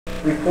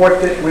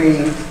report that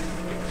we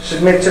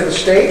submit to the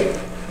state.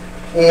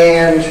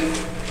 And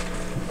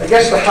I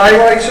guess the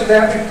highlights of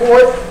that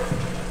report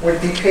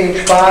would be page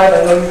 5.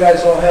 I know you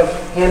guys all have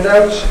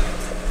handouts.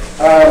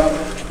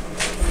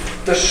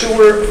 The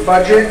sewer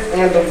budget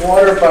and the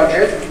water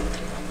budget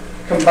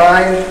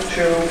combined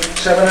to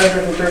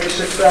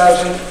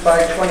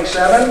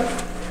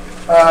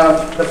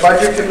 $736,527. The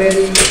budget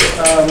committee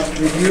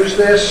reviews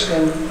this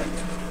and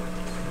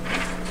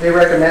they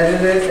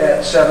recommended it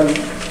at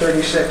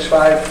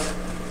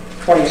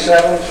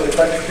 $736,527. So the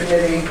budget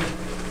committee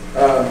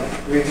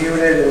reviewed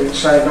it and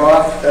signed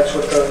off. That's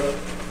what the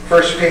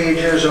first page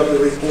is of the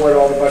report,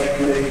 all the budget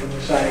committee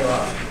signing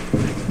off.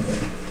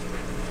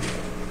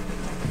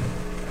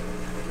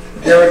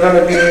 There are going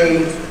to be,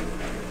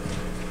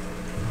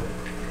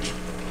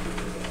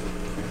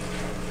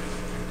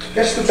 I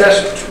guess the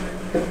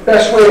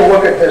best way to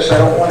look at this, I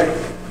don't want to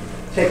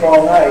take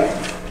all night,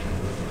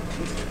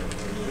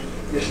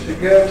 is to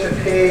go to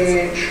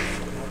page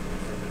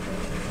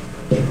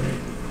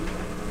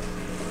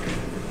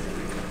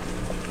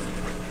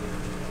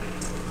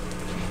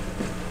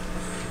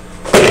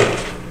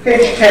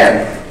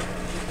 10.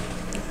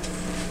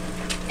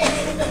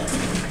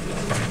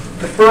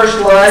 The first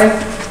line,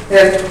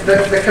 and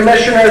the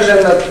commissioners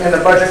and the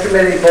budget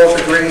committee both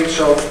agreed,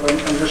 so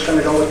I'm just going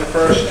to go with the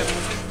first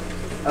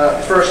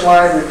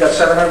line. We've got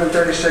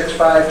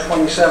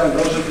 $736,527.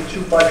 Those are the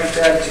two budgets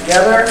added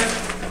together.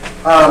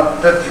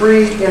 The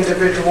 3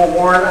 individual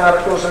warrant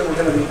articles that we're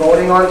going to be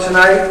voting on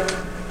tonight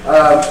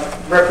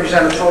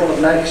represent a total of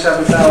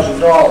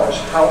 $97,000.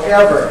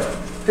 However,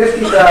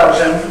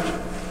 $50,000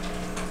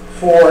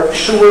 for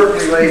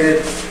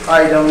sewer-related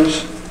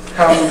items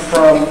come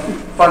from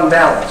fund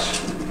balance,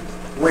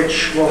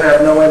 which will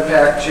have no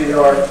impact to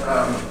your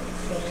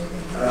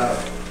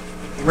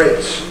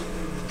rates.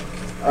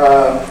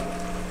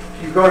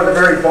 If you go to the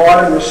very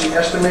bottom, you'll see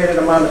estimated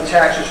amount of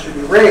taxes to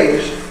be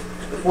raised.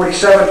 The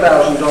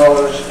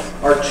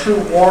 $47,000 are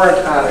 2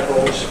 warrant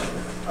articles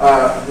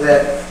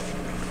that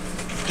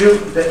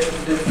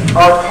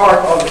are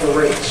part of the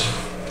rates.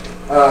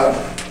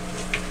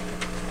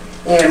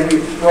 And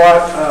we've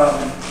brought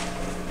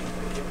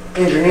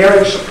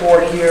engineering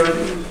support here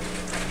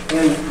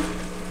and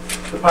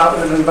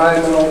Department of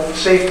Environmental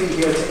Safety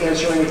here to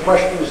answer any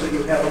questions that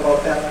you have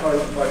about that part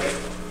of the budget.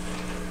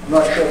 I'm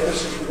not sure if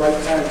this is the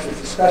right time to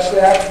discuss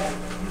that,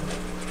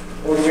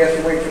 or do we have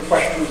to wait for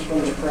questions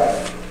from the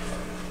crowd?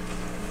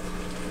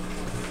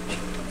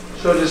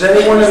 So does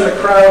anyone in the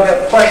crowd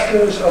have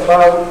questions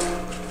about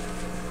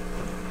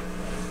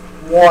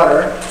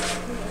water?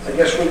 I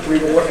guess we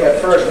will look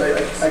at first.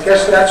 I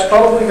guess that's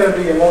probably going to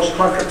be the most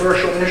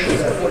controversial issue,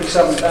 that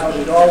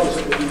 $47,000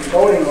 that we'll be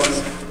voting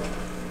on.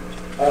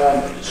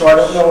 So I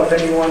don't know if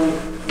anyone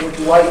would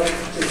like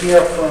to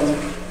hear from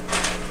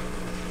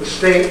the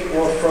state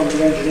or from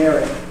the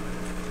engineering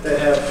that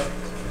have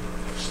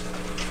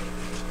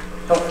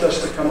helped us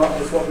to come up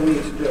with what we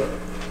need to do.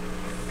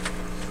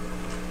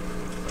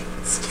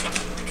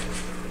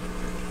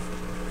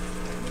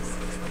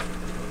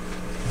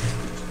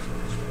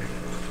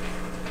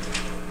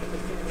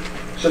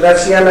 So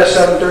that's the MS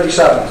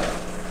 737.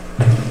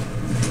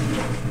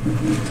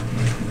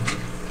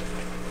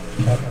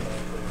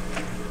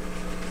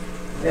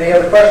 Any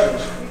other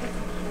questions?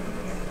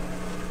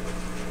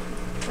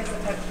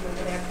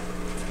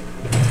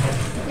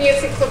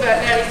 Nancy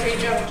Clavet,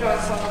 93 John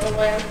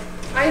Sullivan.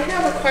 I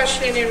have a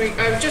question. I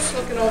was just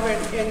looking over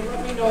and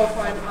let me know if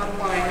I'm out of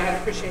line. I'd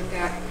appreciate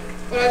that.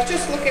 But I was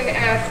just looking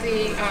at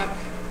the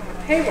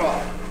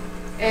payroll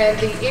and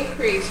the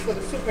increase for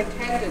the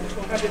superintendent to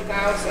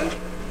 $100,000.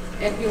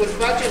 And he was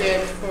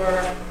budgeted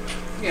for,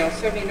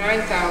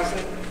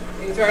 $79,000.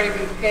 He's already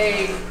been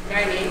paid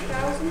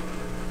 $98,000.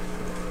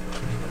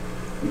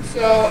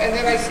 So, and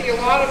then I see a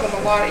lot of them,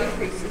 a lot of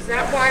increase. Is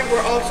that why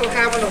we're also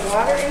having a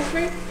water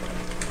increase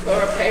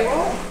or a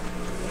payroll?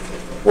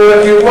 Well,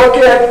 if you look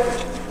at,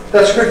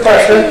 that's a good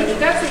question.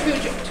 That's a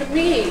huge, to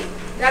me,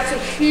 that's a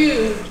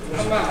huge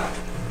amount.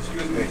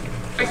 Excuse me.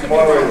 I could be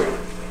wrong.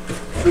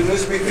 Couldn't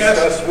this be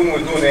discussed when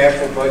we're doing the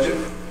actual budget?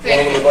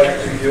 Following the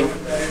budget review?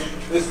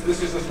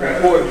 This is just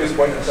report at this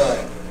point in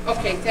time.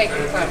 Okay, thank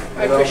you, Clem.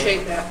 I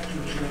appreciate that.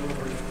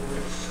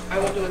 I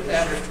will do it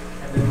then.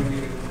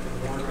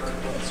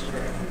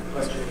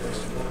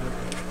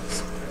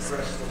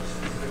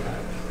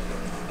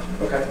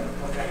 Okay.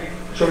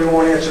 So we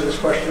won't answer this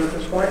question at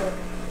this point?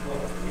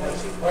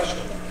 What's the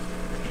question?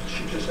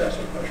 She just asked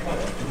a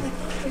question.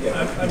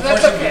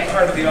 Unfortunately,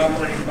 part of the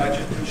operating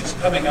budget, which is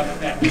coming up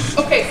next.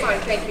 Okay, fine,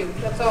 thank you.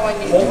 That's all I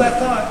need. Hold that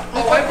thought.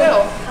 Oh, I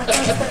will.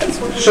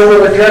 So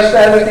we'll address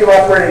that with the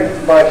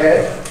operating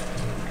budget.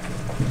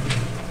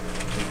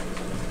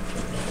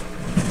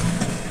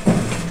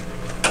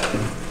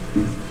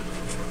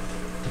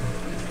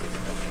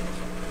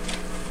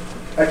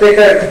 I think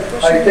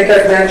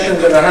I've mentioned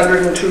that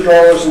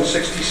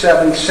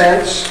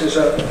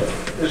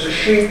 $102.67 is a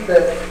sheet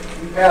that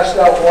we passed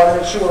out water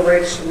and sewer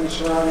rates in the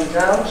surrounding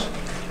towns.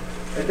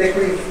 I think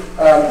we've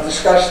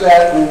discussed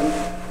that, and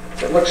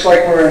it looks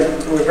like we're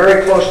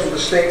very close to the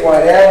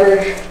statewide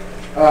average.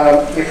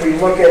 If we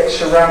look at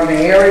surrounding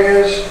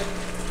areas,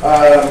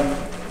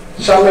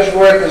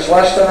 Somersworth is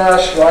less than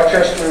us,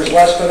 Rochester is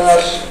less than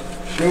us,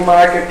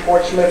 Newmarket,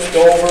 Portsmouth,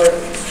 Dover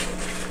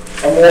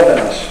are more than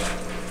us.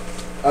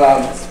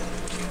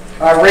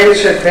 Our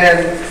rates have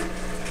been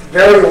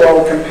very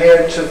low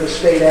compared to the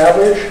state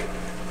average.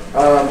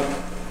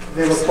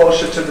 They were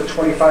closer to the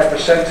 25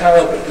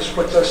 percentile, but this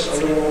puts us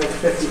a little over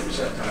 50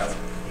 percentile.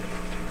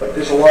 But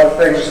there's a lot of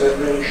things that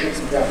really should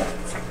be done.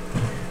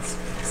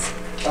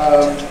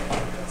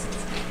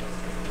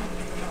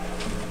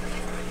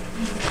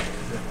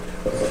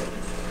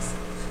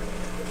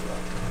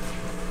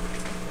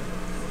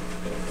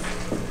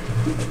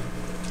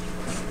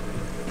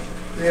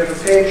 We have a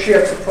page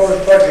here,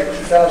 proposed budget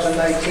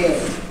 2019.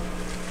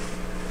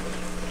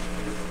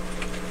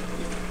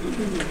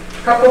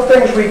 A couple of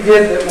things we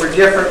did that were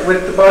different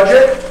with the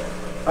budget.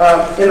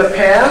 In the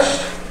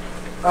past,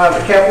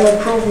 the capital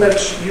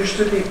improvements used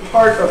to be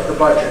part of the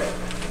budget.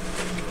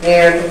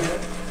 And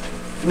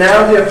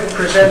now they're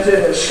presented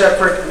as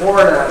separate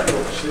warrant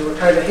articles. They were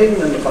kind of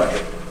hidden in the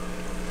budget.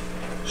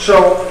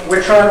 So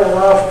we're trying to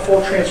allow for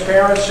full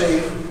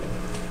transparency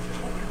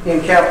in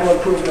capital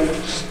improvement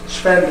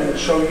spending,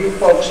 so you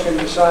folks can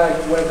decide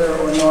whether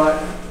or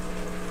not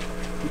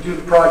you do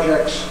the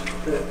projects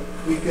that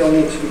we feel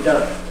need to be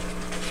done.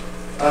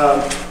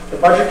 The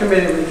budget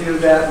committee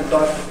reviewed that and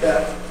thought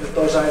that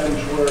those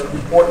items were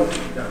important to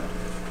be done.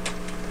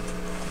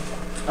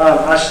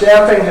 Our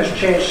staffing has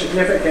changed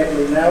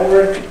significantly. Now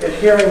we're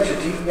adhering to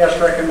DES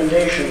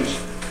recommendations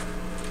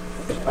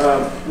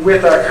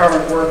with our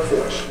current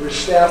workforce. We're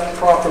staffed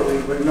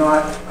properly. We're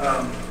not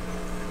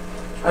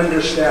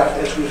understaffed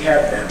as we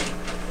have been.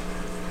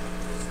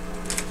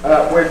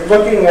 We're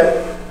looking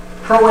at,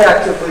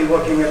 proactively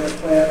looking at the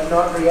plant,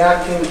 not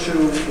reacting to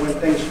when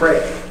things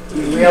break.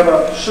 We have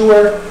a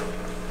sewer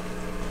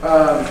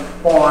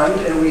bond,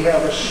 and we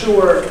have a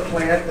sewer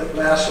plant that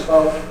lasts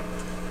about,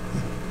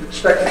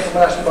 expected to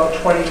last about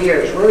 20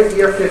 years. We're at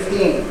year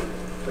 15,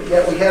 but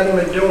yet we haven't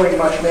been doing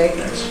much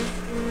maintenance.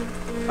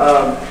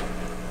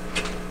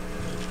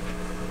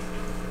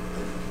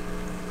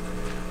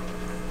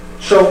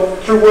 So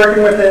through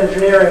working with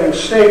engineering and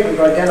state, we've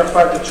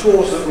identified the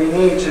tools that we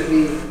need to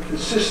be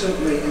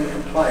consistently in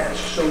compliance.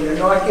 So you're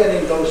not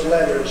getting those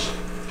letters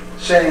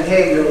saying,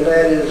 hey, your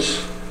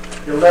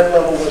lead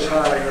level was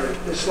high, or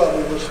this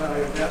level was high,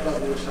 or that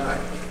level was high.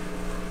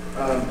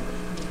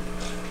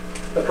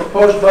 The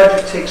proposed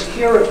budget takes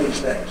care of these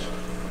things.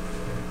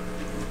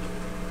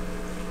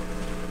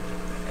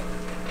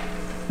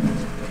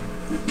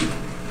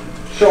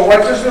 So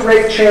what does the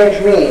rate change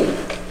mean?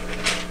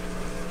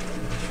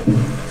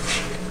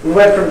 We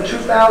went from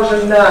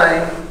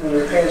 2009, when we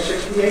were paying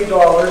 $68,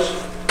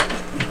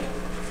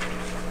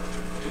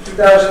 to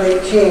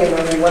 2018,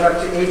 when we went up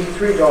to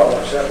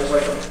 $83. That was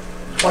like a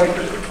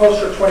 20%, close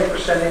to a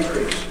 20%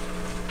 increase.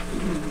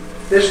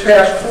 This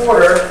past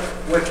quarter,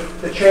 with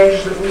the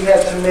changes that we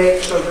had to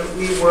make so that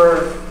we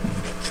were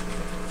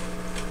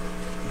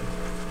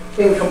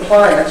in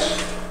compliance,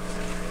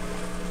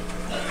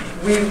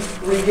 we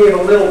gave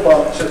a little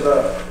bump to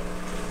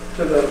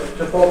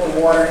both the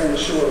water and the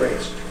sewer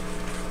rates.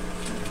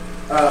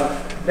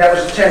 That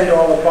was a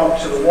 $10 bump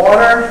to the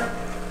water,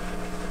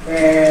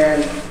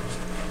 and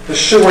the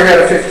sewer had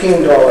a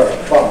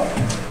 $15 bump.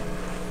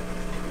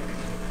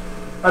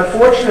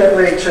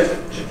 Unfortunately,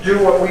 to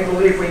do what we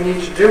believe we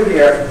need to do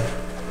here,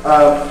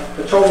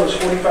 the total is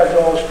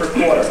 $45 per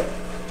quarter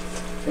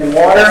in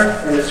water,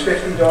 and it's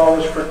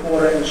 $50 per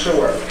quarter in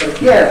sewer. But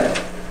again,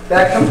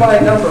 that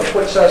combined number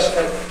puts us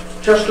at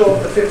just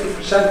over the 50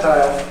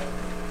 percentile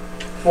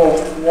for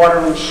water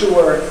and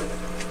sewer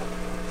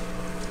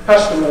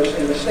customers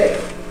in the state.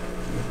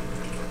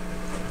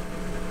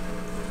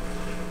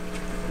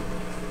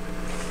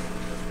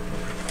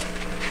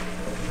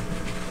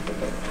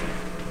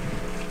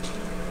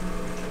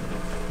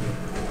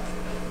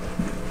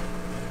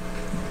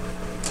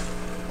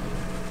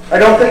 I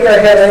don't think I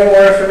have any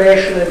more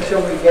information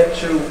until we get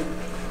to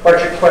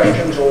budget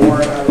questions or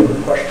warrant article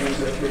questions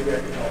that maybe I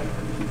can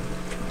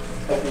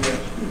help you with.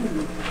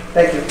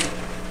 Thank you.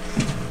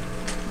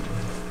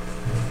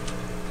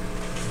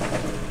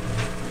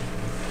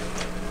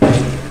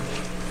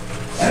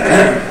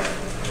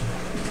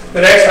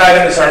 The next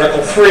item is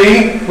Article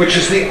 3, which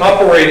is the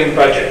operating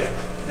budget.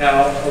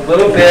 Now, a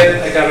little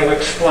bit I got to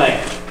explain.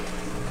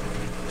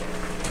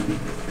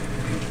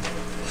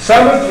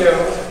 Some of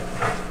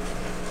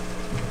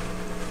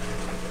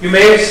you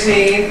may have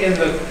seen in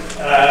the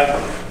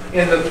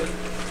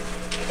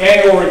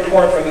annual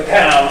report for the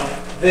town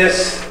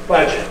this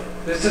budget.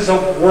 This is a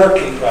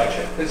working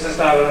budget. This is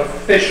not an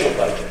official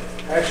budget.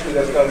 Actually,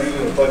 that's not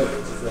even a budget.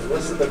 It's a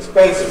list of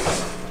expenses.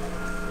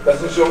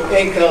 Doesn't show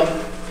income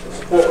to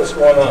support what's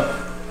going on.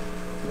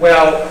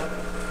 Well,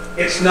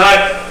 it's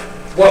not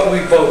what we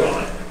vote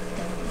on.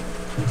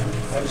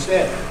 I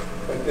understand.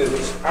 But there's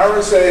this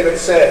RSA that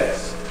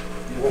says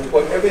you will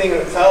put everything in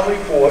the town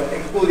report,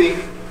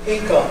 including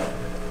income.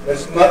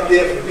 That's not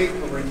there for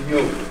people to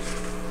review.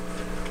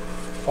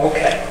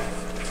 Okay.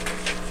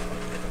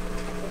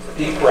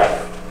 Deep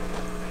breath.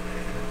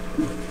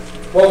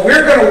 What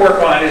we're going to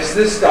work on is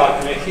this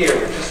document here,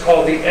 which is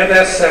called the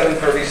MS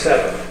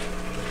 737.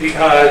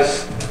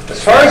 Because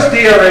as far as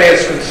DRA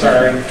is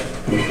concerned,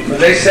 when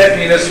they set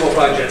municipal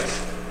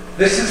budgets,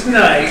 this is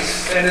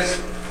nice and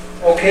it's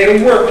okay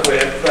to work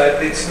with,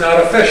 but it's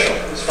not official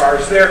as far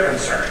as they're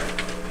concerned.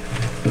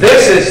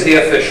 This is the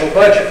official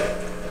budget.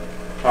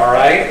 All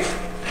right?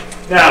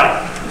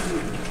 Now,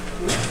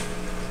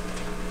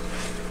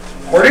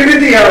 according to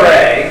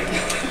DRA,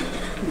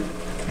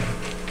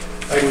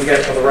 I can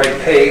get to the right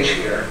page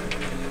here,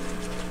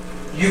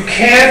 you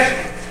can't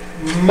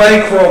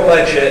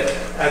micro-budget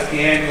at the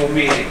annual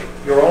meeting.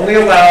 You're only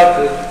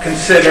allowed to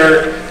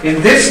consider,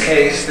 in this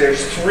case,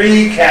 there's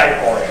 3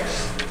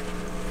 categories.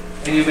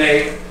 And you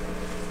may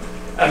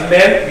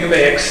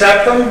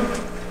accept them,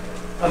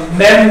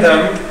 amend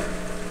them,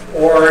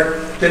 or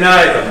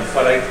deny them,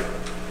 but I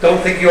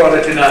don't think you ought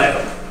to deny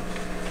them.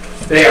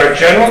 They are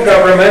general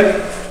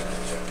government,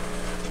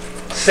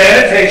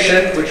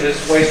 sanitation, which is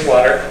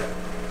wastewater,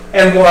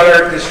 and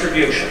water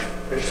distribution.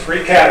 There's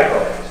 3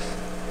 categories.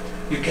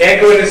 You can't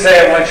go in and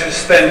say, I want you to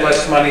spend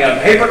less money on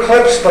paper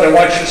clips, but I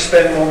want you to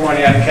spend more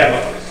money on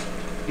chemicals.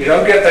 You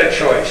don't get that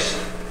choice.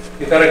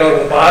 You've got to go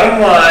to the bottom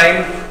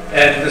line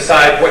and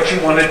decide what you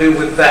want to do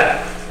with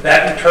that.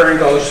 That in turn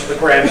goes to the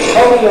grand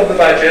total of the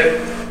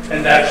budget,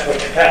 and that's what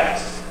you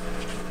pass.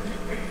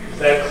 Is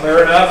that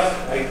clear enough?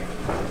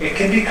 It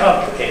can be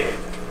complicated.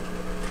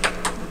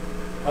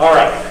 All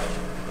right.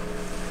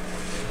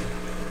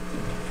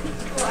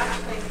 Well,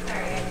 actually,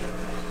 sorry, I have a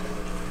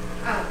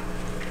question.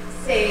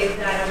 Say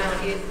that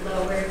amount is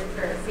lowered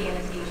for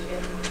sanitation.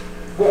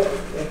 Well,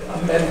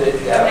 amended,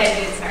 yeah.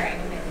 Amended.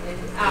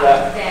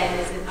 Yeah. Then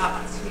is it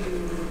up to the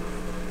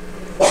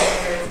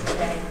voters to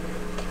then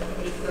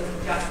make those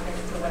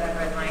adjustments to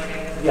whatever line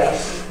item? Yes.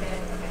 Okay.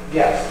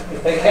 Yes,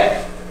 if they can.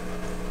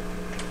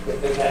 If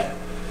they can.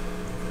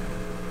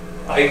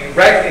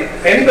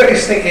 If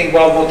anybody's thinking,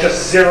 well, we'll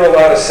just zero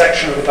out a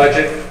section of the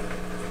budget,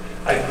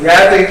 I'd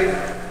rather,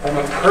 from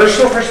a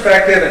personal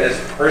perspective, and as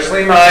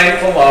personally mine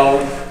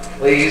alone,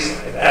 please,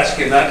 I'd ask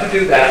you not to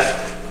do that,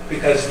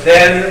 because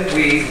then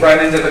we run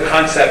into the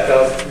concept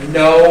of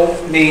no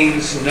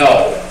means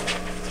no.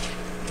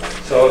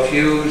 So if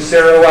you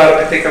zero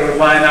out a particular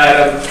line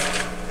item,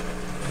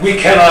 we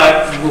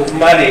cannot move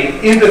money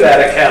into that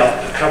account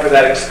to cover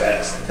that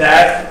expense.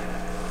 That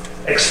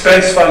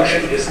expense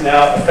function is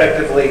now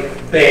effectively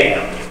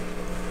banned.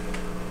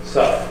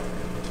 So,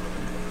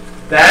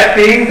 that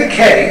being the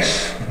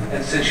case,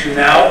 and since you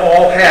now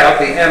all have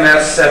the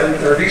MS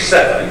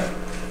 737,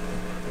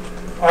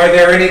 are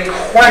there any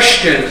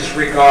questions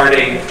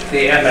regarding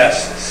the MS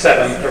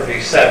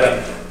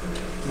 737,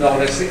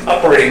 known as the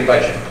operating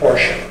budget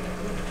portion?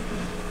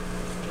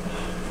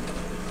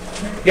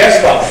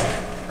 Yes, Bob?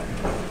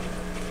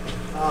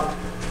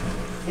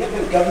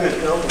 Different government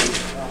buildings,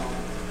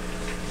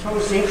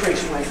 proposed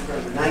increase went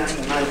from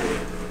 1,900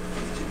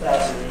 in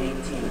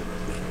 2018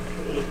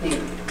 to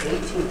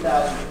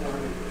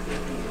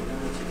 18,450 in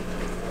 19.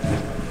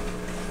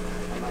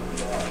 I might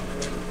be off.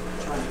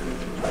 Trying to read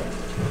the budget.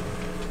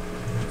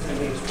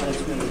 Somebody explain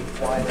to me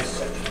why this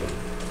section.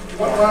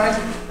 What line?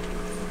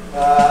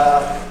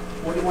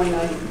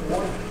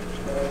 4194.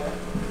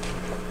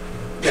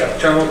 Yeah,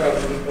 general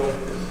government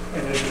buildings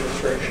and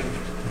administration.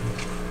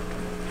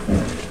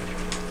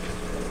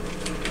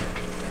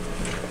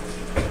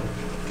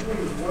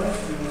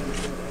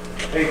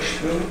 Page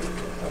 2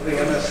 of the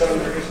MS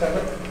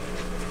 737.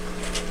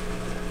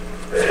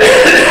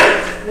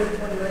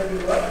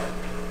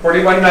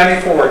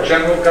 4194,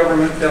 general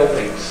government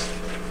buildings.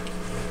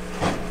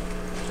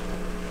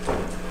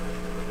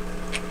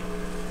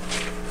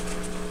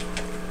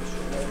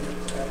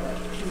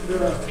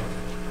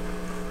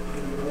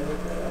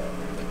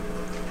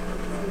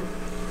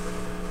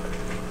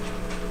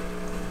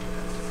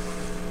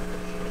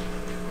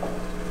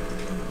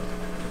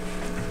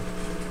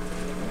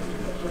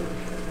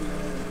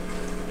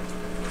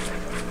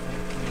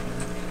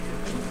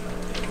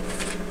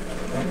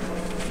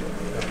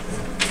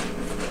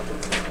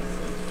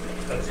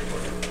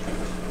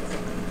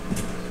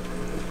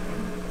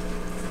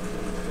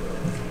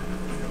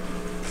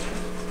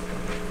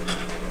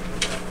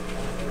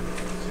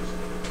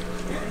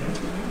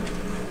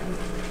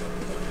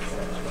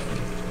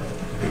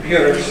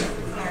 Computers.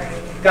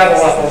 Gotta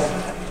love them.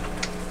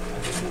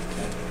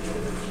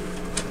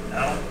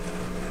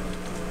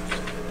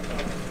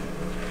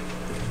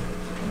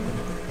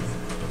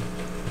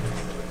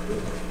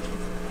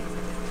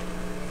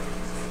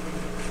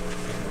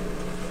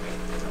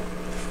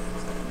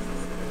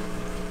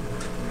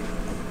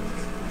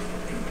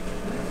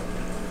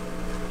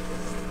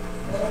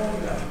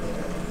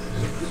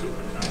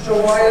 So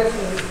why is,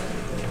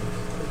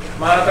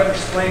 Come on up and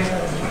explain.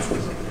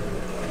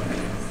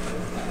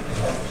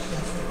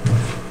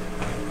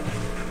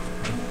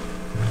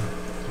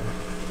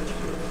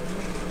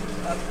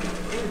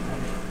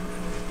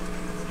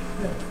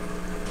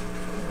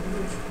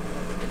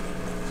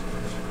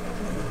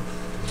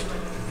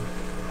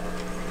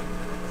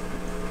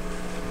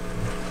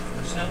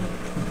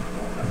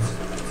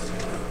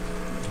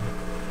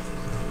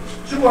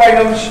 Two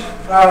items.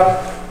 The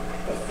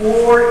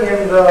floor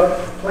in the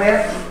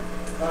plant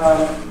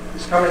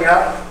is coming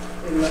up,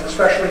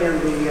 especially in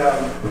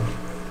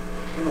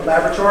the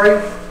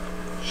laboratory.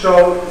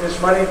 So there's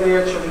money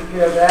there to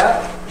repair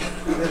that.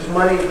 There's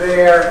money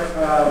there.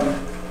 I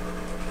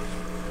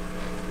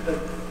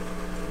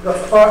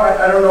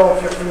don't know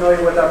if you're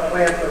familiar with our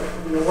plant, but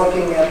we're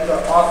looking at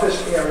the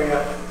office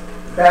area,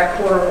 back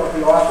corner of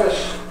the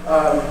office.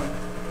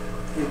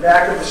 In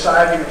back of the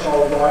siding, it's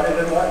all rotted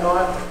and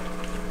whatnot.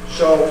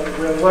 So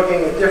we're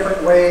looking at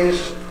different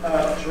ways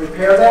to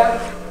repair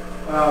that.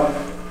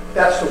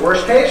 That's the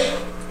worst case,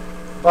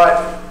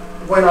 but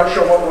we're not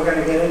sure what we're going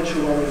to get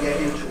into when we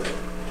get into it.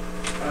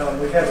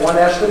 We've had one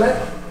estimate,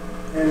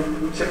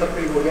 and we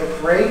typically will get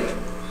 3,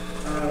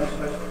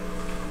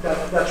 but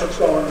that's what's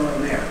going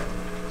on there.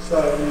 So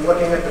we're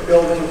looking at the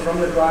building from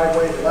the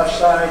driveway, the left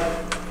side,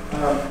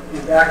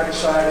 in back of the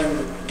siding,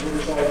 the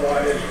roof is all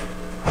rotted,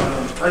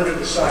 under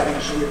the siding,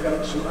 so we've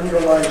got some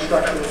underlying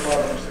structural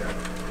problems there.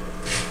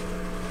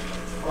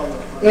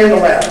 In the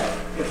lab.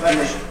 If I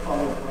may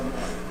follow up on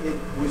that,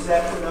 was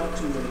that put up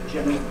to a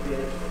general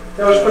bid?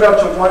 That was put out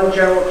to one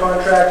general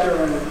contractor,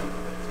 and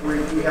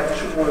we have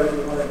 2 more that we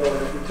want to go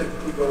with. We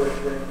typically go with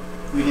 3.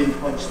 We didn't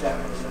post that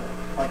as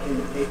like in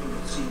the paper,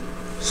 you see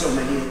so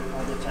many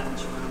other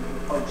towns around who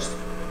post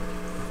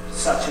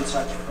such and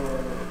such for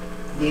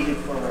needed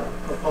for a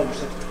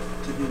proposal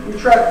to do. We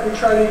try to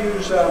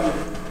use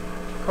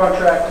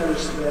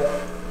contractors that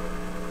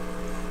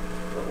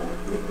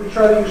we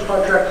try to use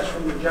contractors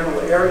from the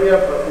general area,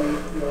 but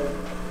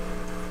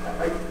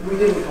we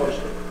didn't post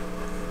it.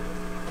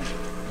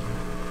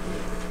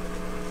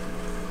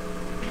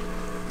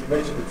 You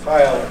mentioned the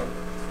tile,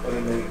 but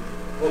in the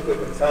book of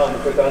the town, you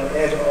put down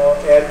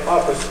add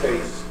office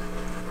space.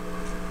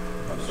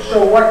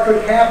 So what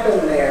could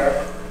happen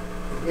there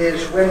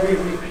is when we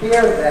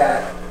repair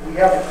that, we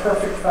have a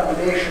perfect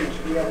foundation to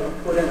be able to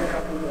put in a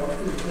couple more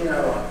feet in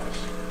our office.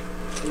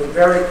 We're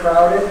very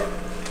crowded.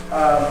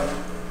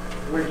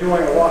 We're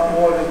doing a lot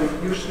more than we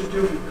used to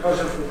do because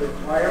of the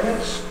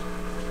requirements.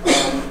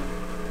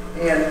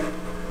 And,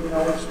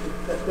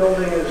 that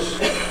building is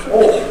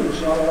old.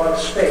 There's not a lot of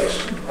space.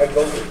 I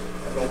built it. I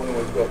know when it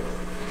was built.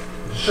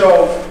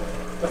 So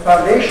the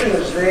foundation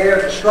is there,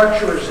 the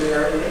structure is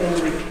there, and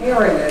in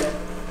repairing it,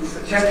 we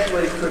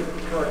potentially could,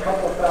 for a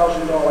couple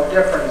 $1,000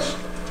 difference,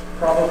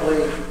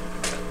 probably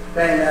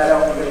bang that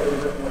out and get a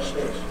little bit more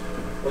space.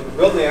 Well, the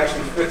building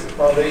actually fits the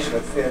foundation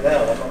that's there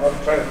now. I'm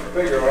trying to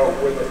figure out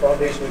where the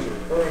foundation is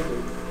referring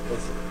to.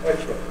 That's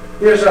extra.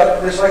 There's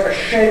like a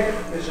shed.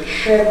 There's a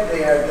shed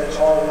there that's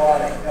all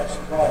rotting. That's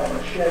the problem.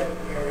 The shed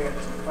area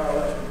is the far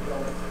left of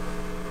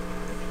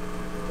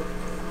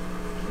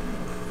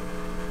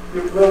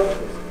the building.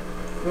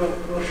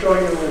 We'll show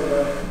you with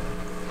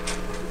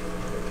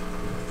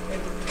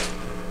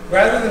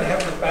Rather than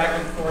have the back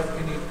and forth,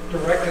 can you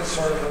direct it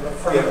sort of in the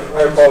front? Yeah, I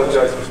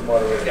apologize, Mr.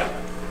 Moderator. Yeah.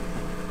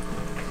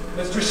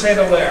 Mr. St.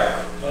 Hilaire.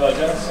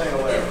 Dennis St.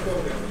 Hilaire.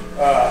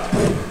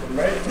 When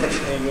Ray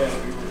first came in,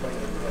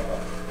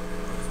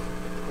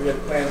 we had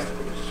plans to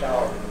put a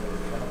shower in the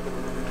chemical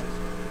rooms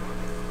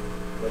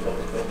where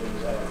those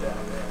buildings are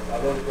down there.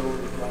 Are those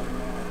buildings running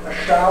now? a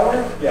shower.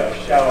 Yeah,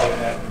 a shower in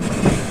that.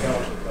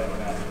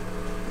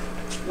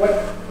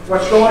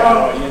 What's going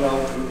on? You know,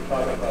 we were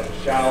talking about a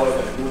shower,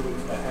 then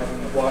moving,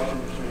 having a washing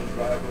machine,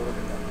 dryer.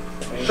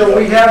 So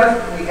we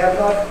have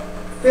not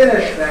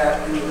finished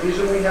that, and the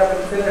reason we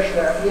haven't finished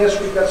that, yes,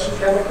 we've got some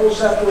chemicals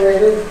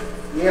separated,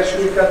 yes,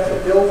 we've got the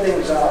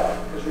buildings up,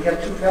 because we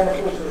had 2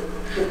 chemicals that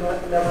should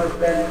never have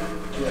been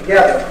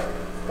together.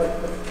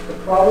 But the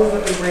problem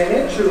that we ran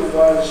into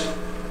was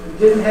we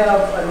didn't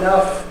have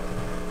enough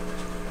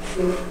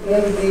in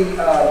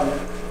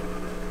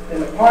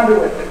the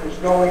conduit that was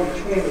going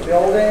between the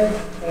building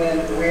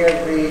and where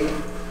the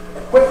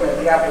equipment,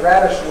 the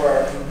apparatus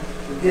were.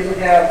 We didn't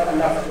have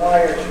enough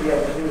wire to be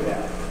able to do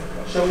that.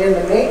 So in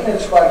the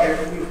maintenance budget,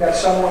 we've got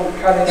someone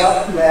cutting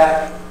up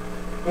that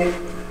in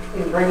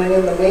bringing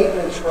in the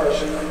maintenance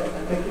person. And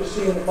I think you'll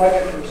see in the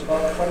budget it was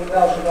about $20,000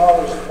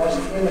 that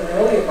wasn't in the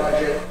earlier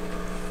budget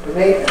for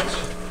maintenance.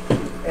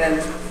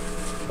 And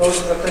those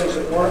are the things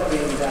that weren't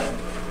being done.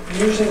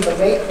 Using the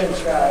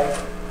maintenance guy,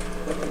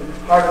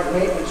 part of the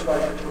maintenance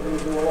budget, we're going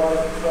to do a lot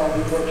of, well,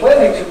 we were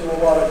planning to do a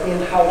lot of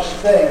in-house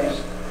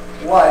things,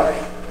 like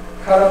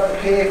cut up the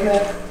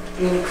pavement,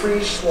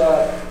 increase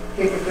the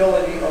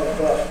capability of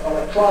the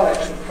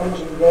electronics that comes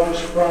and goes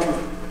from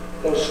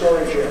those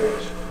storage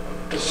areas.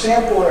 The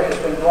sampler has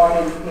been brought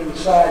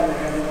inside, and we're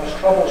having less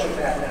troubles with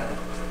that now.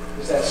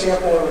 Because that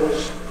sampler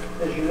was,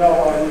 as you know,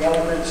 on the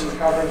elements and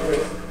covered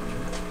with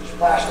just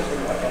plastic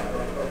and whatnot,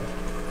 or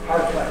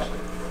hard plastic.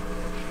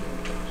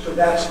 So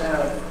that's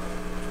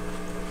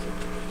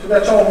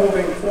all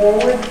moving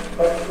forward,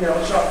 but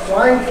it's not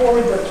flying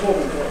forward, but it's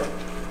moving forward.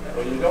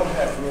 Well, you don't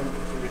have room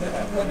for 3 and a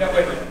half. No,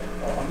 wait a minute.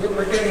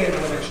 We're getting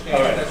into an exchange.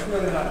 All right. That's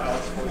really not how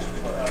it's supposed to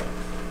work.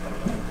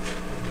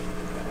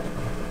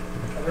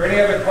 Are there any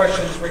other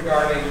questions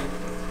regarding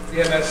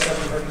DMS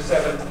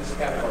 737 in this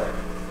category?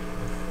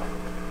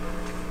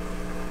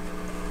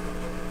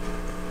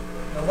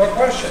 No more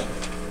questions?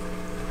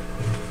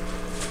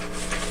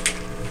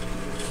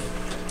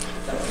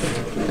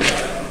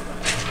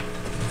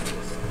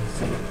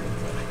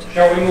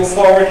 Shall we move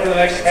forward to the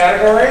next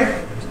category?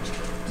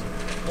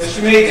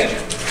 Mr. Meakin,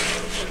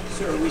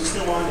 Sir, are we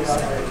still on the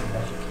operating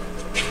budget?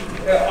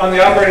 on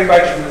the operating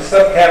budget in the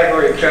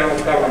subcategory of general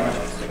government.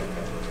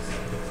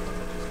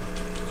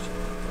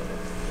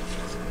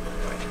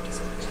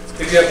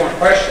 If you have more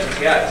questions,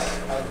 yes.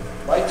 I'd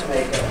like to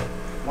make a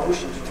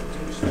motion to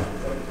reduce that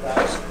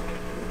 30,000 in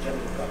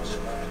general government.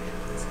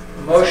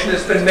 The motion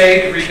has been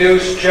made to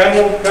reduce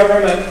general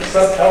government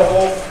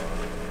subtotal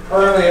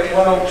currently at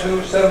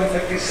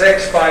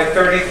 102,756 by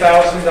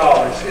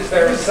 $30,000. Is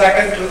there a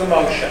second to the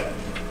motion?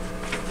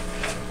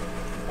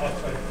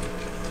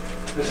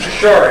 Mr.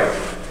 Shorey.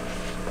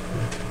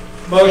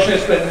 Motion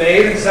has been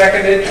made and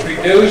seconded to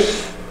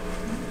reduce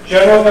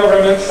general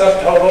government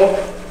subtotal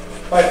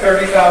by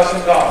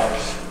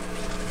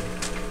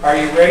 $30,000. Are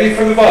you ready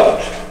for the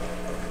vote?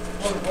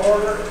 Point of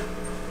order.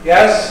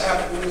 Yes?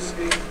 Pat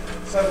Willinsky,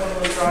 7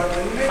 Woodland Drive.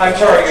 When you make I'm a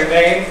sorry, motion- your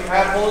name?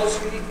 Pat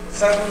Willinsky,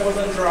 7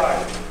 Woodland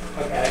Drive.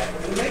 Okay.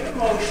 When you make a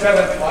motion,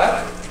 7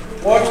 what?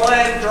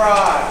 Woodland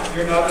Drive.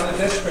 You're not in the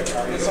district,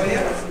 are you? Yes, I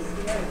am.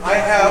 I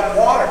have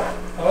water.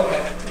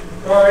 Okay.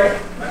 Sorry.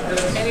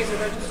 And he's a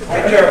registered.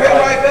 I do pay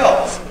my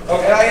bills.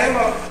 Okay. And I am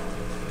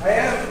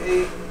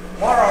a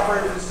water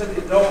operator for the city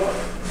of Dover.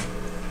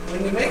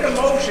 When you make a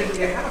motion,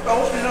 you have to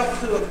open it up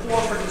to the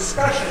floor for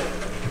discussion,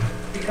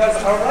 because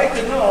I would like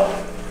to know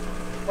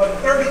what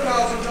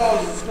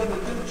 $30,000 is going to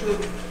do to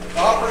the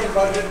operating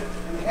budget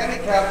and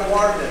handicap the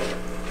water district.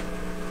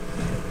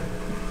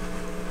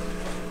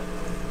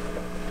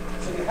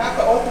 So you have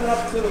to open it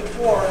up to the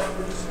floor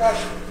for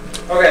discussion.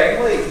 Okay,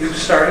 Please. you've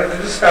started the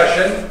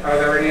discussion. Are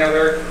there any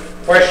other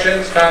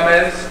questions,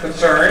 comments,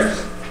 concerns?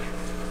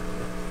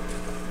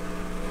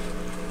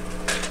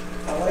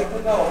 I'd like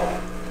to know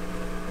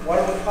what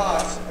it would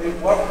cost,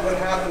 what would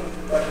happen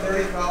with a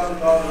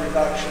 $30,000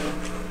 reduction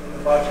in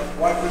the budget?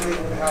 What would they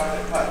would have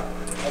to cut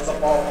as a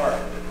ballpark?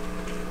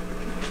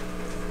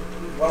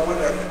 What would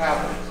have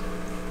happened?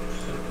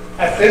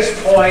 At this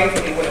point,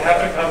 it would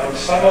have to come from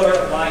some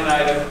other line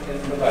item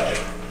in the budget.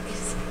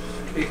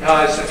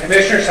 Because the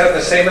commissioners have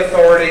the same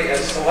authority as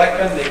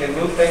selectmen, they can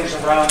move things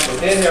around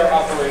within their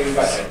operating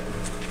budget.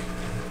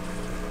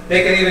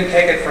 They can even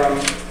take it from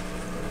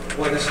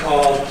what is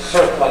called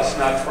surplus,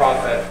 not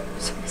profit.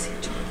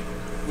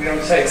 We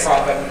don't say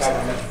profit in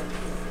government.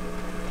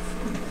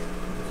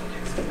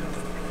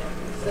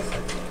 Is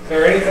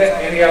there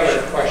any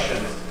other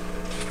questions?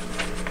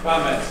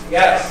 Comments?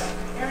 Yes,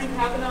 Erin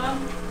Kavanaugh,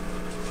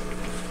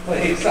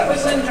 please.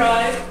 Woodland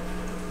Drive.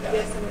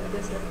 Yes, I'm in the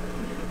district.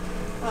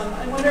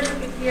 I wonder if we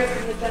could hear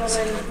from the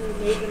gentleman who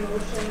made the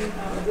motion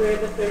where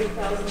the 30,000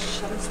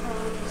 comes from and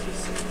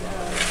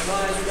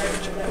why you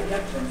recommend that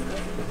reduction.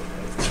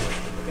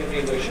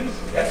 Any wishes?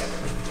 Yes.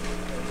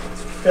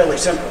 Fairly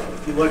simple.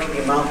 If you look at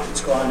the amount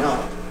that's gone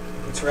up,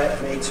 it's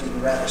made some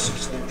rather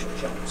substantial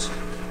jumps.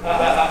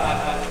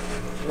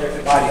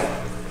 Director Audio.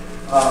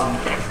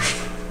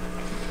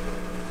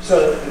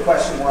 So the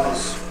question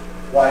was,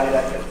 why did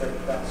I get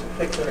 30,000? I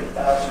picked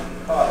 30,000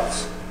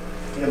 because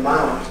the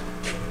amount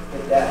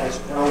that has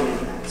grown in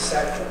that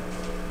sector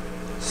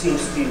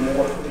seems to be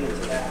more put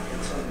into that than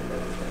some of the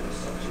other things,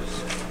 such as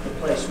the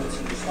placements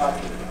he was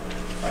talking about.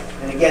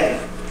 And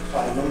again,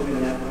 by moving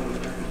that money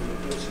around and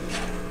reducing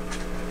that,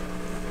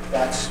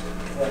 that's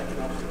what the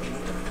number is.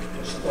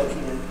 Just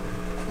looking at,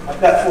 I've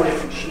got 4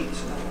 different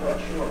sheets, and I'm quite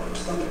sure of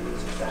some of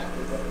these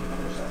exactly what the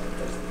numbers are,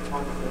 because the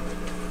conflict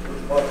with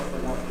both for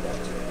what we got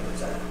today is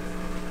that.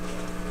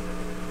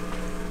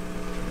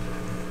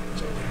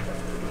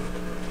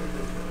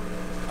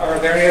 Are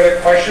there any other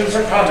questions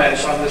or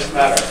comments on this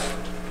matter?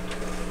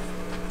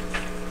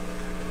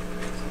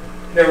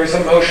 There is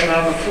a motion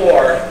on the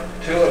floor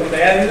to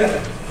amend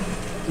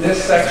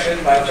this section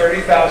by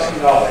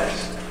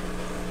 $30,000.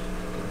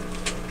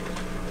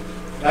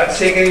 Not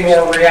seeing any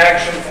more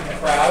reaction from the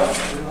crowd,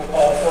 we will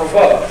call for a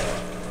vote.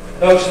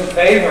 Those in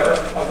favor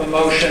of the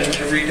motion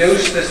to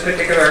reduce this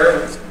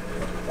particular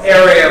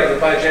area of the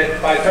budget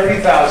by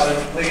 $30,000,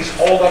 please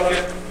hold up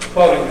your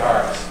voting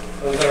cards.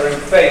 Those that are in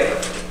favor.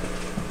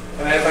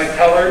 Can I have my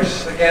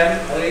colors again,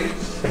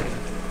 please?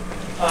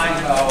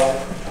 I know.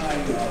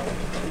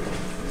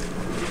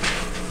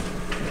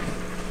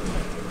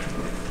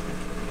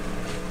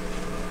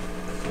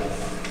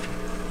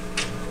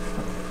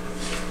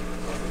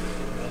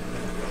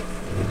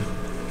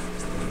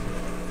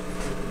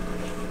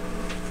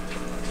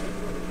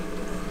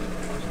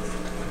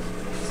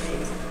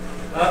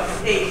 Huh?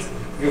 8.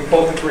 You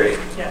both agree?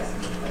 Yes.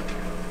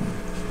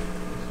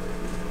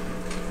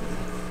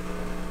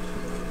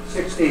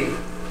 16.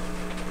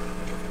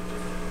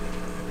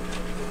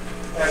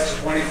 That's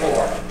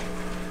 24.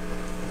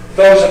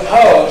 Those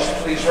opposed,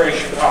 please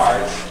raise your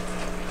cards.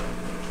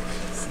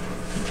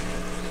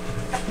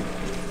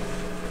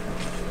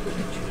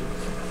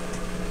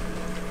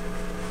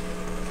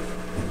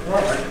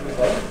 Robert, you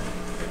vote?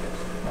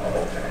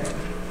 Oh, okay.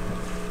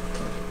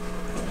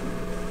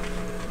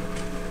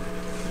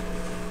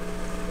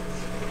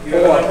 You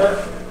have a number?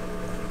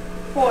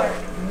 4.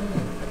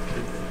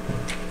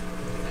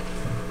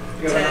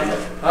 You have a 10. number?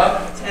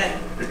 Huh? 10.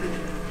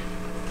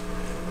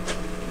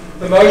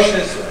 The motion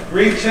is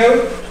agreed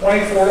to,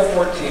 24 to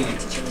 14.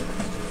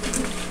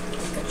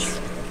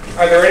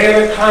 Are there any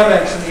other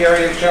comments in the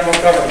area of general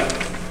government?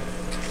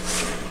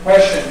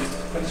 Questions,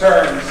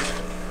 concerns,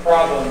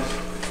 problems?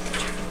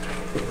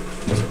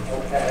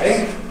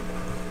 Okay.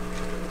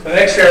 The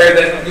next area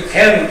that you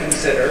can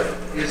consider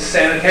is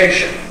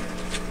sanitation.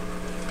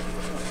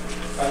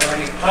 Are there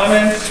any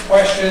comments,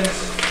 questions?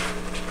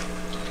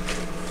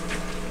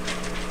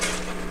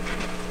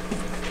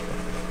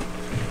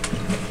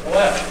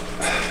 Left.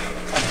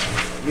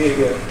 Me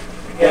again.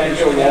 Yeah, Thank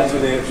you you, again. answer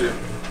the answer.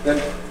 Then,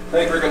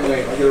 thank Rick and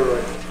Wayne, I'll get it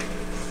right.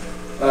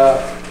 I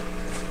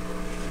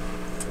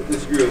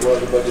disagree with a lot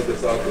of the budget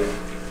that's out there.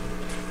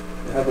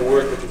 I haven't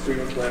worked with the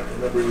treatment plant for a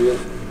number of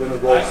years, and been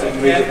involved in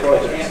some major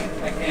projects.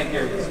 I can't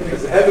hear you.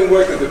 Because having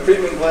worked at the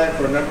treatment plant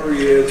for a number of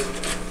years,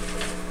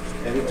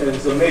 and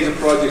some major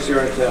projects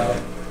here in town,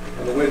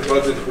 and the way the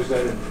budget is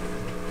presented,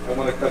 I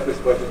want to cut this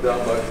budget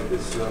down by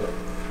this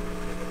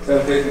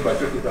sanitation by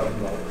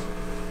 $50,000.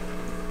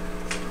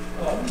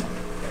 Oh, okay.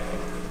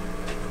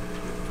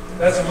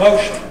 That's a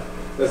motion.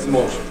 That's the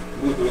motion.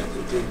 Move to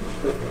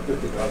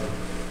 50,000.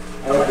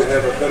 I want to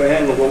have a better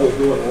handle of what we're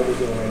doing and what we're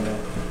doing right now.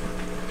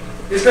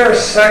 Is there a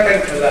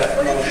second to that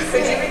motion?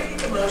 Could you repeat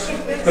the motion,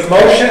 please? The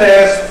motion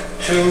is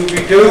to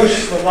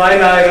reduce the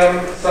line item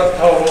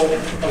subtotal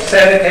of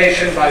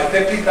sanitation by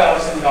 $50,000.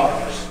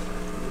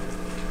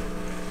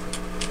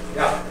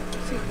 Yeah.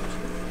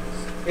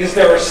 Is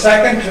there a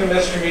second to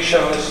Mr.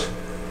 Michaud's?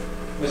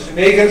 Mr.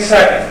 Megan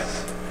seconds.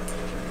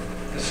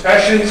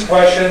 Discussions,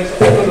 questions,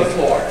 open the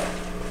floor.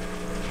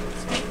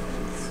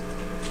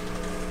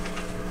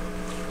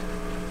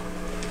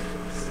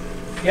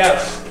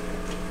 Yes.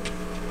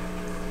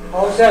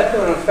 How is that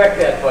going to affect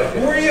that Who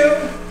budget? are you?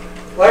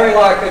 Larry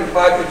Locken,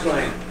 Partridge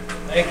Lane.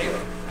 Thank you.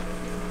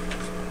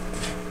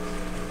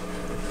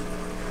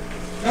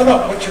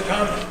 No, what's your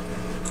comment?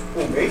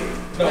 Who, me?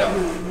 No.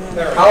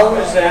 Larry. How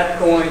is that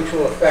going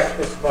to affect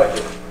this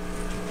budget?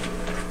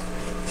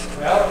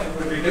 Well, it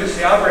would reduce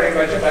the operating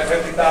budget by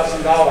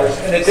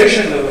 $50,000 in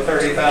addition to the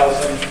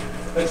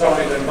 $30,000 that's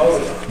already been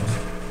voted on.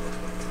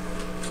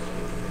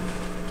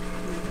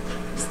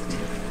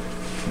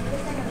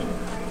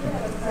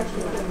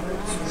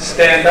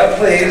 Stand up,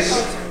 please.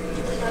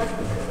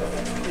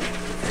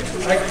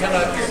 I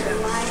cannot hear.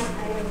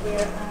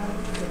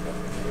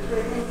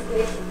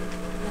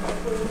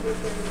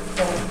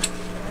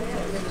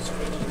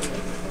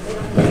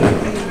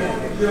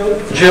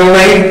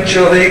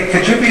 Julie,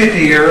 could you be a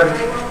dear?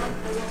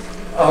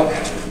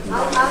 Okay.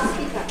 I'll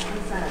speak up,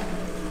 I'm sorry.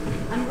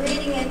 I'm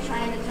reading and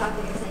trying to talk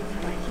at the same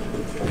time. I can't do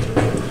two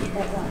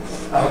at once.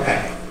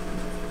 Okay.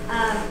 I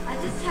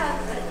just have,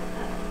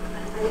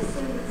 I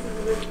assume this is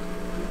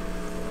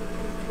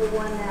the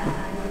one that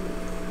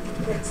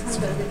comes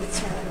under the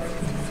category.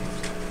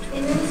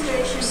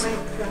 Administration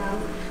went from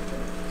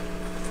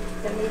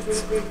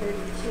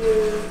 73,332 to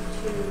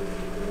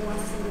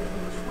 120.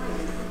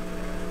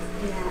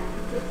 And that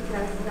 $50,000, I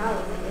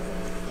guess,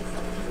 is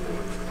up to me.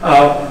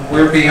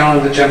 We're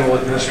beyond the general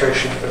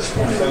administration at this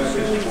point.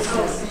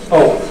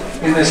 Oh,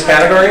 in this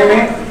category, you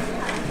mean?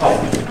 Oh.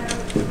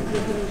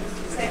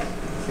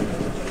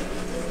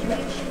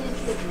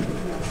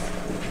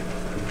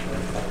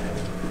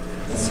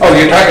 Oh,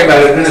 you're talking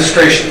about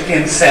administration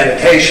in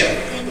sanitation?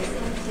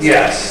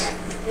 Yes.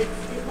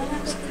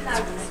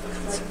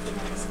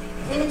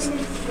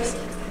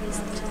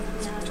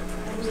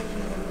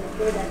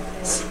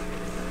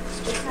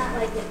 It's not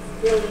like it's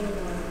building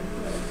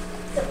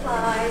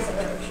supplies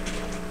or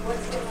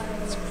what's going on in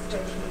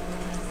administration.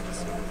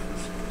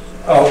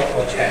 Oh,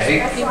 okay.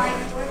 That's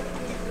line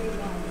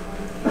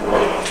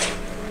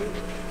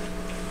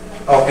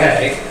 4331.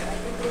 Okay.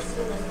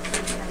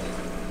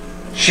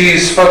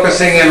 She's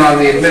focusing in on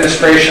the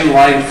administration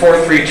line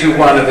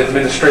 4321 of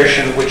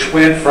administration, which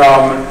went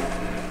from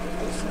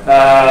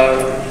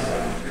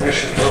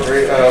commission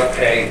appropriate.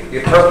 Okay, the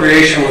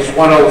appropriation was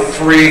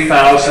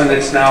 103,000.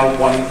 It's now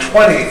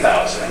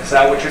 120,000. Is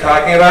that what you're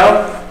talking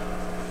about,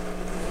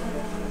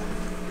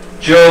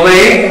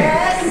 Julie?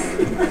 Yes.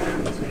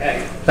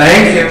 Okay.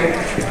 Thank you.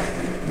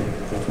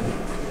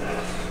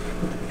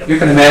 You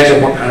can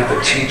imagine what kind of a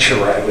teacher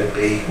I would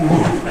be.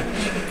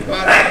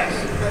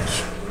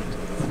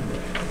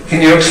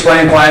 Can you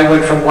explain why it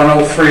went from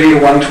 103 to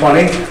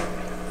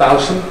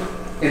 120,000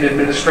 in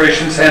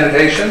administration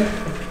sanitation?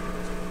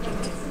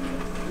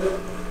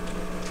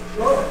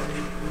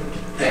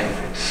 Then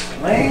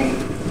explain.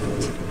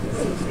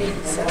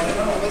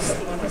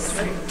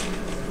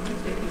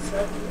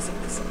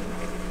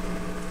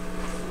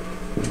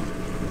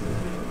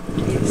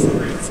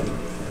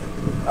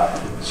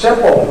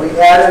 Simple, we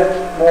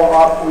added more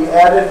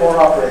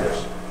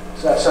operators.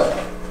 It's that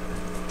simple.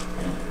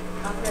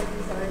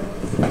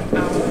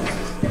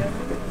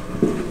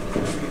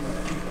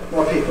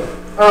 More people.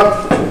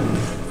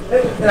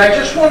 And I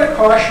just want to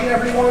caution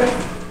everyone,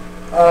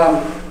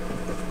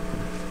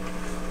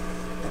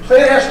 the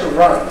plant has to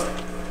run.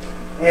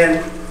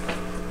 And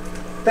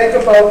think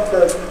about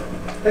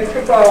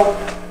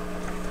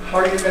how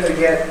you're going to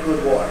get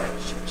good water.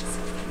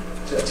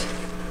 That's it.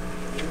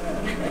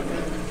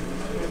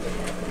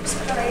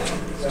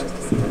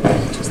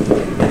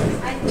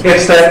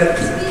 It's that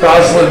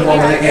Rosalind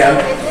woman again.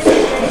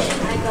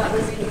 Administration I thought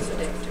was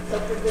considered, so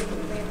for good,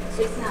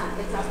 it's not,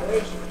 it's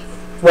operations.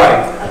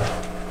 Right.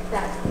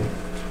 That's,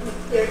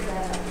 there's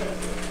that,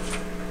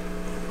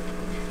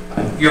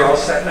 You're all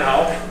set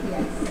now?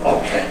 yes.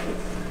 Okay.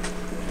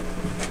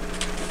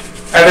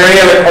 Are there any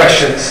other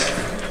questions?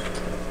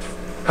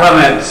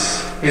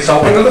 Comments? It's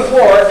open to the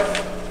floor.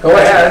 Go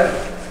ahead.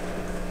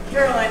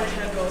 Caroline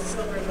Kendall,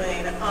 Silver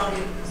Lane.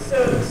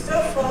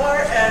 So far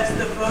as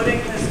the voting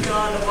has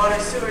gone, the water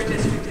sewer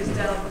district is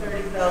down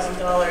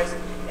 $30,000.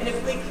 And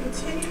if we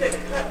continue to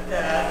cut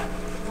that,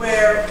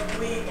 where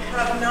we've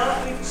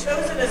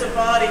chosen as a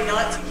body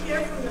not to hear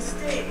from the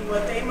state and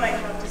what they might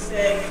have to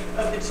say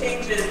of the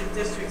changes the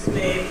district's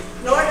made,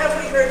 nor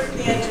have we heard from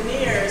the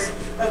engineers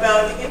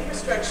about the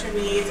infrastructure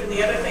needs and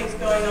the other things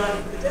going on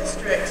in the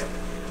district,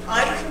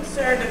 I'm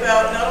concerned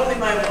about not only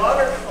my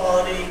water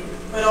quality,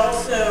 but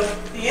also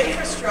the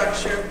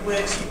infrastructure,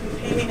 which you can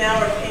pay me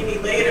now or pay me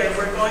later,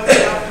 we're going to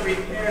have to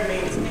repair and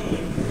maintain.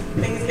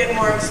 Things get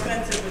more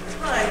expensive with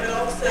time, but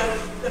also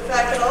the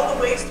fact that all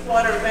the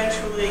wastewater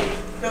eventually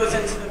goes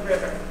into the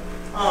river.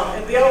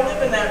 And we all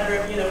live in that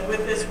river,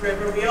 with this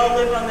river. We all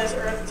live on this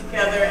earth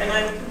together, and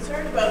I'm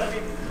concerned about the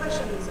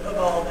repercussions of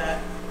all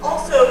that.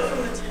 Also,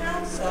 from the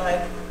town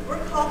side, we're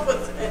called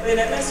what's an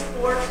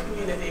MS4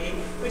 community,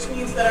 which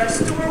means that our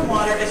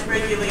stormwater is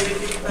regulated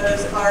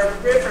because our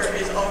river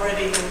is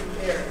already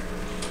impaired.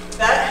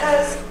 That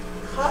has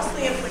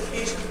costly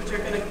implications which are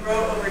going to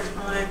grow over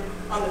time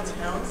on the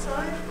town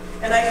side.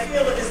 And I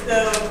feel as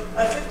though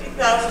a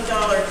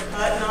 $50,000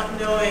 cut, not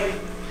knowing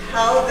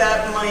how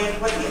that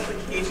what the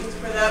implications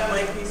for that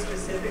might be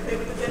specifically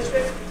with the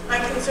district,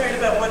 I'm concerned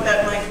about what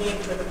that might mean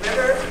for the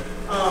river,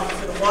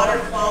 for the water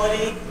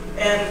quality,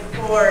 and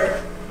for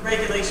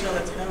regulation on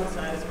the town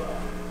side as well.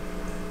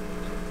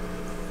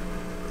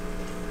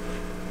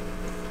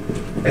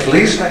 At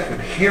least I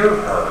could hear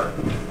her.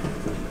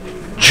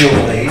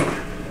 Julie.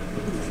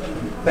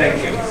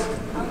 Thank you.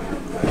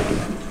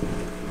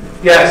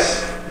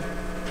 Yes.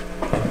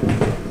 I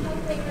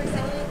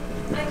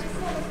just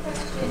have a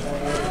question.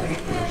 How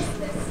has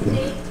the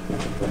state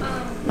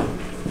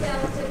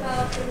felt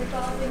about the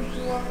revolving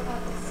door of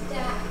the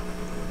staff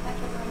at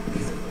the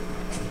Rollinsford?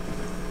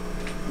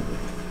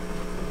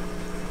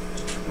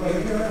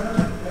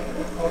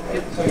 Okay,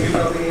 so you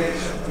know the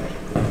answer.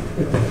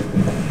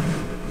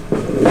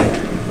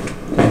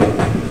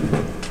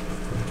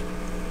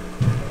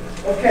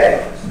 Okay.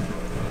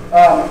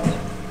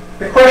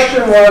 The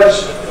question was,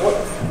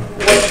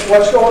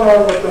 what's going on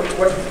with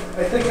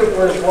I think it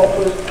was,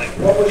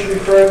 what was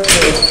referred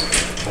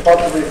to about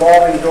the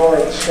revolving door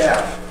of the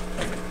staff.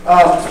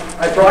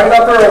 I brought it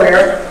up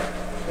earlier,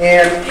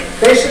 and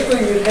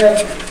basically you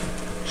had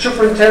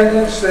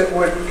superintendents that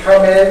would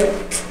come in,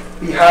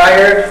 be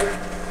hired.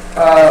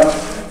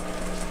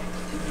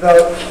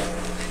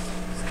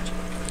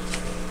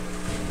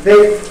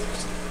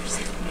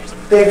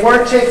 They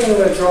weren't taking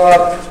the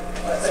job.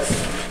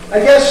 I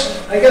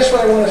guess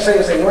what I want to say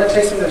is they weren't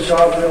taking the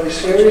job really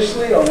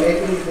seriously, or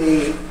maybe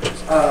the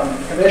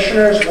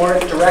commissioners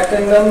weren't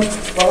directing them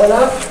well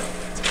enough.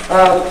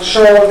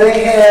 So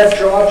they had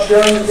jobs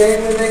during the day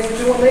where they were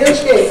doing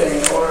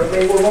landscaping, or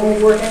they were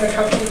only working a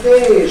couple of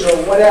days, or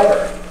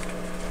whatever.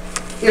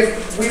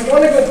 If we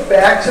want to go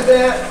back to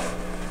that,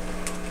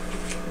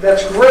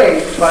 that's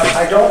great, but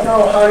I don't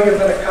know how you're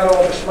going to cut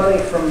all this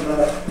money from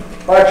the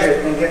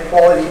budget and get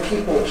quality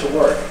people to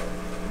work.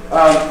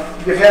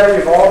 You've had a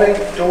revolving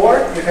door.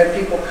 You've had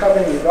people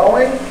coming and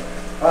going.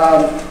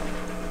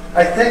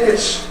 I think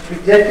it's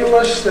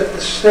ridiculous that the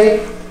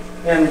state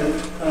and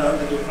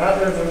the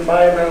Department of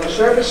Environmental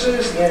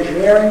Services, the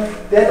engineering,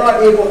 they're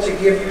not able to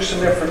give you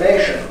some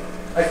information.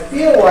 I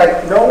feel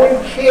like no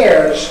one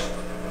cares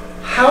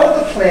how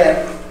the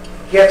plant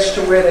gets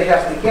to where they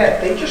have to get.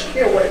 They just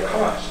care what it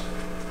costs.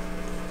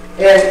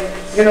 And,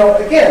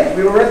 again,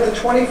 we were at the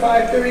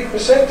 25, 30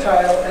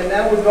 percentile, and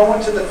now we're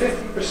going to the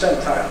 50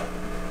 percentile.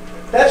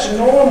 That's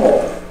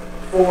normal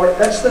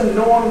that's the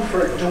norm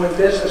for doing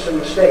business in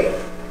the state.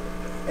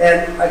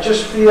 And I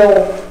just feel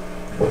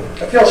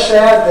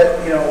sad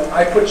that,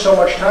 I put so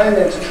much time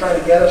into trying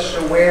to get us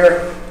to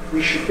where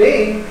we should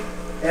be,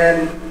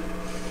 and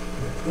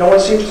no one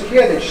seems to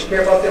care. They just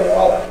care about their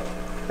wallet.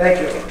 Thank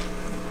you.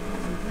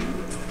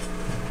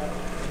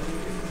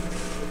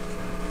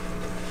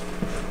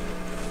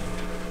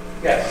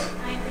 Yes.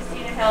 I'm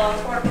Christina Hill,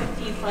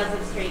 415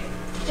 Pleasant Street.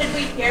 Should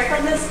we hear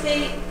from the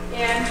state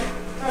and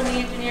from the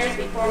engineers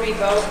before we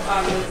vote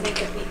on losing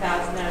 $50,000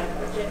 out of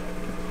budget?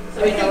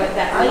 So we know what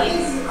that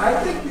means.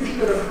 I think you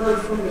should have heard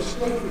from the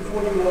state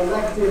before you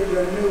elected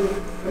your new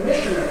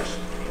commissioners.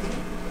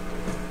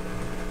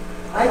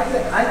 I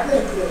think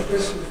that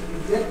this is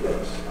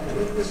ridiculous. I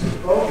think this is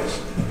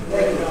bogus.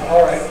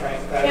 All right,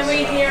 Frank. Can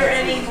we hear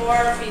any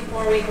more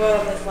before we vote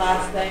on this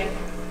last thing?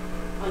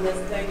 On this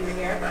thing right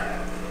here?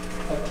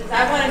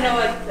 Because I want to know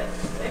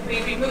if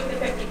we remove the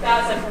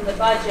 50,000 from the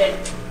budget,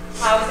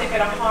 how is it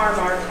going to harm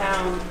our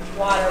town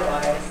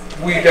water-wise?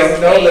 We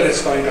don't know that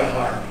it's going to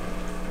harm.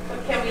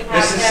 But can we have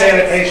This is them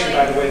sanitation, explain-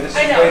 by the way, this is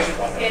I know,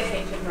 wastewater.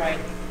 sanitation, right.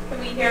 Can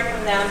we hear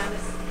from them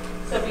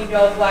so we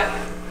know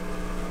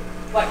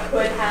what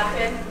could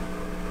happen?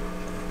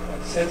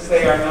 Since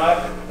they are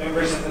not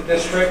members of the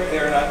district, they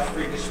are not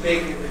free to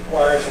speak. It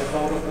requires a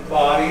vote of the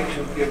body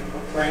to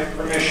grant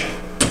permission.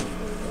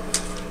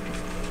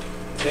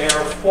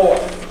 Therefore,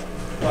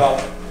 well,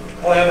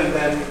 Clem, and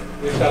then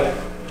we've got to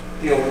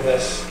deal with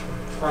this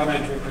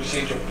parliamentary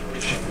procedure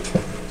issue.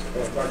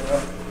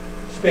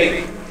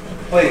 Speak,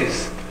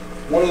 please.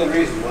 One of the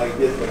reasons why I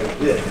did what I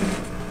did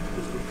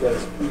is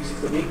because we see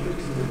some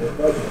increases in their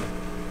budget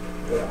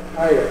that are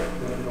higher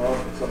than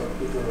normal for some of the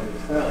people in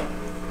this town.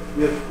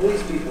 We have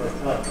police people in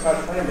town,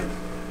 part-timers.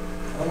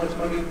 How much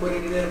money are you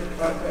putting in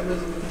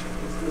part-timers in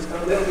this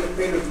town? They don't get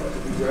paid as much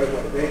as these guys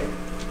want to pay them.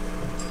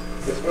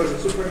 As far as the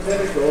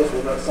superintendent goes,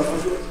 we're not some of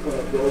us, we're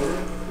not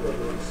Dover,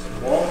 we're a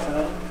small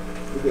town.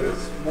 We've got a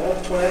small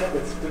plant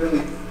that's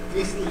fairly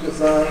decently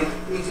designed,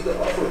 easy to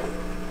operate.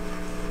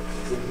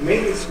 It's a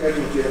maintenance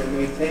schedule you have to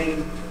maintain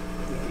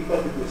and keep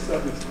up with your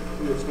stuff and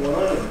see what's going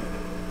on.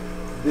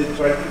 And then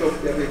try to keep up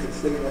with everything the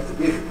state wants to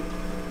give you.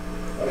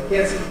 I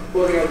can't see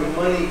putting out the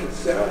money for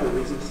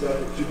salaries and stuff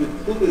that you've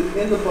included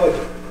in the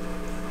budget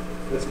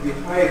that's going to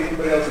be higher than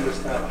anybody else in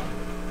this town.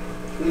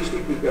 Police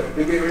chief, we've got a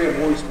big area,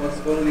 more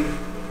responsibility.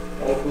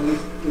 All police,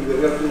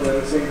 they're all doing that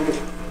in the same group.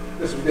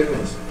 This is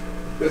ridiculous.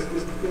 This,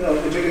 you're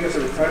making this a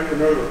retirement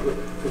murder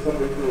for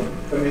somebody who,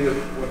 I mean,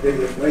 one day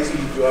they have a nice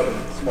easy job in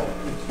small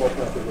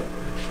town to work.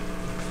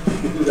 You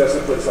can do that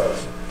someplace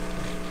else.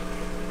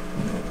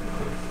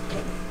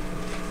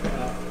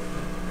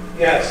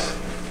 Yes.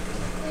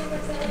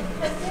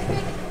 Has there been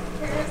a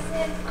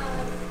comparison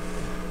of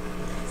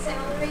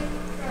salary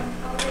from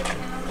other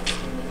towns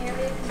in the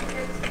area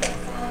compared to the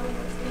salary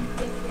that's being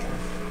paid here?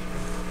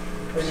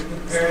 Are you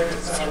comparing the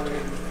salary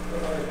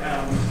of other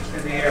towns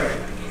in the area?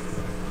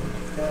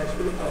 Can I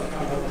speak? Oh,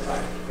 come on the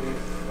side,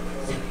 please.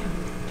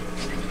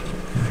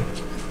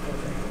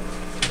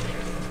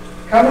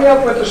 Coming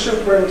up with a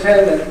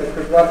superintendent that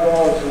could rub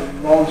walls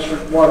and loans for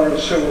water and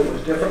sewer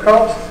was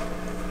difficult.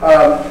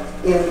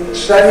 In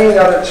studying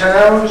other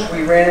towns,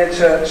 we ran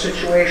into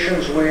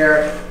situations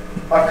where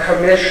a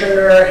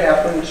commissioner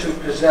happened to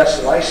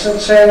possess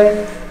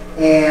licensing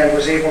and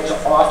was able to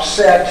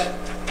offset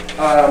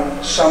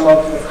some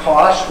of the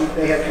cost.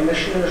 They had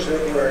commissioners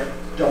that were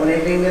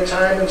donating their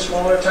time in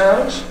smaller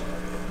towns.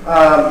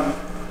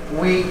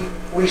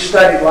 We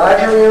studied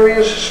larger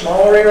areas,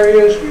 smaller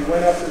areas. We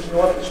went up as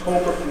north as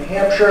Colebrook, New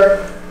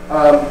Hampshire.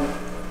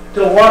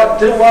 Did a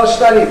lot of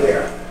study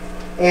there.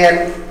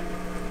 And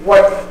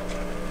what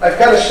I've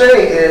got to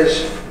say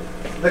is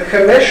the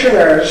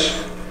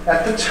commissioners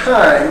at the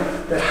time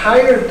that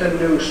hired the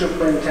new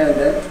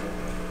superintendent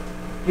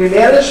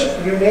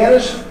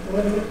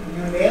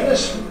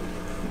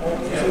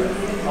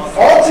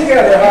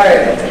altogether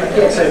hired him. I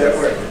can't say that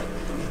word.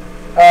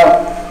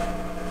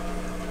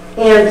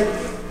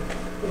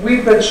 And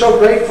we've been so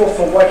grateful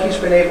for what he's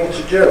been able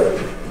to do.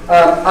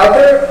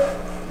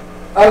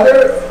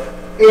 Other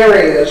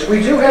areas, we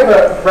do have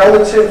a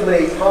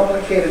relatively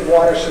complicated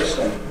water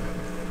system.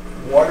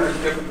 Water is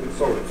different than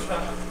sewage.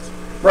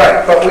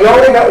 Right, but we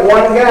only got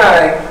one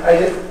guy.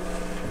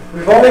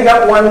 We've only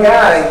got one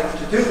guy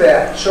to do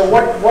that. So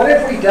what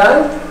have we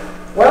done?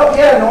 Well,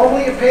 yeah,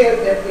 normally you pay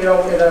it, in a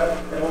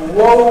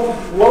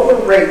lower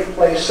rate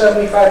place,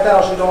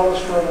 $75,000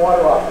 for a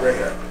water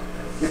operator.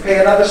 You pay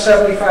another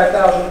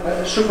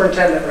 $75,000,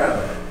 superintendent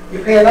rather. You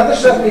pay another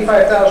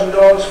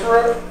 $75,000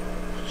 for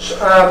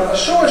a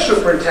sewer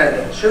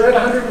superintendent. So you're at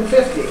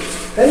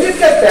 $150,000. Then you've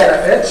got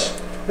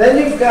benefits. Then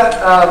you've got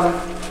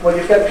well,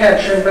 you've got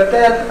pension, but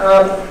then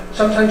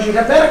sometimes you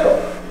have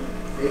medical,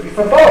 maybe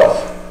for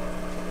both.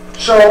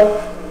 So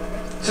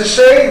to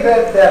say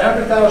that that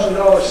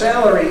 $100,000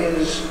 salary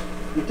is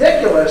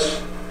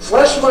ridiculous, it's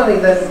less money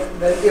than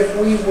if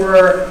we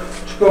were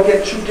to go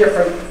get two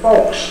different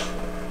folks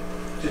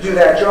to do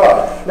that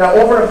job. Now,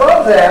 over and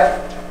above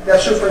that, that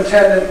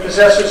superintendent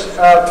possesses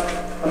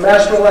a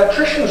master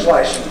electrician's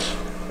license,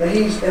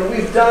 and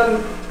we've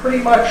done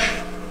pretty much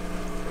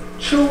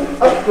 2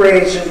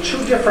 upgrades in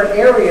 2 different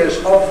areas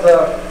of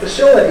the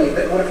facility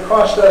that would have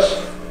cost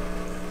us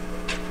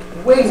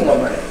way more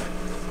money.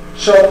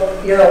 So,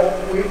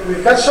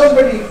 we've got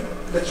somebody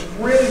that's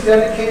really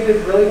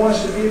dedicated, really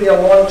wants to be there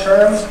long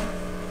term,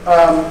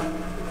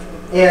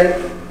 and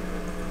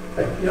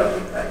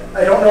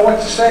I don't know what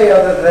to say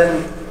other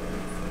than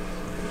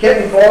get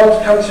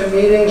involved, come to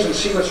meetings, and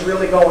see what's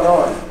really going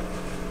on.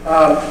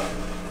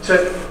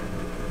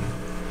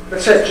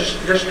 That's it.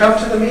 Just come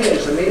to the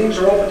meetings. The meetings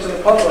are open to the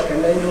public,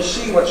 and then you'll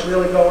see what's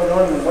really going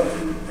on and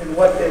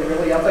what they're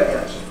really up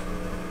against.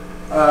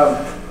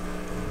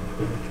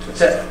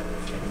 That's it.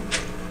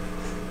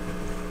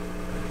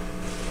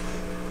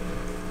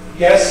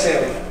 Yes,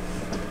 Celia.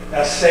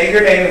 Now say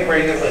your name and where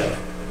you live.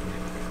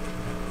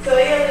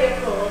 Celia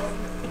Leopold,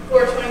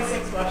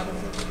 426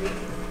 Washington Street.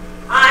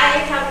 I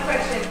have a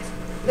question.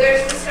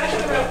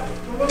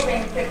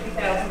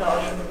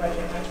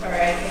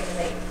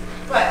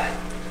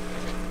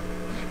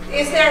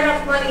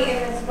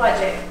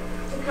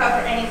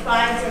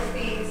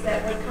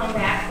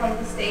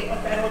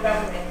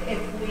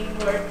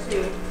 were to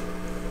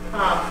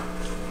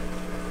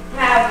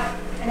have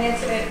an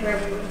incident where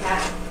we would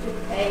have to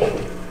pay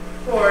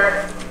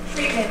for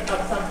treatment of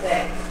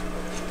something,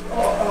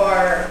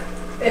 or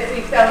if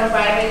we fell in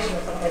violation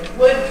of something,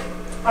 would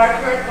our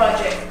current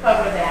budget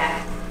cover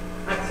that?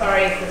 I'm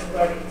sorry if this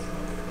wording is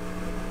wrong.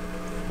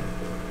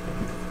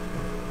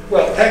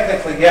 Well,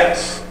 technically,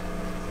 yes.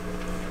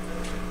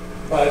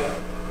 But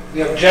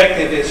the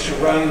objective is to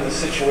run the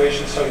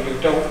situation so you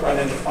don't run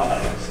into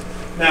fines.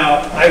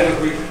 Now,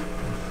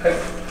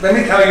 let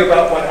me tell you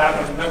about what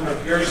happened a number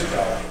of years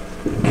ago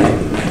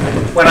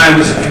when I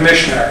was a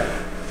commissioner.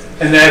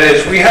 And that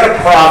is, we had a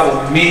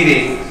problem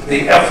meeting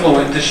the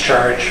effluent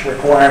discharge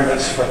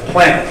requirements for the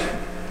plant.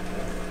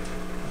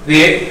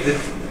 The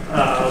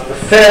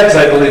feds,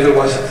 I believe it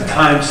was at the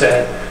time,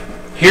 said,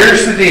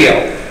 here's the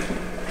deal.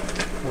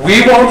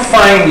 We won't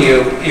fine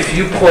you if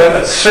you put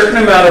a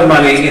certain amount of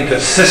money into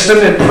system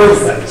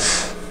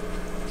improvements.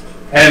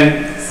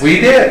 And we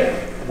did.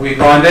 We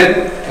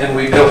bonded and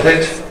we built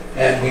it,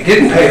 and we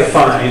didn't pay a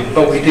fine,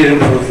 but we did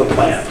improve the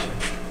plant.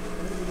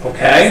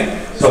 Okay?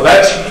 So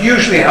that's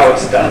usually how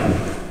it's done.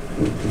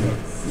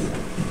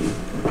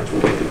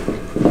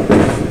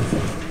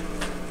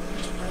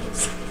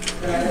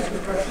 Can I ask a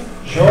question?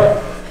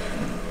 Sure.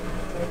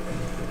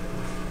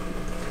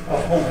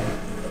 Of whom?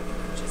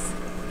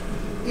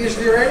 Is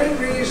there any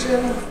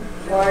reason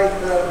why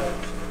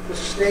the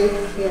state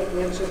can't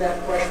answer that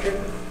question?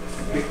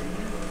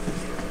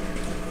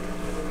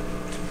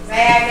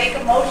 May I make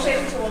a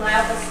motion to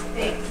allow the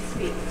state to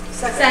speak?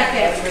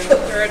 Second.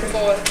 Third,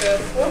 fourth,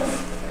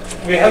 fifth.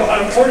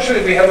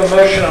 Unfortunately, we have a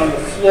motion on the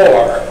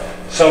floor.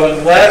 So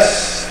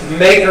unless the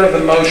maker of the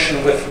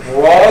motion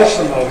withdraws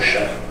the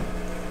motion,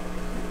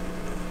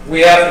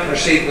 we have to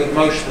proceed with the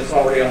motion that's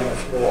already on the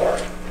floor.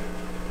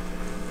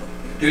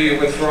 Do you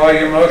withdraw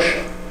your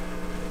motion?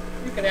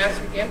 You can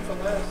ask again for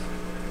less.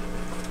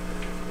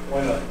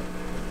 Why not?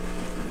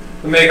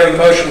 The maker of the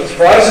motion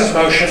withdraws his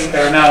motion.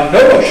 There are now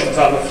no motions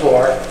on the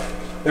floor.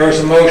 There is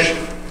a motion.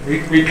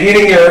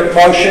 Repeating your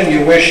motion,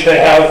 you wish to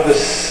have the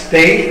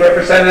state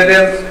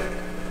representative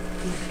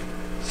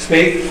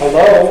speak.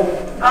 Hello?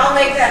 I'll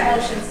make that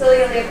motion.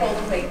 Celia Leopold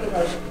will make the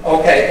motion.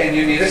 Okay, and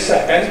you need a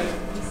second.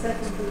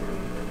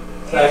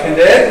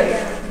 Seconded?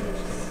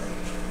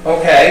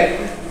 Okay.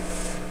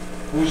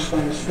 Who's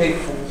going to speak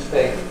from the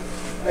state?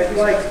 I'd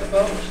like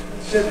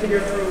Cynthia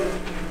from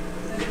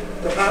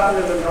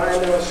Department of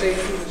Environmental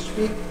Safety to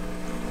speak.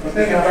 I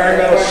think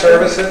Environmental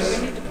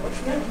Services.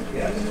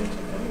 Yes.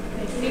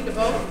 You need to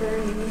vote.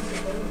 You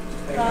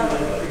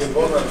can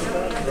vote on it.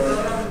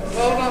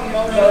 Vote on the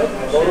motion.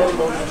 Vote on the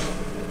motion.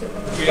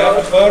 We have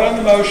to vote on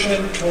the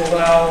motion to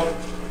allow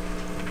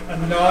a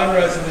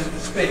non-resident to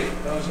speak.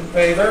 Those in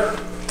favor,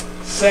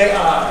 say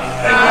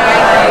aye.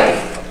 Aye.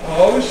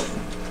 Opposed?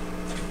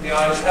 The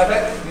ayes have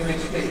it. You may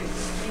speak.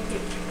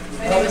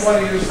 Tell me what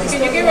to use.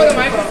 Can you give her the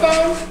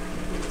microphone?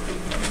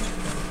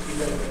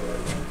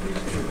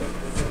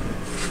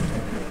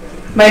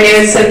 My name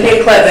is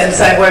Cynthia Clevens.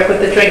 I work with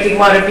the Drinking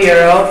Water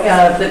Bureau,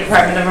 the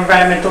Department of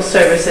Environmental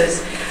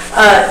Services.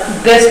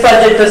 This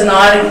budget does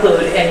not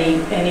include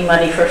any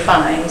money for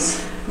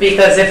fines,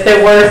 because if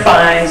there were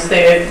fines,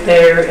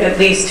 they're at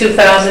least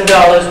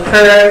 $2,000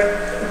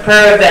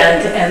 per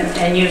event,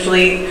 and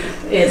usually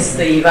it's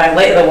the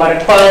water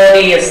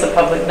quality, it's the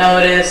public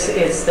notice,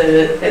 it's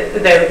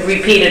the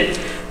repeated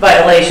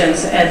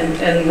violations,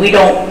 and we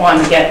don't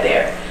want to get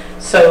there.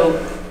 So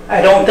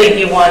I don't think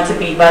you want to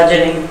be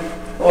budgeting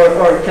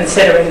or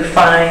considering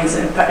fines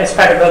as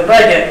part of a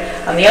budget.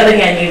 On the other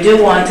hand, you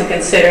do want to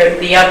consider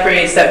the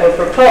upgrades that were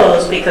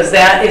proposed, because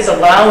that is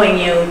allowing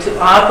you to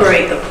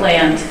operate the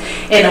plant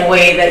in a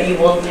way that you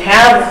will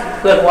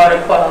have good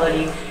water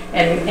quality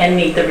and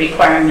meet the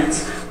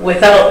requirements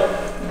without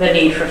the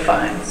need for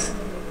fines.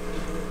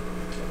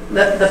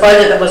 The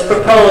budget that was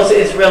proposed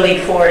is really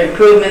for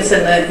improvements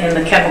in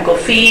the chemical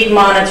feed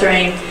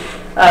monitoring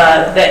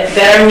that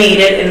are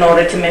needed in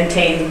order to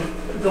maintain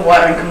the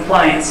water in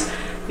compliance.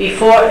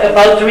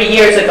 About 3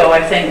 years ago,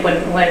 I think,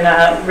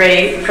 when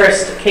Ray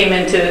first came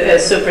into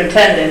as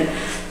superintendent,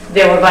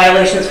 there were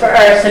violations for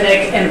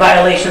arsenic and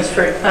violations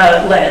for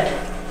lead.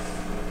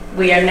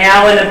 We are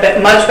now in a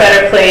much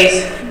better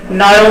place,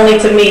 not only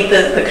to meet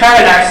the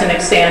current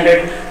arsenic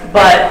standard,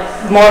 but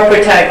more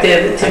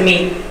protective to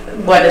meet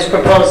what is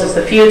proposed as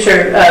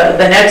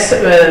the next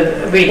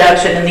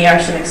reduction in the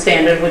arsenic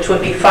standard, which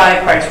would be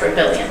 5 parts per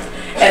billion.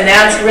 And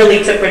that's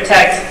really to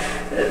protect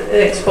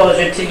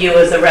exposure to you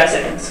as the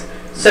residents.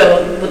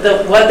 So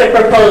what they're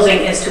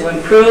proposing is to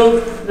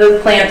improve the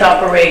plant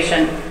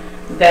operation,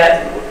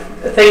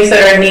 things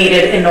that are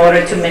needed in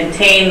order to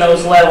maintain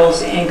those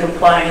levels in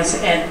compliance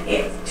and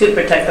to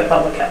protect the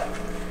public health.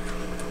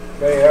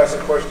 May I ask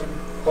a question?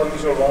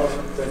 Clemens or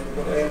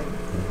Rollinsford?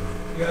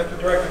 You have to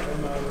direct it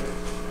from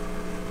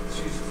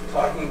She's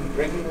talking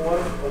drinking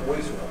water or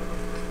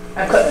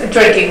wastewater?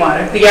 Drinking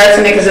water. The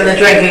arsenic is in the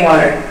drinking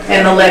water,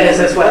 and the lead is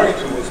as well.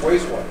 Referring to is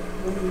wastewater.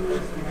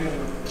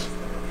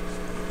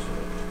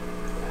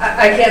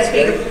 I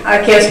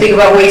can't speak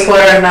about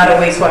wastewater. I'm not a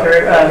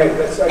wastewater. Okay,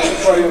 that's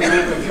why you were a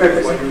little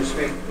confused when you were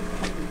speaking.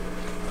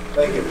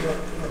 Thank you.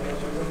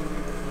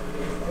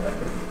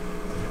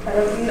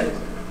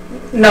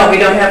 No, we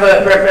don't have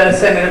a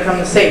representative from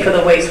the state for the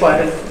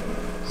wastewater.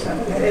 So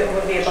it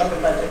would be above the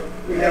budget.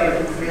 We have an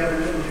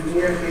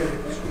engineer here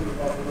that can speak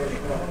about the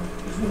wastewater.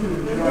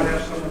 We don't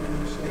have someone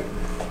from the state.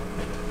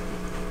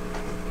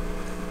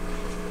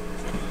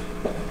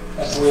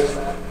 Who is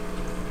that?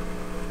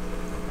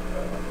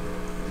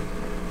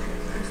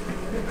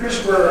 Chris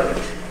Burr.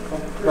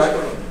 Right.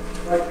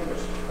 Right,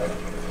 Chris.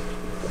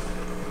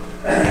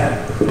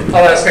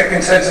 I'll ask a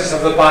consensus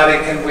of the body.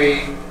 Can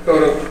we go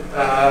to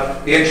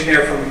the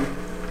engineer from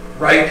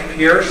Wright,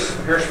 Pierce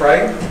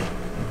Wright,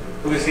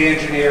 who is the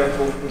engineer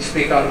who will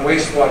speak on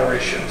wastewater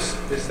issues?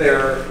 Is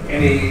there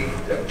any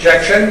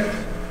objection?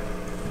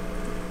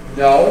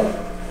 No?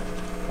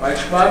 Why don't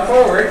you come on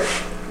forward?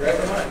 Grab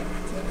the mic.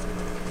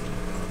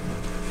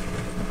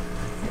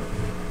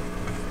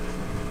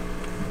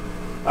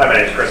 Hi, my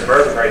name is Chris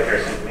Burr with Wright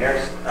Pierce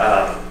Engineers.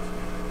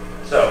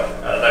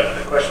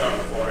 The question on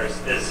the floor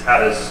is how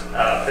does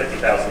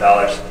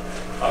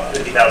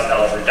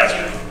 $50,000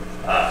 reduction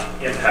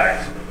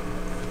impact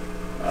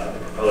the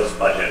proposed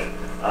budget?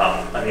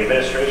 On the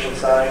administration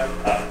side,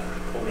 I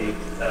believe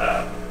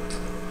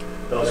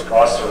those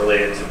costs are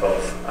related to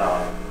both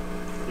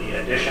the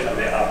addition of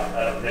the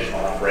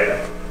additional operator,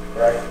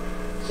 correct?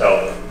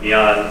 So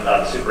beyond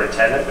the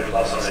superintendent, there's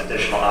also an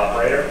additional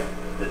operator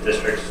the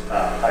district's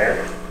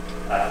hired.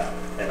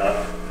 And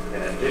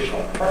an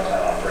additional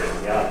part-time operator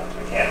beyond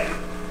mechanic.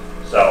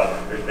 So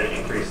there's been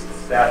increased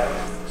staffing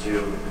to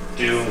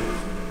do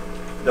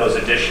those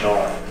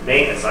additional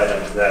maintenance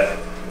items that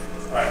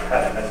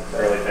haven't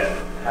necessarily been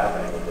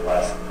happening over the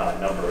last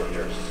number of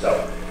years.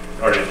 So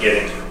in order to get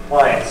into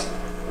compliance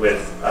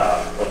with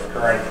both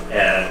current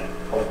and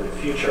hopefully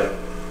future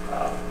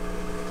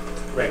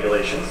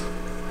regulations,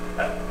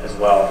 as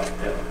well,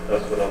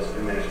 those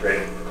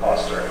administrative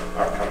costs are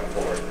coming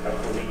forward. I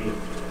believe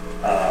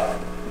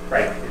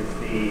Frank, is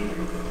the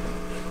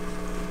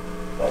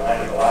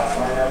line of the last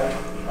line item,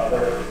 the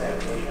other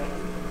sanitation?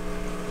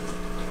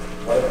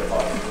 What are the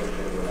costs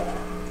associated with that?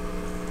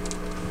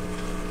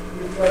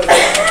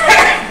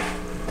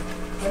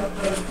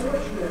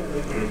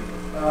 Unfortunately,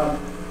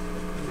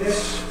 this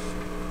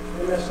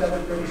MS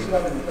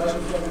 737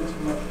 doesn't go into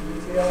much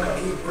detail.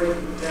 We break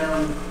it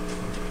down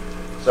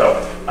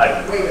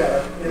way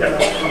better.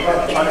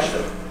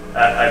 Understood. I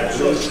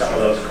believe some of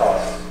those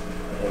costs,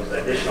 those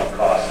additional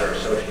costs are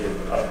associated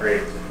with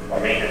upgrades or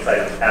maintenance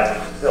items at the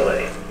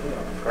facility,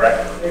 correct?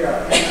 They are.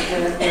 And I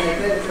think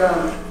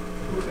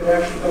we could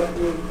actually go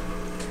through,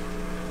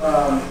 I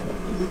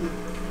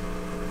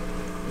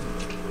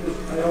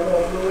don't know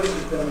if Lewis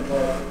has been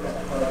involved with that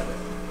part of it.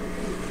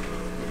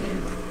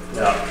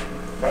 No,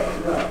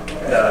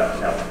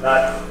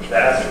 not the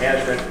asset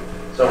management.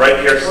 So Wright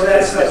Pierce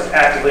is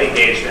actively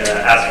engaged in an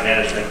asset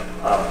management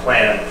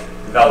plan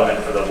development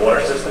for the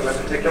water system in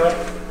particular.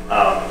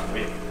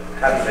 We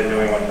haven't been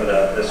doing one for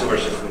the sewer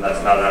system.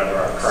 That's not under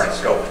our current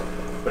scope,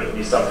 but it'd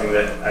be something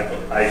that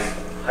I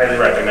highly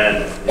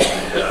recommend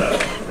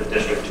the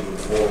district to move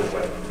forward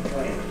with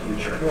in the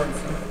future.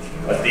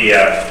 But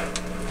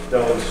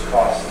those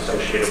costs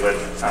associated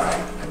with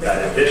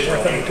that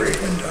additional increase,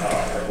 I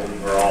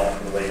believe, are all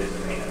related to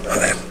maintenance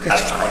at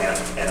the plant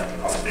and at the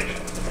pump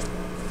station.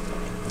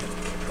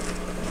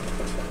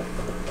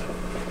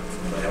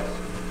 Anybody else?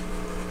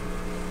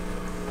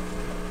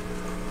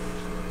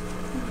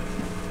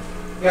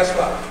 Yes,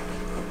 Bob.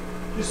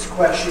 Just a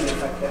question,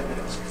 if I can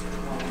ask.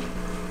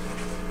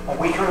 Are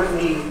we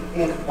currently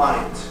in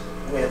compliance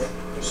with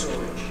the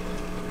sewage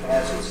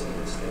as it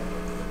stands today?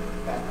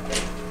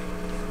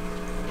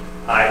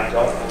 I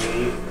don't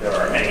believe there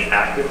are any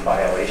active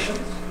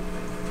violations.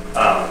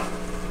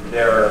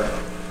 There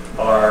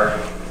are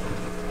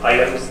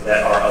items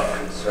that are of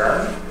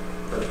concern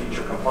for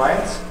future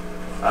compliance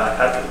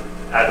at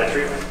the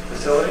treatment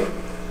facility,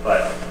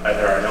 but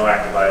there are no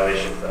active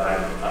violations that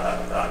I'm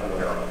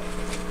aware of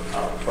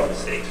from the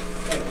state.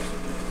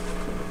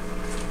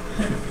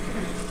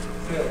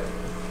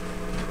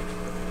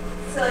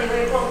 Silly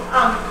Label,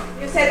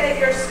 you said that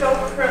your scope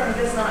currently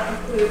does not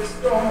include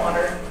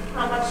stormwater.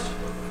 How much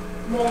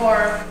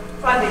more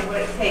funding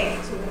would it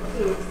take to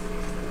include?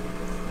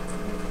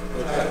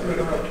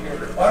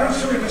 Water and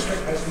Sewer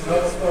District has no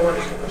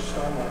authority over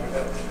stormwater.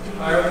 That's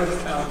entirely the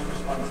town's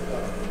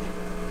responsibility,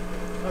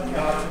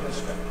 not the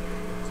district.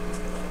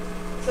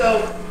 So,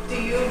 do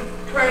you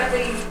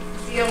currently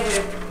deal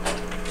with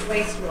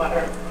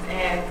wastewater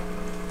and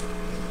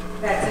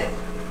that's it?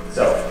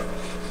 So,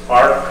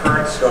 our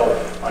current scope,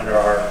 under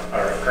our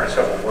current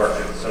scope of work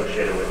is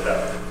associated with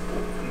the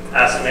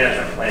asset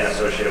management plan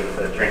associated with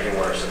the drinking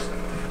water system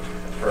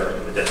for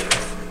the district.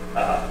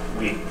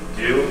 We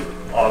do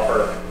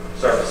offer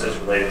services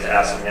related to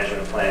asset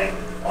management planning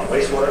on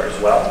wastewater as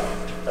well.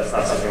 That's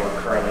not something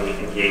we're currently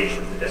engaged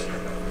with the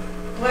district on.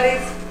 What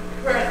is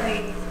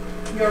currently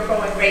your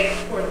going rate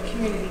for the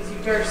communities you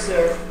do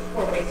serve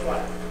for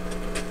wastewater?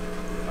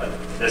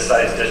 this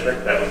size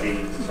district, that would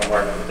be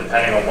somewhere,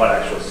 depending on what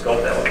actual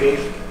scope that would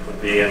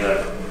be in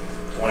the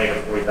 $20,000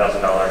 to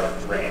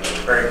 $40,000 range,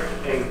 very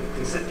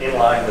in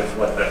line with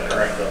what the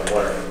current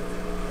water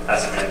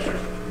asset management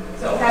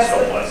So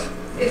scope was.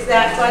 is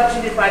that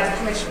budgeted by the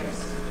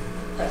commissioners?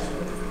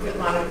 Good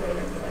monitoring.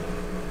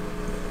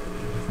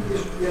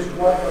 Is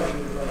what budget?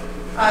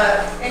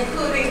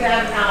 Including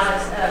them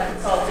as a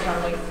consultant on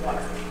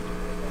wastewater.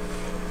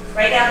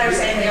 Right now, they're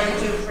saying they only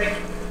do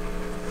drinking.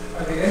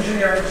 Are the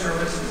engineering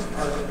services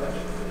part of the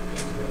budget?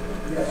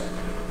 Yes.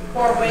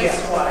 For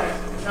wastewater,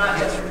 not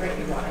just for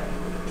drinking water.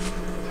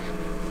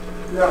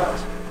 No.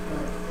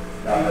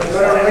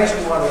 What are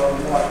wastewater on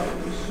water?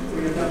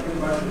 We have nothing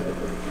budgeted.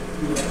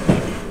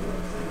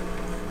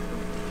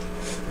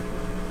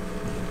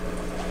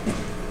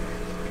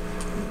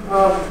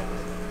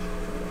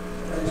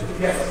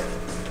 Yes.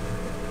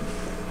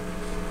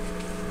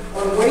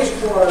 On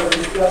wastewater,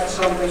 we've got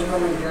something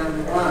coming down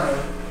the line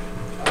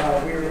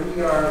where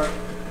we are.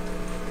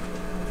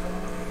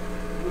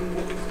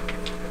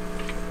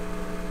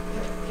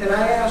 Can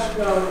I ask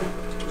the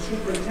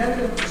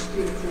superintendent to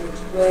speak to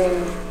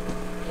explain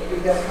what we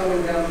have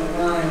coming down the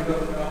line?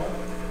 Don't know.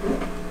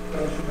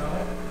 Don't you know?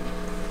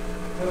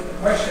 But the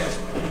question is,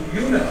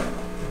 do you know?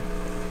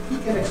 He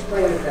can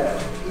explain it better.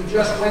 He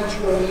just went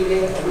to a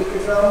meeting a week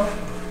ago,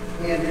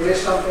 and there is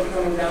something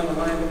coming down the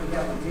line that we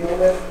have to deal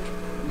with.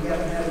 We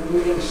haven't had a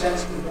meeting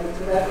since he went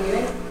to that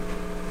meeting.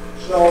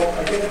 So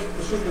I think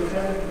the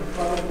superintendent could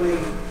probably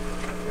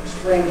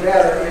explain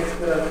better if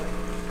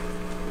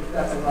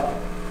that's allowed.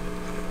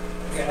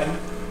 Again,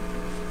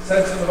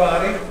 sense of the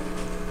body?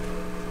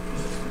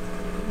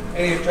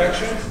 Any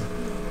objections?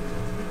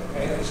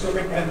 Okay, the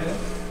superintendent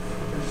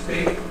can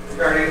speak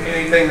Regarding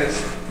anything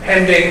that's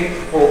pending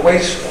for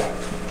wastewater.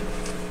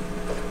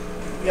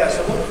 Yes, I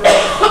look for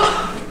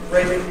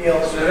Ray McNeil.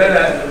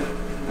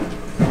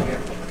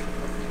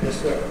 Yes,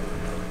 sir.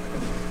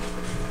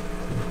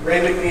 Ray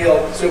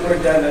McNeil,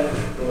 superintendent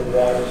for the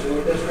Water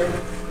Sewer District.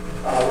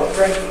 What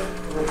Frank's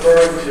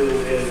referring to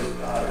is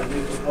the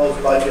new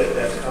proposed budget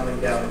that's coming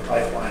down the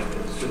pipeline for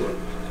the sewer.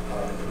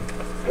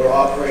 We're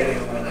operating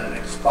on an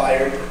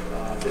expired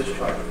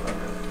discharge permit.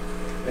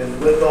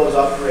 And with those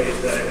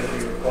upgrades that are going to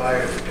be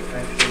required to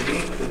potentially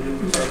meet the new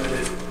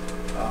permitted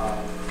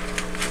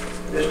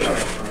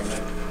discharge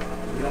permit,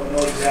 we don't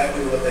know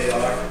exactly what they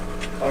are.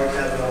 Cards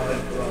haven't all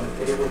been put on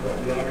the table, but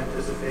we are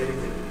anticipating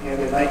that we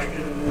handle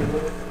nitrogen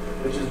removal,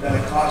 which has been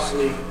a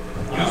costly.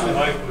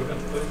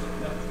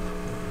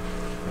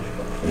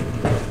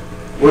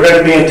 We're going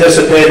to be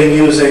anticipating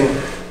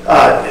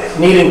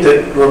needing to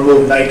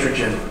remove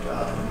nitrogen,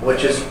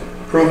 which has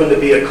proven to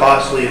be a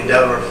costly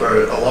endeavor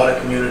for a lot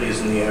of communities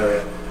in the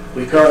area.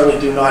 We currently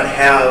do not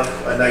have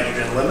a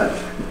nitrogen limit,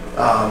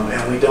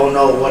 and we don't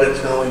know what it's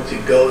going to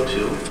go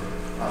to,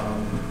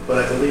 but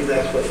I believe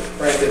that's what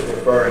Frank is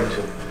referring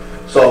to.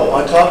 So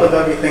on top of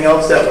everything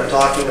else that we're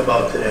talking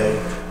about today,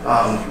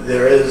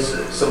 there is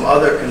some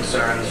other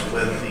concerns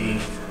with the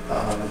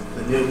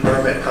new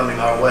permit coming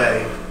our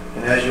way.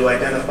 And as you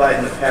identified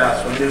in the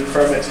past, when new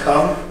permits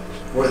come,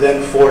 we're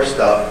then forced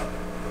up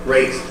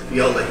rates to be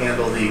able to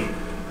handle the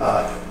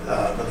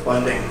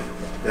funding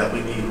that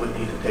we would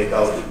need to take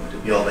out to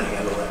be able to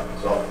handle that.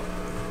 So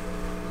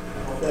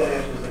I hope that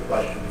answers the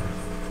question.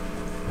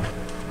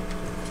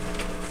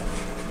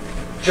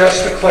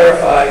 Just to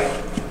clarify,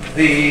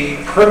 the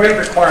permit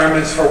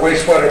requirements for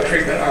wastewater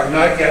treatment are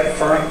not yet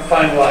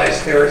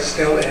finalized. They're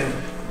still in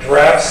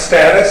draft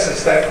status.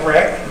 Is that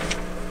correct?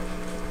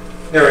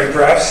 They're in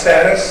draft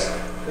status?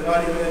 They're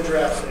not even in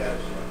draft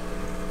status.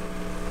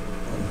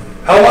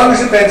 How long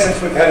has it been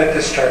since we've had a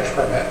discharge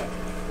permit?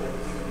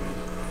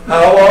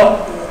 How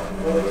long?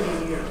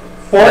 14 years.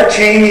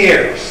 14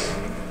 years.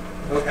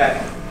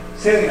 Okay.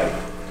 Celia?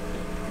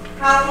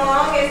 How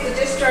long is the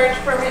discharge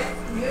permit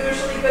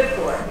usually good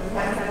for? We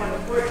haven't had one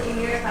in 14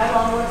 years. How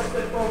long was it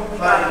good for when we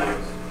got 5 it?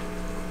 years.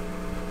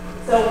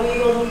 So we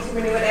will need to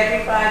renew it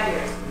every 5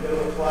 years. We're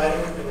going to apply to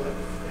renew it,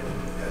 and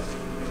as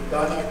we've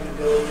done our due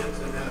diligence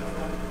in that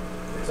one,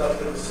 it's up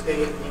to the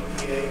state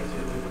EPA to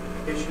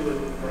issue a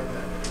new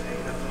permit. They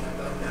have not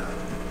done that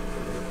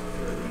for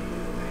the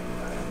remaining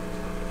 5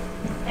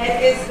 years. And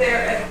is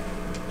there a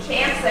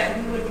chance that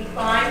we would be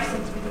fined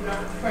since we do not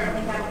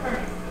currently have a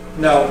permit?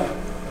 No.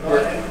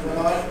 We're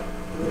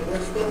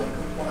still in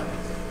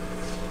compliance.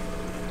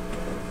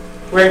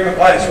 We're in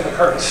compliance with the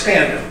current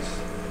standards.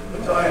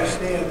 But so I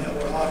understand that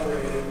we're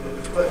operating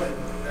with equipment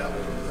that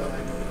was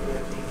designed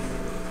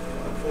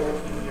for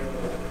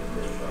 14-year-old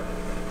discharge.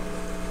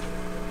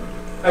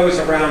 I was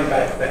around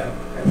back then.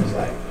 It was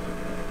like,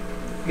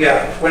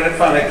 yeah, when it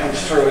finally comes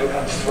through, it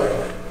comes through.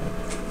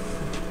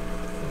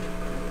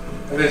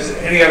 If there's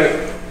any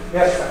other,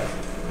 yes, sir.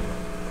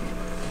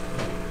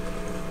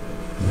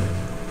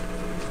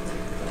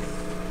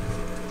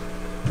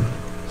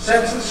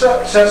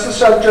 Since the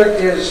subject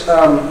is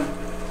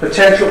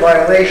potential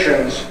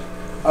violations,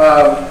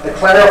 the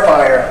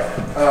clarifier,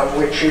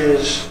 which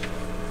is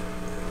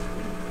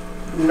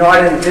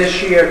not in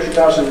this year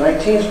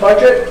 2019's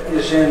budget,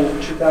 is in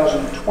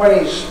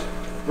 2020's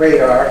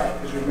radar,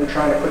 because because we've been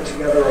trying to put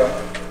together a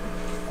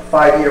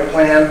 5-year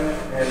plan,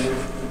 and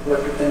we've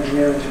worked with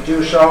engineering to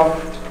do so,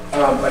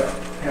 but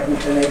haven't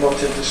been able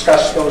to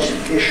discuss those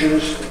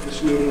issues at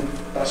this meeting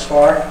thus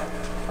far.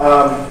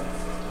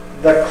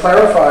 The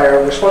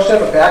clarifier, we're supposed to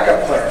have a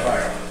backup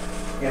clarifier,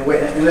 and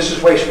this is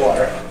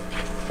wastewater,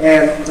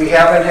 and we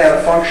haven't had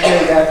a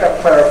functioning backup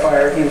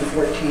clarifier in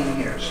 14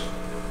 years.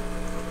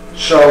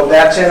 So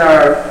that's in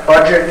our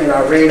budget, in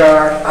our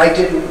radar. I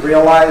didn't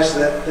realize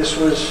that this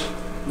was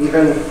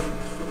even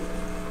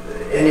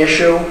an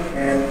issue,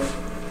 and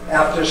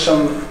after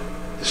some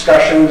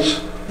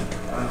discussions,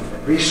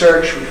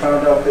 research, we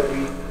found out that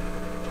we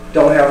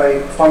don't have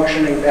a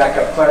functioning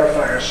backup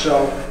clarifier,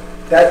 so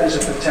that is a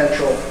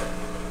potential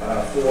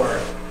for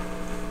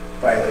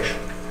violation.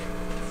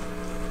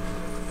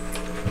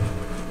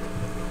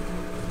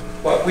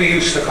 What we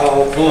used to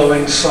call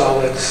blowing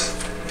solids.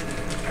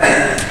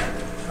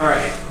 All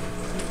right.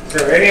 Is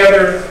there any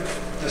other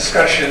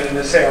discussion in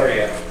this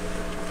area?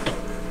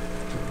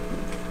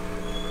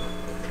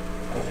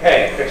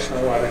 Okay, there's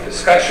no other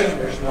discussion,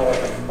 there's no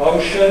other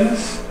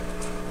motions.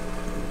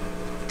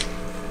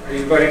 Are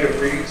you going to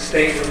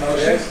restate your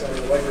motion? Yes, I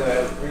would like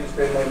to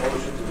reinstate my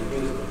motion to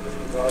reduce it to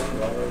 $50,000. I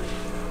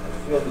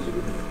feel that you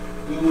can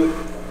do it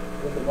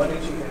with the money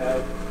that you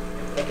have,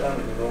 cut down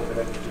the development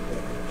that you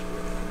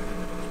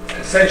can.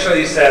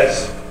 Essentially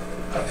says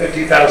a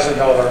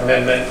 $50,000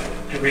 amendment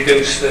to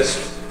reduce this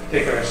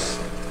particular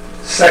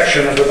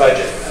section of the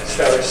budget. Is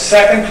there a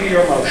second to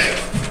your motion?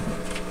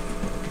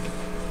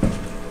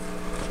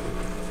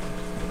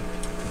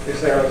 Is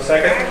there a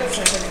second? I will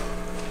second it.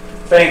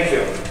 Thank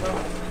you.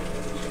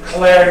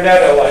 Claire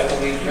Netto, I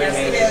believe your Yes,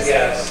 name it is. is.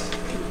 Yes.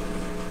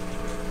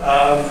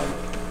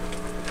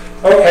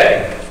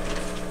 Okay.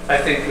 I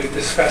think we've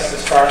discussed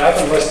this far enough,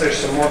 unless there's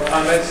some more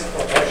comments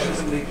or questions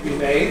that need to be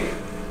made.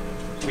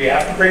 We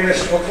have to bring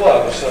this to a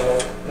close, so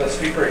let's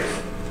be brief.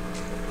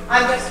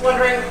 I'm just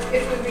wondering,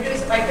 if we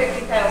reduce it by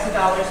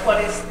 $50,000,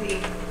 what is the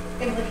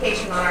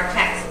implication on our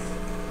taxes?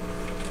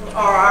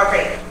 Or our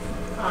rate?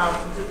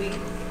 Do we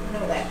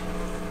know that?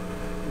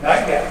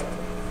 Not yet.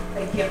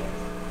 Thank you.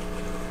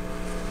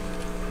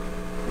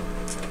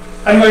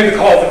 I'm going to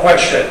call the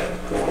question. I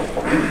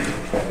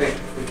think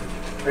we've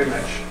pretty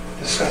much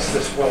discussed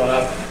this well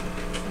enough.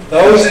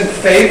 Those in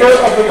favor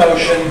of the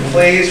motion,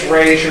 please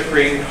raise your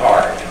green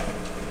card.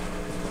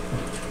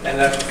 And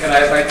then can I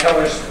have my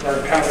tellers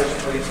or counters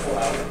please pull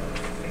out?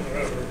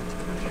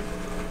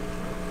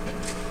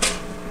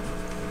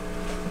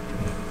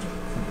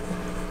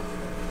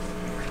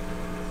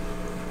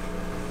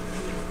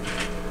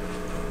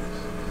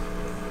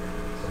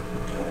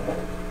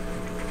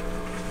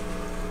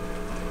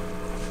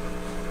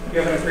 Do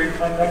you have an agreed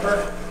upon number?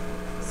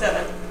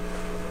 7.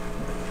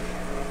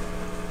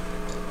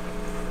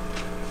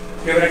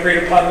 Do you have an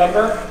agreed upon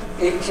number?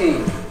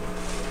 18.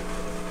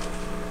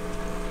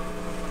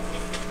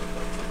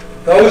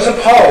 Those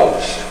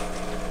opposed?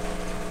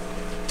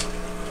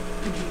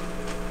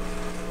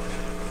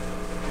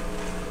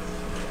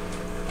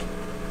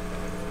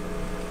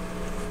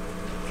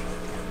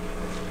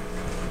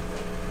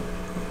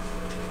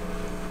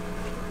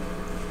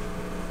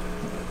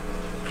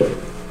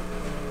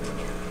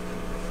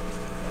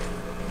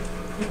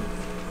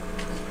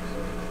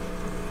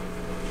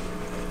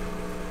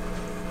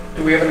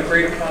 Do we have an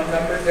agreed upon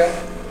number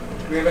yet?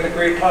 Do we have an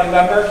agreed upon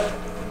number?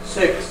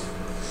 6.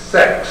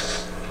 6.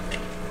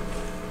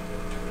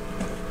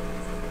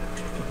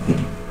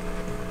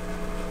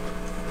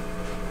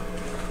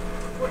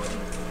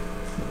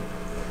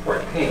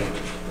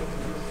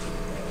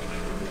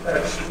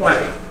 That's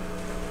 20.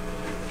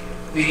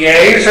 The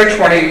yeas are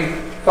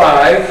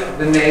 25,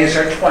 the nays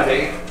are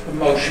 20. The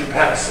motion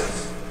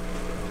passes.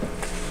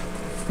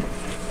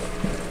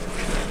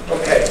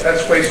 Okay,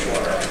 that's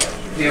wastewater.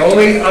 The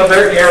only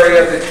other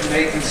area that you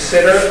may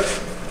consider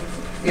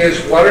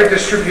is water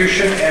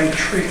distribution and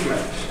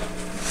treatment.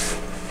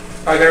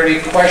 Are there any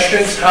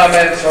questions,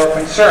 comments, or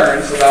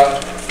concerns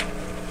about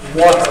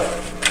water?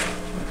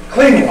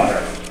 Clean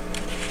water.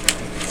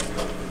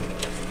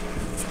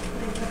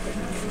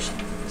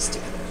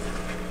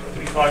 Are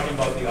we talking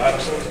about the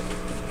articles?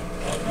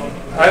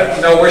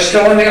 No, we're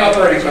still in the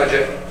operating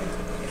budget.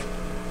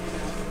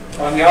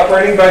 On the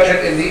operating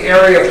budget in the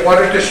area of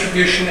water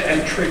distribution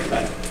and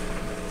treatment.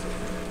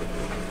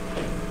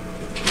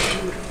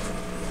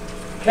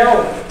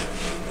 Carol?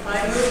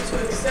 I move to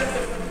accept the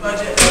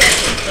budget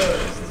as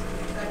proposed.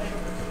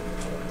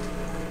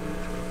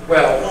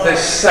 Well,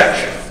 this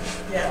section.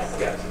 Yes.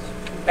 Yes.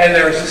 And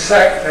there is a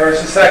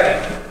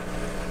second.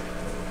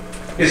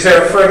 Is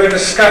there a further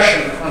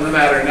discussion on the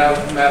matter now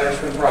that the matter has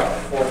been brought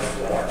before the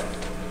floor?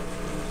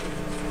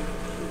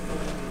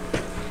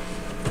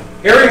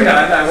 Hearing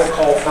none, I will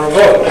call for a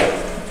vote.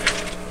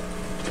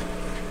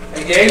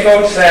 A yea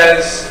vote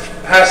says,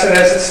 pass it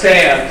as it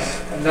stands.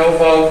 A no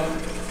vote,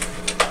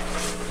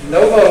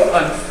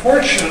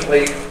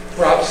 unfortunately,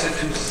 drops it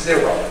to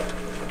 0.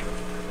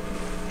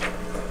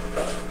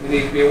 You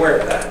need to be aware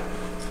of that.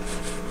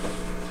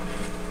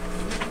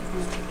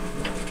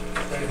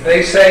 If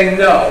they say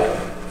no,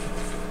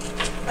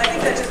 I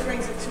think that just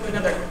brings it to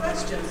another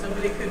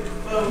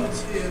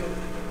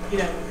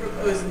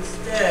propose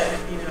instead,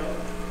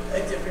 a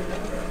different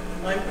number.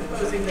 I'm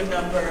proposing the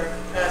number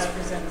as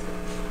presented.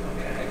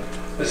 Okay.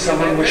 Does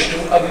someone wish to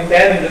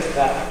amend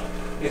that?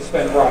 It's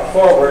been brought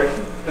forward.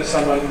 Does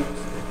someone,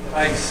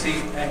 I see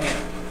a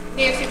hand.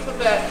 Nancy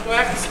Clavette, do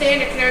I have to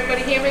stand or can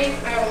everybody hear me?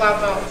 I have a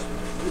loud mouth.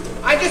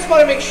 I just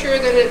want to make sure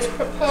that it's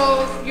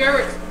proposed,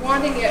 you're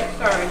wanting it,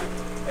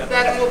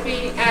 that it will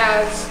be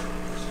as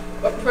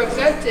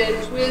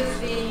presented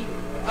with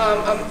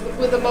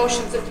the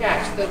motions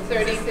attached, the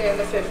 30th and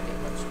the 50th.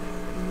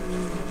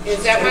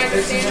 Is that my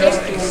understanding?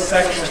 Just a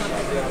section.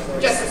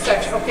 Just a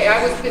section. Okay,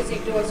 I was busy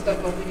doing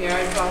stuff over here. I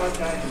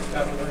apologize.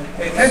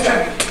 Pay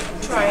attention.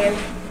 Trying.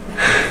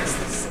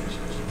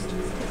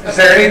 Is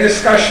there any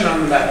discussion on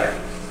the matter?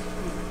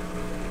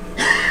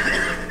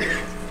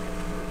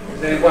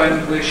 Does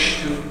anyone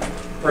wish to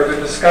further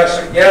discuss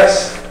it?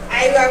 Yes?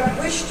 I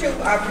wish to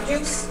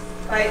reduce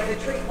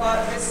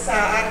this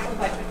article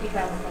by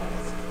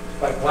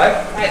 $50,000. By what?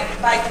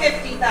 By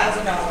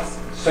 $50,000.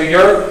 So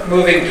you're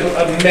moving to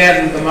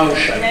amend the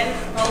motion? Amend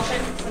the motion,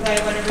 so that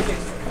I want to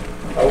reduce it.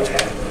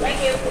 Okay. Thank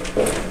you.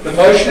 The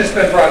motion has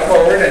been brought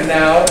forward, and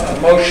now a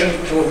motion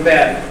to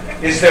amend.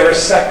 Is there a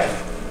second?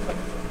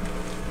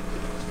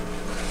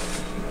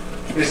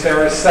 Is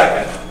there a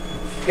second?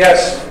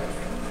 Yes?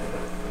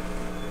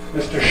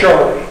 Mr.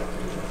 Shorey.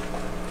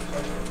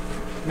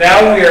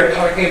 Now we are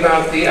talking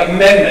about the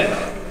amendment.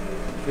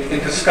 We can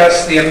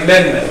discuss the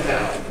amendment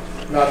now,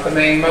 not the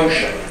main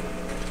motion.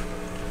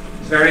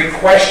 Is there any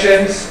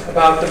questions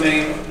about the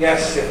main?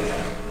 Yes, Cynthia.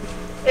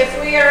 If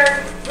we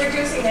are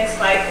reducing this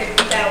by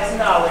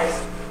 $50,000,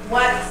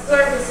 what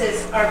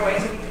services are going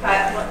to be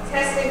cut? What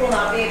testing will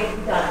not be able to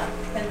be done?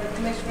 And the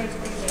commissioners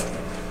appreciate it.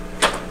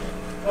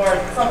 Or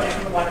somebody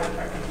from the water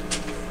department.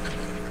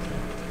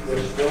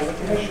 There's still the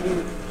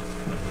commissioner.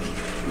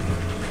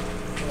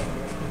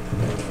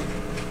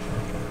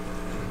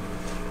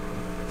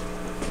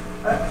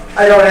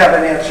 I don't have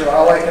an answer.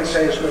 All I can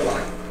say is good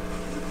luck.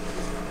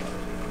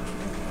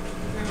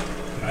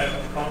 I have a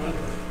comment.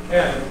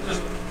 Yeah,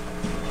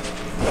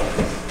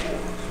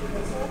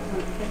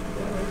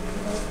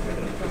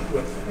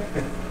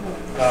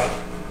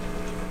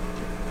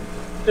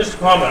 just a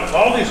comment.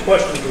 All these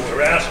questions that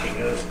we're asking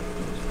is,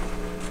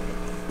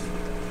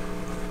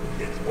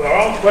 we're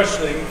all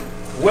questioning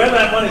where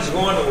that money's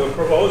going that we're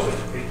proposing.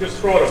 You just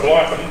throw it a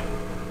block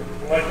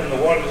like in the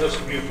water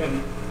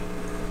distribution.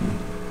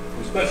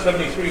 We spent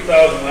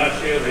 $73,000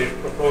 last year. They're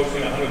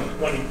proposing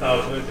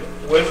 $120,000 this year.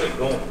 Where's it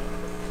going?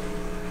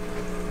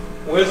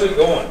 Where's it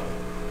going?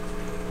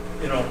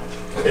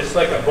 It's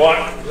like a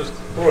block. Just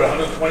throw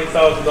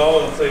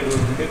 $120,000 and say we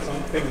can get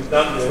some things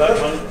done with that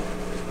money.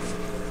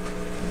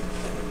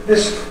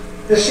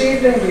 This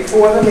evening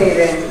before the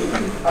meeting,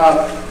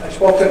 I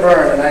spoke to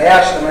Vern and I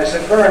asked him, I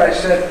said, Vern, I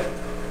said,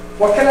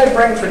 what can I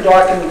bring for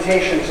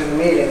documentation to the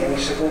meeting? And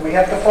he said, well, we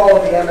have to follow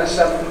the MS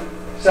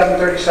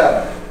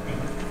 737.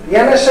 The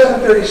MS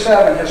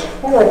 737 has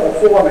horrible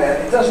format.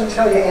 It doesn't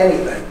tell you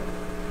anything.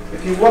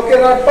 If you look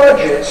at our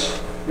budgets,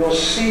 you'll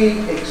see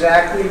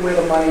exactly where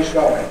the money's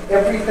going.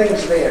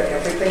 Everything's there.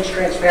 Everything's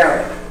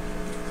transparent.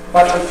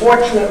 But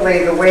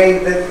unfortunately, the way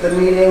that the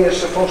meeting is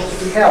supposed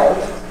to be held,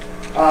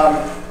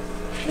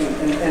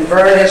 and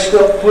Vern has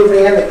still clued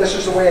me in that this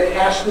is the way it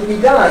has to be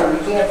done.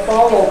 We can't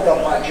follow the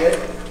budget,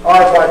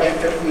 our budget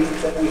that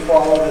we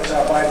follow, that's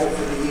our Bible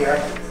for the year.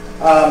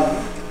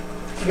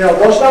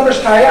 Those numbers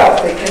tie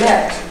out, they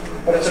connect.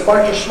 But it's a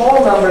bunch of small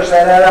numbers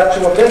that add up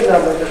to a big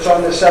number that's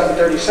on the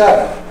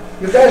 737.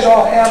 You guys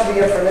all have the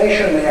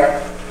information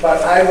there,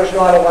 but I was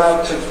not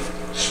allowed to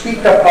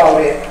speak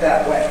about it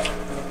that way.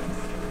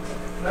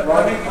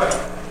 Let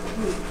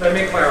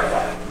me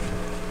clarify.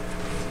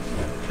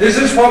 This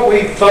is what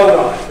we vote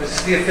on. This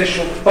is the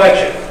official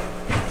budget.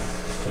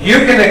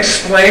 You can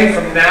explain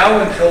from now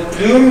until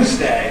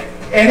doomsday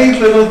any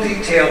little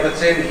detail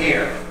that's in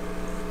here.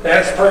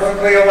 That's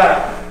perfectly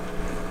allowed.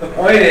 The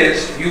point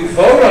is, you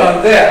vote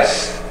on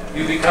this,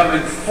 you become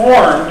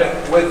informed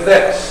with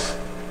this.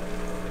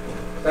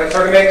 Does that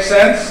sort of make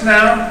sense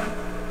now?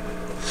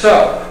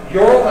 So,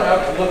 you're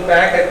allowed to look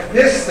back at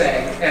this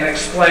thing and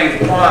explain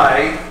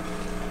why,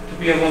 to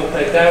be a little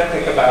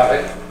didactic about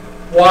it,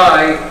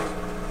 why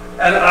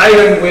an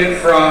item went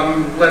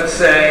from, let's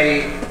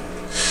say,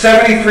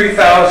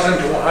 $73,000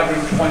 to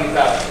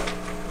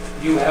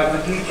 $120,000. You have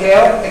the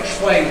detail,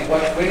 explain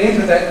what went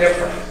into that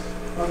difference.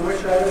 On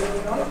which item are we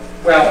on?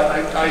 Well,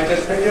 I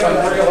just picked one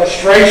for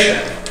illustration,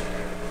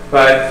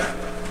 but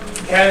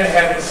Can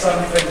have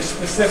something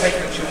specific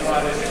that you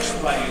wanted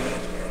explained.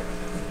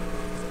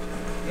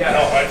 yeah.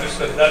 No, I just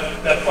said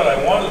that's what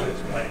I wanted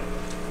explained.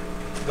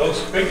 Those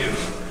figures,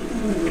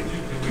 did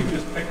we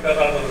just pick that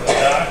out of the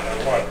dark or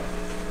what?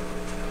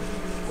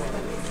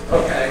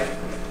 Okay.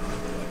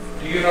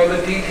 Do you know the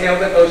detail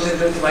that goes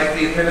into, like,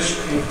 the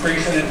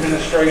increase in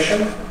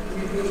administration?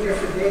 You'd be here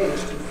for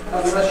days,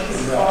 unless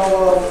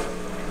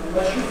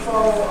you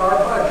follow our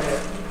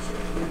budget,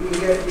 you'd be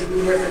here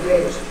for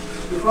days.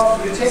 You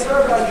take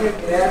our budget,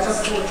 it adds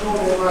up to a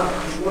total amount.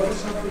 If you look at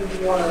something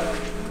you want to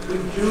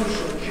reduce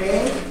or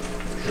change,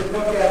 you should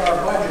look at our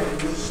budget,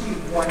 and you'll see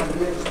what it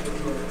is that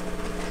you're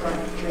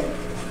trying to change.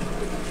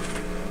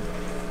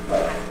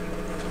 But,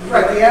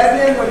 right, the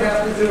admin would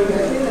have to do,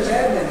 admin is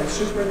admin, it's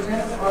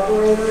superintendent,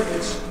 operator,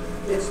 it's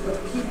the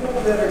people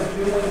that are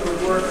doing the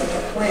work at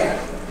the plant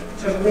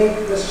to make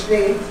the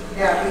state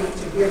happy,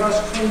 to give us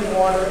clean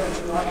water and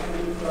to not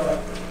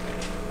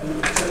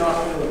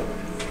pollute.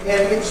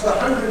 And it's the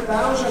 $100,000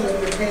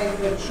 that you're paying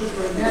for the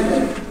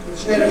superintendent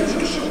instead of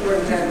 2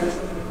 superintendents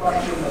that would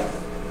cost you more.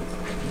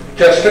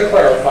 Just to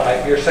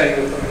clarify, you're saying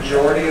that the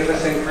majority of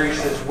this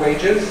increase is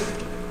wages?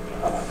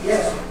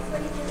 Yes.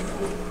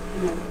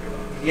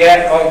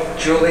 Yeah, oh,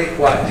 Julie,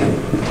 what?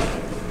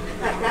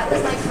 That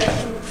was my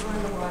question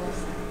on the water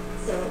side.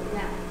 So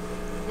now,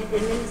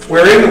 administration.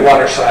 We're in the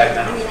water side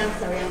now. I mean, I'm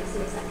sorry, on the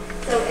sewer side.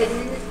 So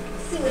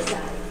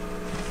suicide.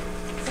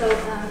 So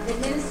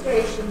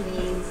administration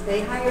means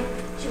they hired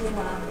 2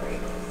 more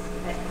operators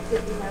at $50,000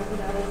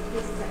 a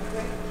piece, is that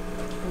correct?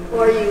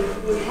 Or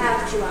you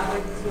have 2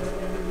 operators who are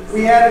going to be.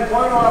 We added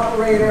 1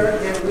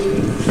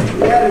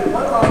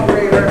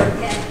 operator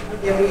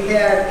and we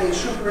had a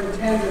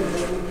superintendent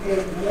that we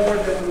paid more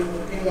than we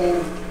were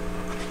paying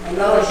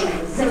another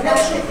superintendent. So that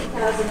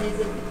 50,000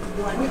 isn't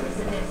one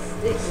person,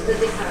 it's the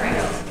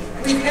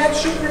difference. We've had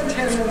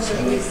superintendents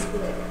And you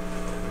split it.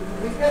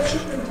 we've had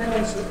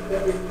superintendents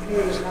that we've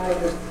paid as high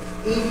as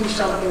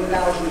 $80-something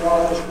thousand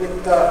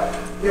with the,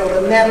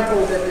 the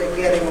medical that they're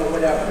getting or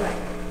whatever. Right.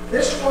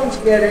 This one's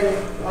getting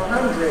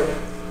 100,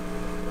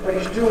 but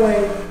he's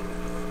doing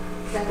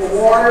the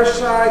water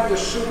side, the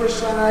sewer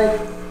side,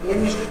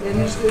 and he's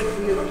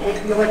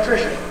the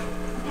electrician.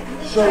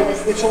 So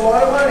it's a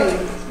lot of money.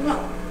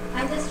 No,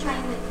 I'm just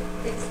trying to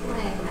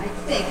explain, I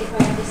think, if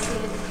I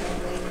understand it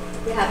correctly,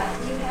 you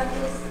have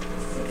this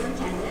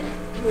superintendent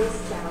who is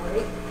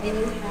salary, and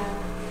you have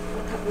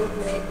a couple of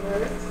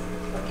laborers,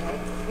 okay?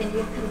 And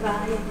you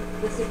combine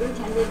the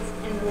superintendent's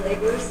and the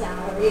laborer's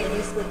salary, and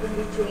you split them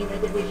between the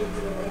divisions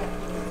where they have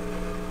to work.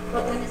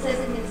 But when it says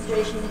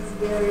administration, it's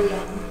very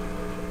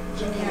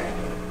generic,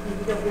 and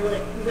you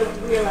don't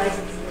realize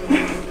it's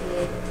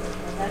labor.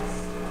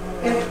 That's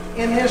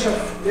and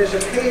there's a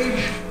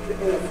page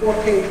in a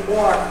 4-page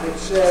block that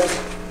says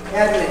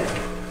admin,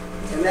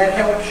 and that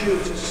helps you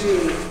to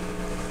see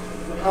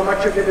how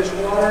much of it is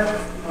water,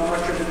 how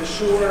much of it is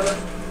sewer.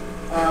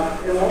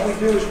 And what we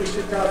do is we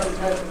sit down from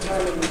time to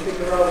time and we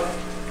figure out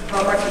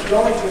how much is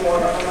going to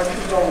water, how much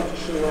is going to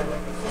sewer.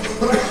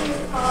 What you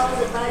call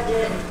the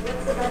budget,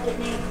 what's the budget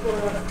name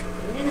for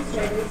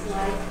administrators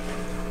like,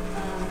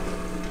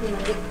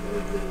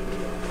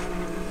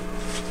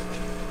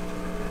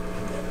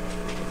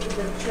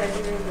 the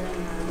treasurer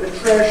and... The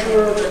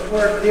treasurer, the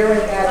clerk, they're in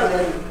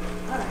admin.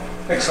 All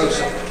right.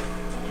 Exclusive.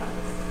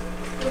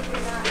 If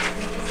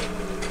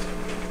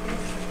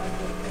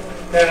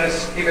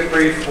Dennis, keep it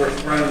brief, we're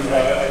running.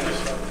 I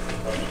just have a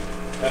question.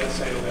 That's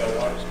saying that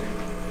Water Street.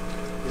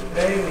 You're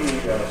paying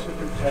the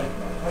superintendent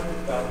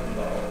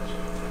 $100,000.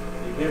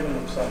 You're giving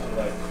them something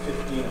like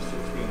 $15,000 or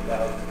 $16,000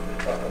 for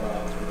truck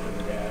allowance between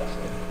the gas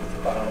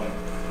and plowing.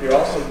 You're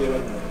also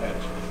giving them a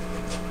pension.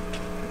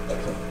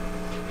 That's it.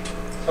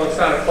 So it's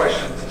not a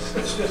question,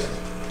 It's just.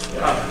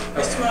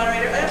 Mr.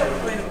 Moderator, I have a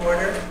point of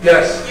order.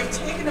 Yes. You've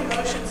taken a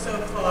motion so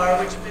far,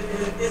 which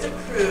is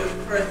approved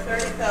for a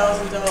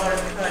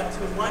 $30,000 cut to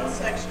one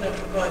section of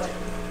the budget.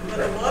 But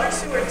the water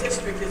sewer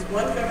district is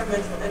one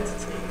governmental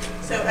entity.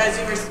 So as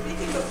you were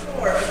speaking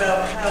before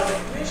about how the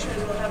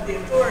commissioners will have the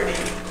authority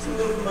to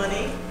move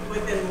money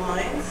within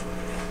lines,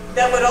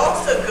 that would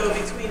also go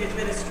between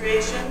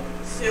administration,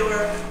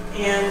 sewer,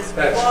 and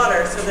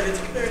water, so that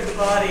it's clear to the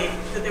body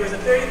that there was a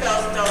 $30,000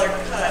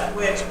 cut,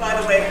 which, by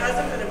the way,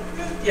 hasn't been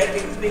approved yet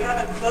because we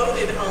haven't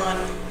voted on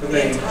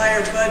the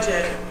entire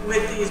budget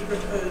with these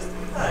proposed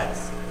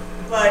cuts.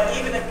 But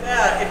even at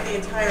that, if the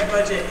entire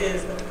budget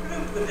is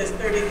approved with this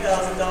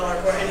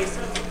 $30,000 or any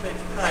subsequent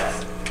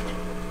cuts,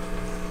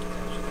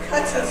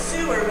 cuts in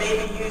sewer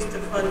may be used to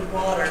fund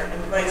water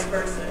and vice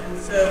versa. And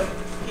so,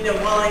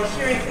 while I'm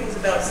hearing things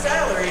about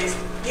salaries,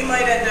 you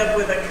might end up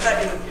with a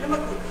cut in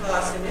chemical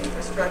costs and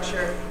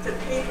infrastructure to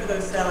pay for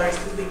those salaries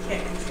because we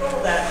can't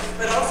control that,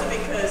 but also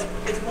because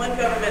it's one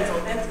governmental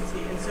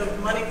entity, and so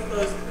money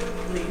flows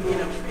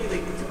freely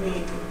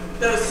between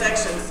those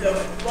sections. So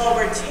while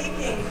we're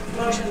taking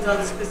motions on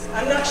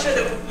I'm not sure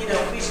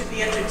that we should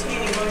be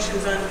entertaining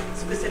motions on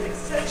specific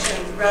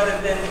sections rather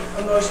than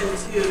a motion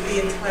to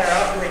the entire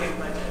operating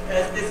budget,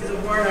 as this is a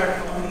warrant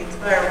article on the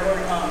entire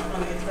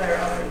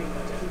operating budget.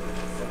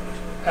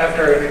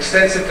 After an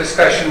extensive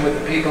discussion with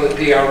the people at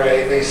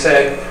DRA, they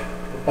said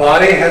the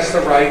body has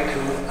the right to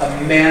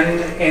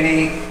amend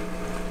any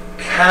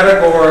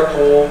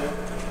categorical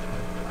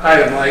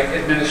item like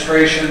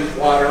administration,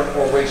 water,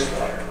 or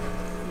wastewater.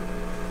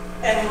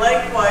 And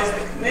likewise,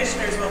 the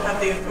commissioners will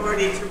have the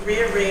authority to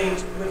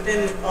rearrange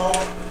within all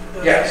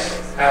those Yes,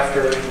 areas.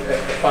 after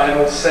at the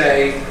final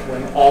say,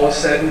 when all is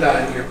said and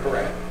done, you're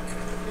correct.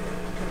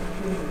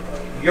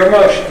 Your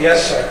motion,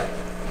 yes, sir.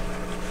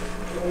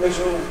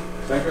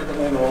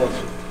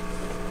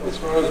 As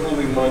far as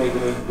moving money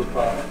within the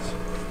departments,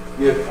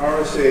 you have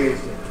RSAs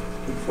that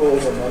control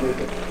the money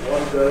that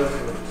water does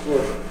and the sewer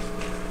does.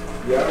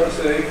 the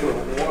RSA for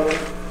water,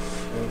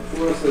 and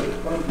sewer says the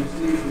funds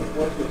received from the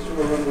Portsmouth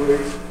sewer run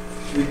rates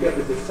should be kept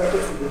as a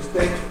separate and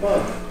distinct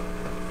fund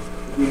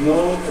to be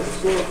known as a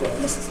sewer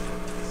fund.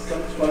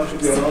 Such fund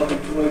should be allowed to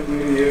accumulate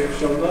during the year,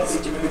 shall not be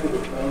committed with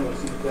the town or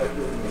city tax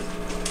revenue.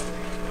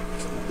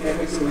 You can't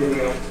mix it with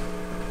anything else.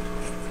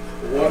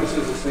 The water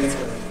says the same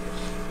thing.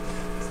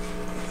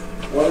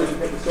 Water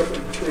should kept a separate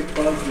and distinct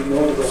fund to be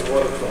known as a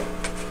water fund.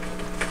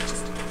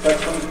 Such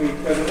funds being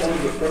kept only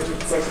for purposes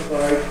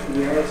specified in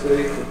the RSA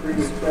for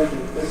previous spent in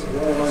the place of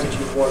water lines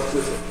to the water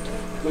system.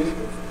 So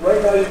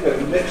right now you've got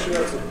a mixture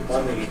of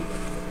money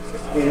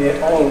in it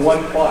all in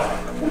one pot,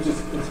 which is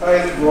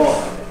entirely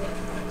wrong.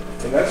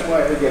 And that's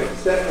why I get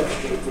upset with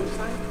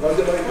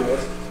budget like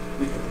this,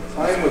 because the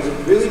time was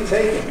really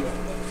taken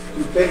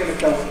to take into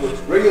account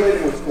what's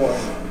regulating what's going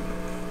on,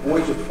 and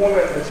what your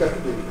format has got to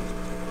be.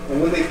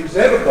 And when they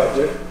present a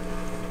budget,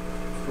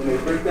 when they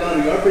break down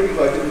the operating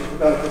budget, they put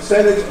down a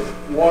percentage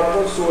of water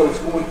or sewer that's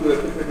going through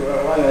that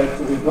particular line item,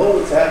 so we know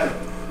what's happening.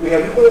 We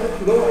have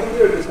no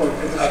idea at this point,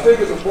 because the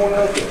figures are thrown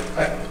out there.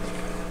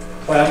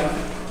 Well,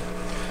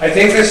 I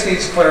think this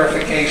needs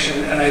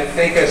clarification, and I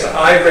think as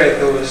I read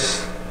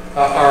those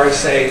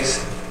RSAs,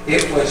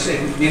 it was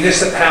in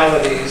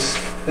municipalities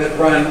that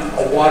run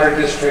a water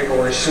district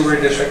or a sewer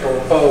district or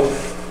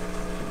both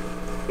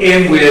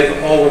in with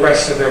all the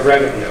rest of their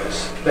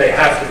revenues. They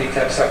have to be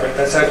kept separate.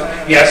 That's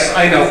yes,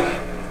 I know.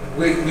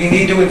 We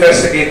need to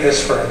investigate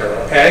this further,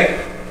 okay?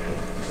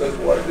 Says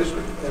water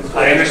district.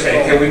 I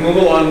understand. Can we move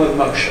along with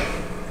motion?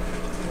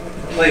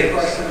 Please.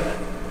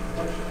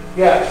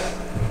 Yes.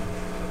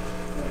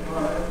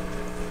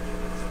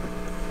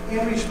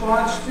 In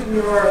response to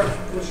your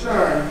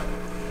concern,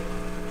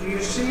 do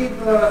you see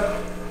the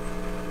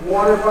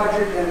water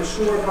budget and the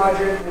sewer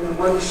budget and the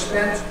money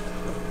spent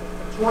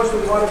towards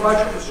the water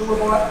budget, the sewer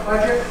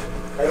budget?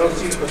 I don't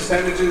see the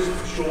percentages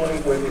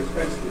showing where the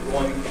expenses are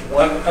going from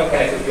one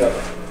Okay. to the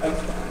other.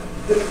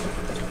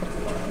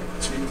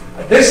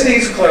 This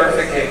needs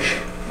clarification,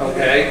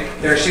 okay?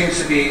 There seems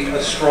to be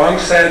a strong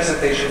sense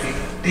that they should be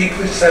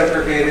deeply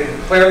segregated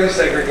and clearly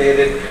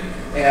segregated,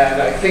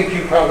 and I think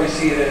you probably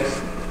see it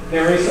as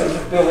there is an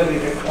ability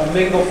to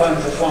commingle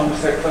funds as long as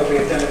they're clearly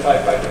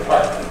identified by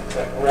department. Is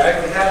that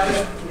correct?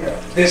 Yeah.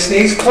 This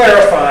needs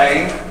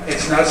clarifying.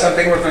 It's not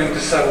something we're going to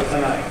settle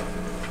tonight.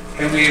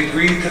 Can we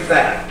agree to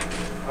that?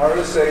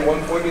 RSA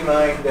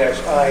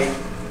 149-I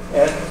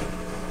and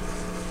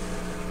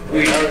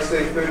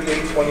RSA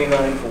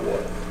 3829 for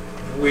water.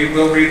 We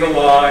will read the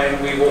law and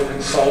we will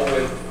consult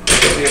with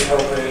the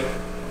appropriate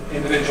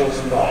individuals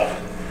involved.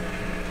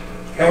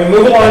 Can we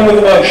move along with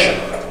the motion?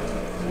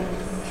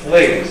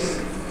 Please.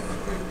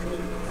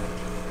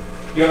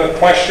 You have a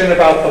question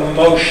about the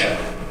motion.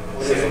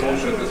 What is the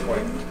motion at this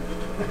point?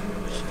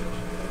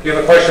 You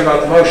have a question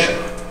about the motion?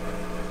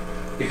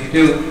 If you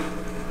do,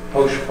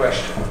 pose your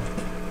question.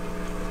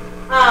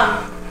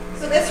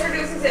 So this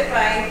reduces it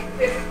by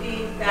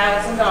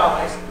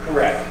 $50,000.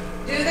 Correct.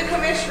 Do the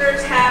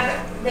commissioners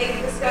have,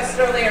 they discussed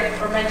earlier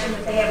or mentioned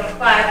that they have a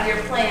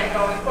 5-year plan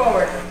going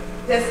forward.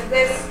 Does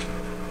this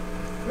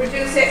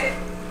reduce it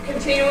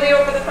continually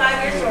over the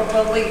 5 years, or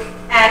will we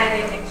add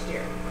it in next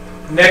year?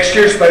 Next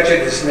year's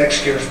budget is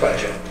next year's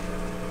budget.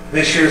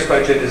 This year's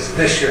budget is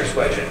this year's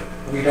budget.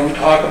 We don't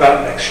talk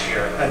about next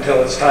year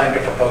until it's time to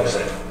propose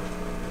it.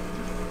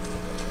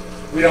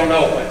 We don't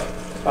know what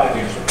 5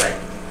 years will bring.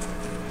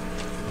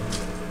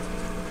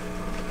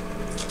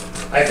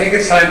 I think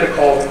it's time to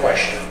call the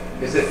question.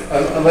 Is it,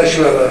 unless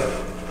you have a...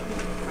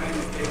 I'm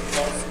Dave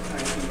Paulson,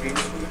 19 Main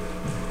Street.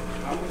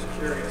 I was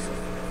curious, if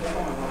we're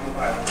going line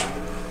by line,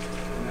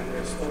 and then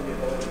there's still the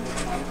ability to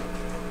move money,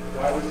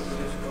 why wouldn't we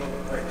just go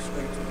right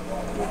straight to the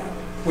bottom line?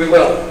 We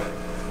will,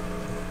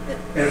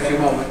 in a few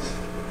moments.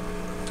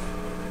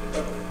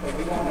 But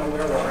we won't know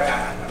where we're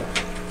at.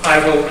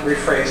 I will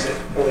rephrase it,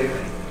 believe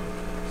me.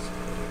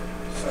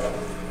 So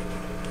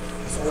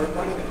we're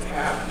running a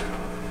tab now.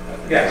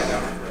 Yes.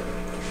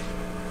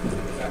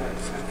 Does that make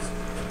sense?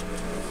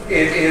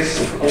 It is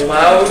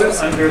allowed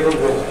under the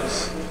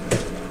rules.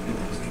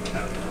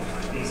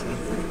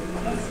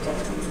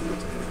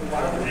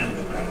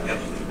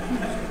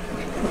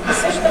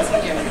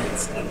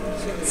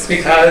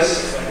 Because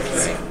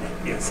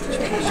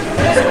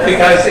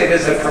it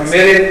is a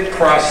permitted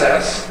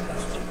process,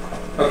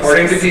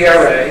 according to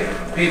DRA.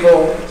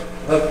 People,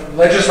 the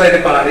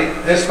legislative body,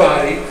 this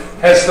body,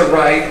 has the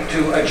right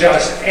to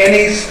adjust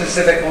any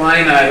specific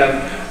line item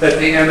that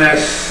the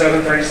MS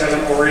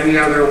 737 or any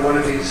other one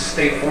of these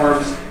state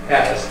forms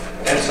has,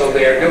 and so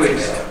they are doing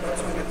so.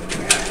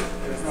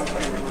 There's no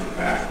way we're going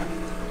back.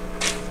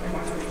 They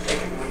want to be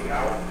taking money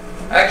out.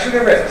 Actually,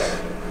 there is.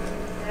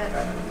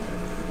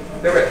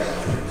 There is.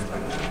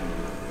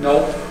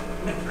 No.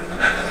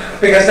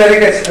 Because then it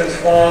gets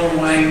this long,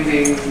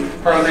 winding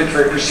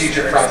parliamentary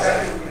procedure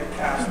process.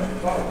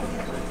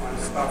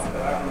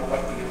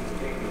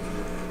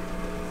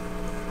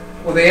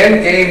 Well, the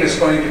end game is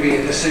going to be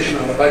a decision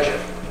on the budget.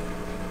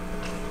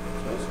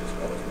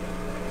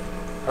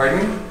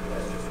 Pardon?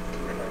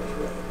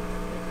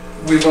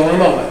 We will in a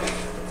moment.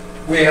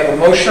 We have a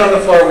motion on the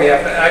floor, we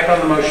have to act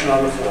on the motion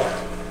on the floor.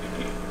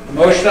 The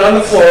motion on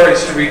the floor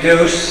is to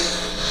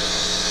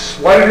reduce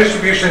water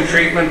distribution and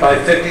treatment by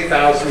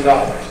 $50,000.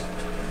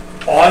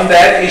 On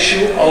that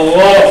issue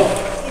alone,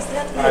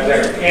 are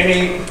there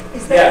any?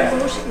 Is that a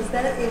motion, is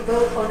that a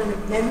vote on an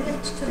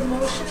amendment to the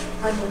motion?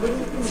 I'm a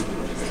little confused.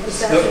 Is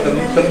that an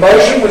amendment? The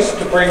motion was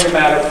to bring the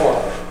matter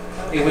forward.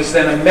 It was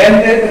then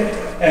amended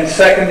and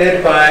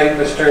seconded by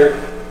Mr.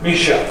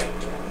 Michaud.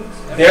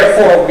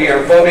 Therefore, we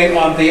are voting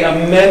on the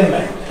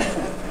amendment.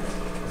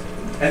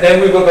 And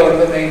then we will go to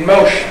the main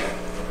motion.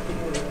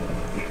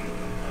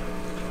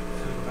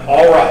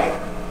 All right.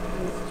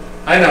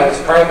 I know, it's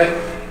Parliament.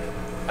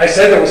 I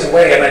said there was a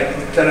way, and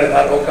then I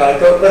thought, oh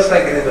God, let's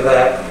not get into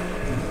that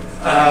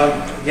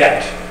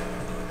yet.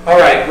 All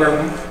right,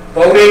 we're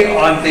voting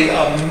on the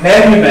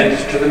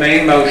amendment to the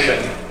main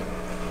motion.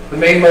 The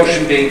main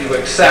motion being to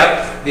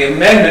accept, the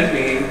amendment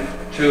being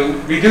to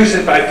reduce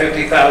it by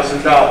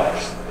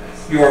 $50,000.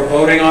 You are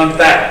voting on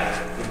that,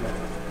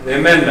 the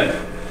amendment.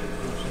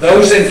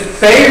 Those in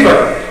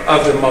favor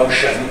of the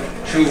motion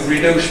to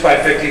reduce by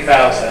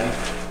 $50,000,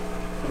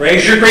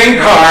 raise your green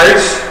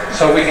cards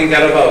so we can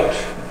get a vote.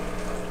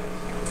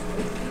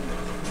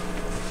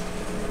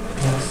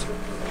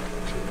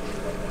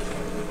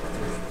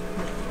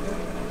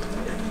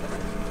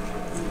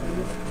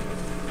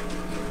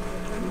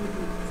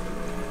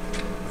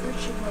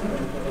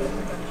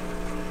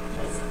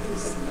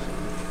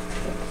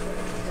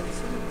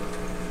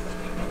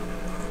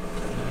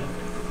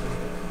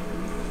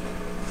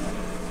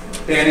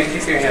 Danny,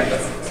 keep your hand up.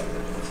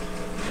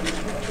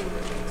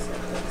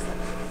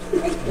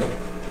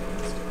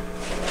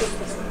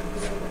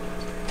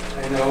 I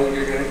know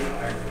you're getting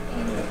tired.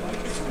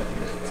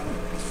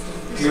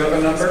 Do you have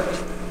a number?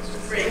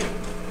 3.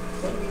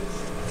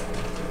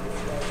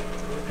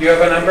 Do you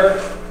have a number?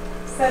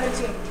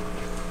 17.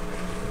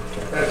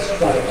 That's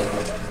fine.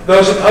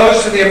 Those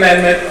opposed to the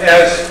amendment,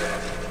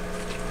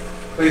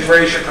 please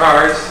raise your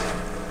cards.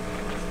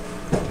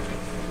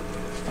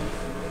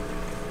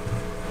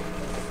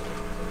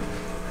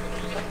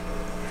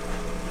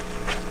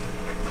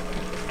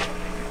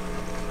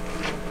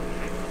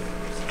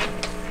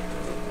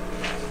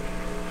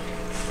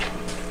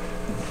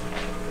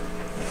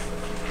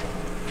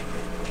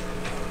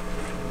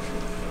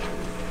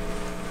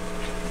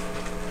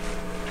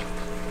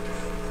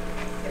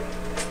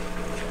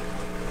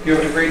 Do you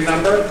have an agreed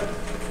number?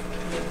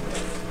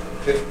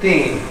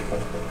 15.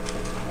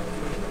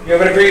 You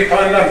have an agreed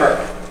upon number?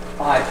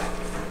 5.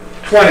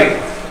 20.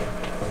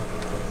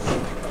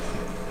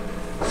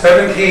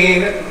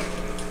 17.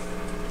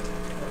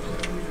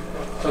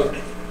 So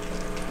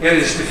it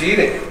is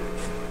defeated.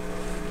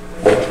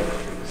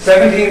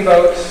 17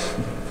 votes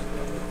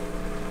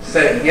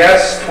said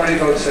yes, 20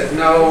 votes said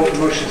no, the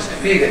motion is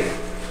defeated.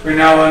 We're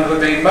now on to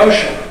the main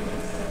motion.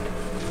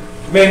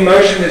 The main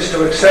motion is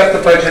to accept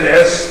the budget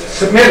as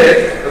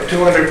submitted of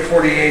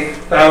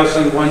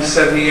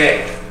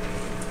 $248,178.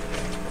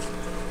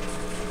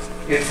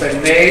 It's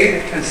been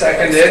made and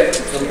seconded.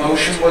 The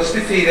motion was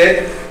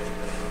defeated.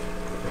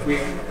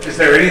 Is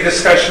there any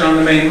discussion on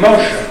the main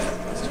motion?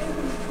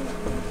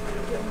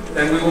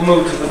 Then we will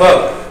move to the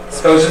vote.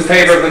 Those in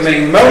favor of the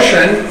main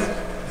motion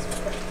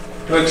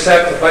to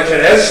accept the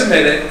budget as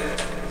submitted,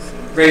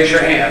 raise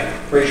your hand,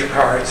 raise your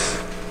cards.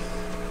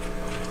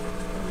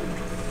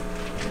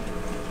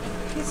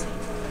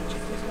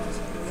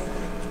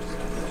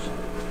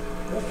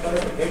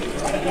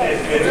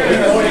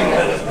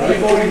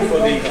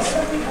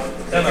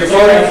 You're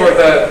voting for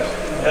the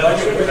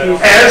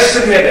as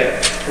submitted,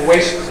 the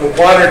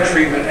water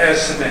treatment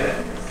as submitted.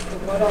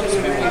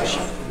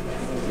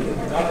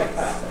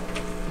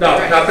 No,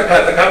 not the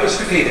cut. The cut was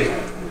defeated.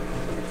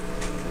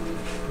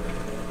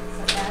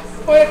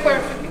 Point of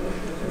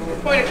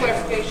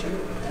clarification.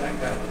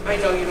 I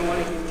know you don't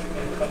want to hear me.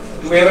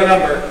 Do we have a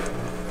number?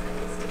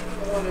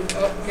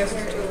 Guess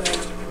it's too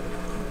late.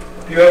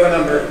 Do you have a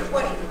number?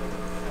 20.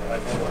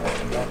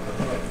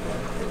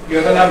 You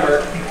have a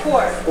number?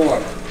 4.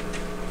 4.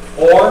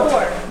 4?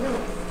 4.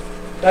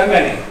 That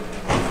many.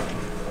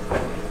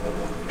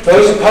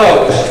 Those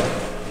opposed,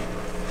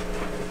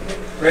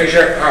 raise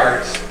your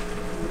cards.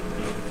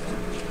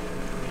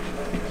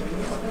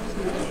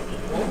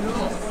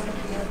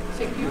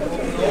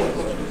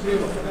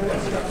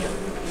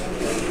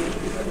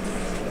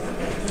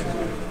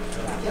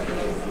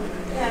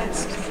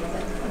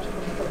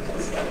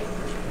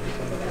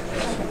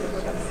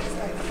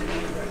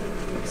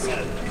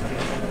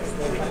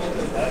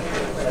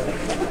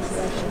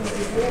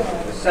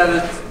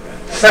 Seven.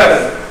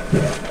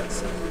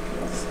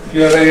 Do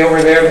you have any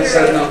over there that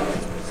said no?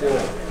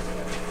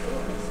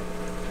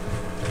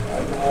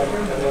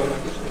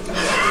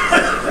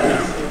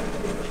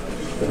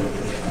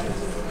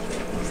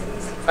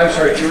 I'm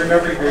sorry, do you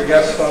remember your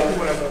guess vote?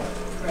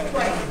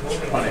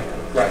 20.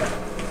 Right.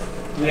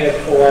 We had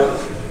 4.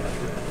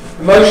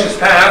 The motion's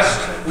passed.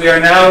 We are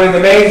now in the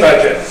main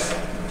budget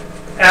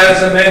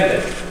as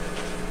amended.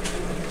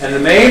 And the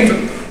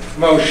main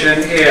motion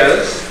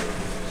is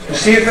To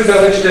see if the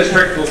village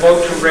district will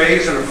vote to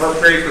raise and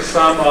appropriate the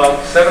sum of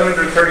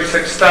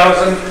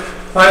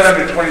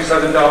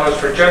 $736,527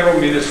 for general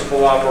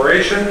municipal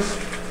operations,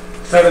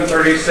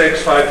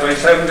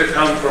 $736,527 to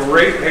come from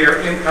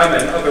ratepayer income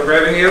and other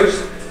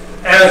revenues.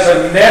 As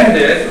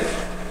amended,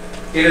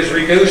 it is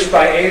reduced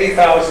by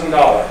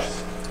 $80,000.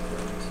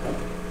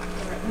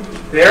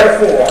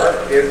 Therefore,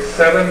 it's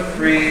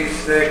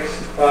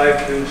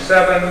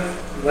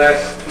 736,527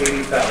 less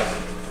 80,000.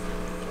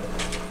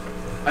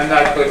 I'm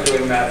not good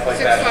doing math like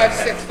that.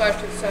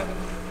 656,527.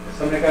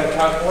 Somebody got a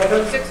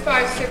calculator?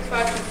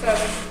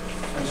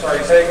 656,527. I'm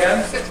sorry, say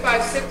again?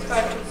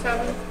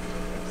 656,527.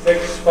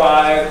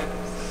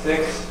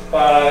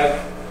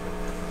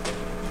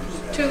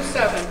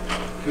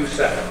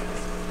 656,527.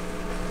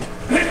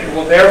 It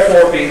will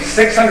therefore be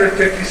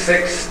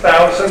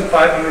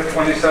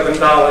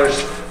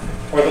 $656,527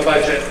 for the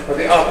budget, for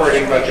the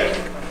operating budget.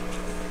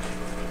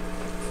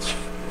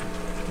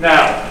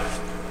 Now,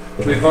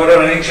 we voted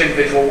on each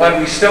individual one.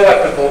 We still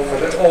have to vote for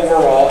the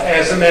overall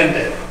as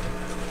amended.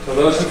 So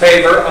those in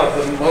favor of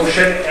the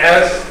motion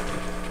as,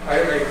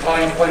 are you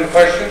calling a point of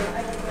question?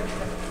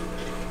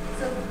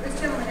 So this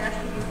gentleman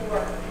asked you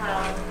before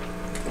how it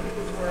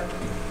would work.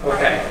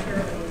 Okay. To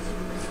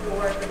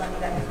restore the money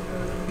that was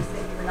removed, you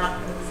said you were not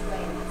going to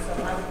explain it. So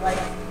I would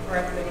like for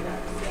everybody to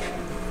understand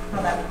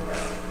how that would work.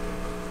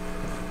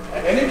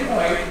 At any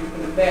point, you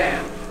can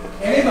amend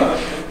any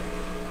motion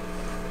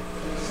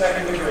to the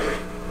second degree.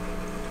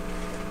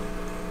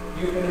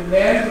 You can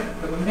amend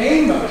the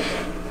main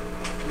motion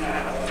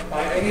now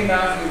by any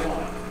amount you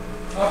want,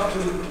 up to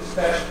the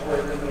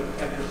statutory limit of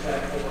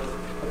 10% over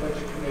the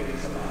budget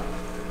committee's amount.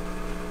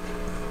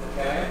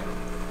 Okay?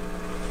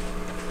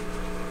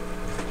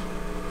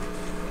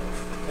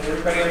 Does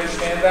everybody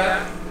understand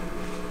that?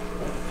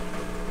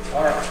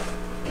 All right.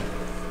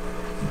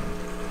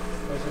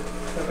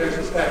 But there's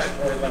a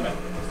statutory limit.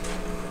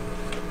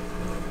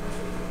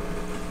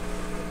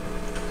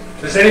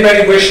 Does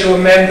anybody wish to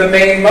amend the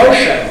main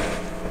motion?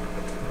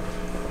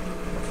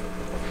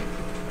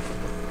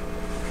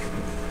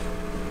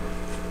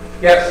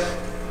 Yes?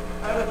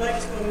 I would like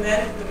to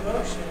amend the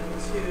motion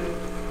to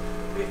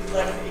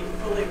reflect a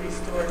fully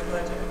restored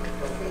budget.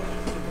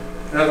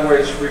 In other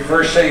words,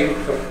 reversing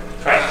the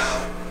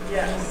cuts.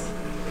 Yes.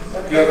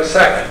 You have a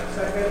second?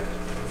 Second.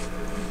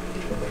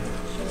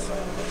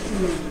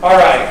 All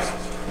right.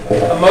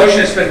 A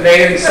motion has been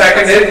made and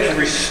seconded to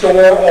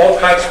restore all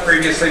cuts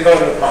previously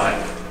voted upon.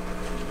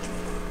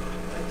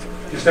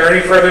 Is there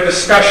any further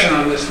discussion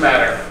on this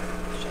matter?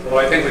 Well,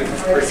 I think we can.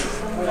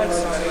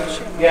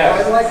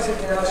 Yes. I'd like to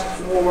ask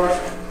for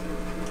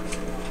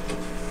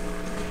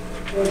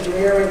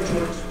engineering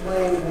to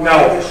explain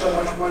why there's so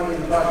much money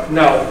in the budget.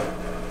 No.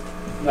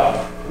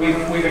 No.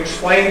 We've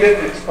explained it,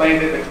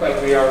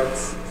 but we are...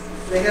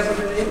 They haven't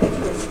been able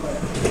to explain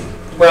it.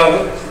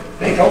 Well,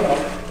 they don't know.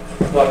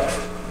 Look,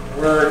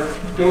 we're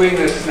doing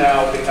this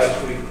now because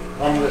we've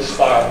come this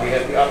far. We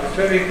had the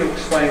opportunity to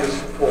explain this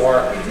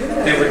before.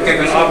 They were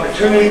given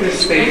opportunity to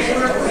speak.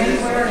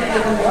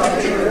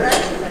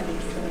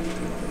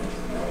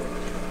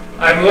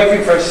 I'm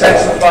looking for a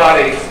sense of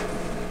body.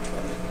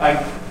 I'm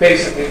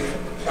basically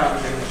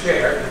challenging the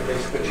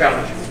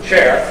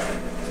chair,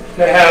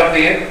 to have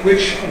the,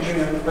 which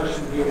engineering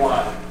person do you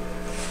want?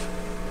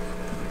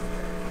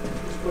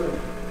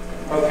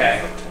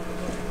 Okay.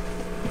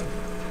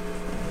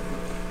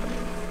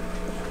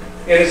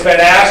 It has been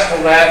asked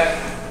to let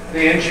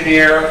the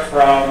engineer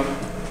from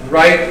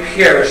Wright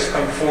Pierce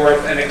come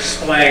forth and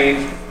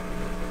explain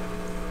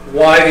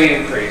why the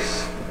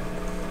increase.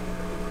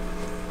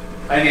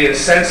 I need a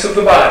sense of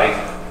the body.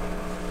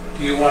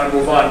 Do you want to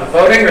move on to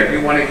voting, or do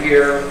you want to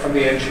hear from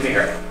the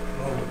engineer?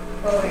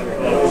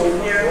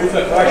 Move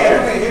the question.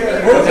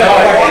 No, I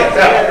can't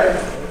tell.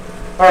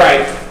 All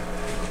right.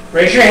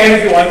 Raise your hand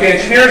if you want the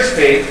engineer to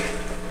speak.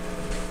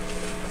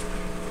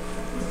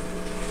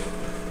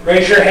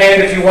 Raise your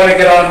hand if you want to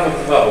get on with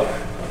the vote.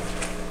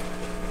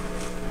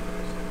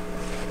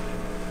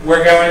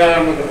 We're going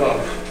on with the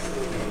vote.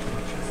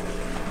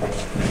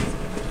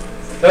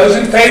 Those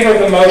in favor of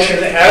the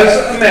motion as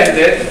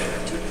amended,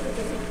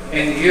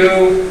 and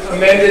you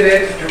amended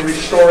it to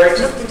restore it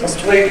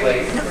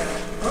completely.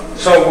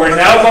 So we're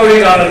now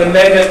voting on an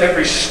amendment that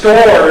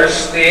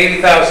restores the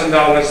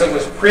 $80,000 that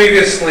was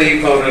previously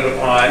voted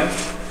upon.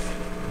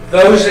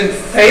 Those in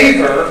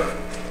favor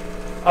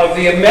of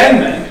the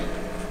amendment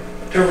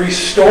to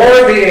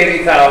restore the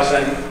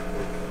 $80,000,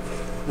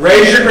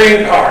 raise your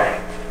green card.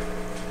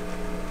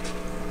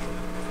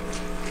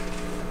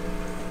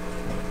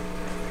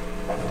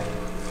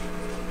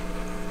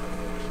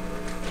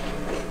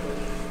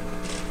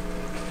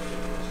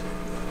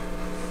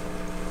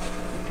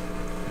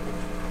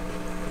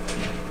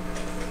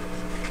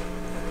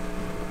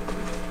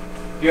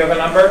 Do you have a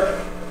number?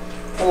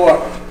 4.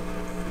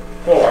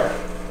 4.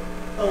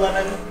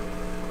 11.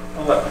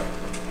 11.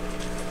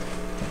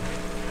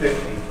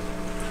 15.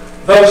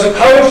 Those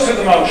opposed to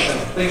the motion,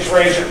 please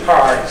raise your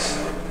cards.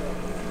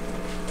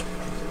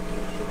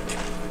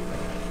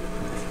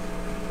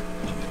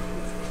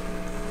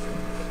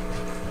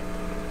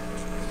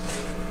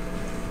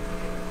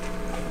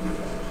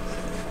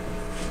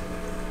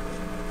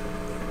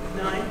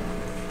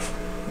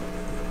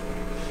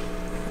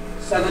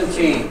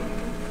 17.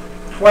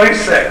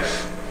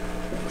 26.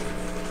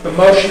 The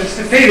motion is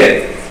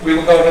defeated. We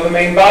will go to the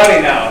main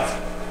body now.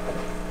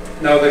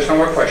 No, there's no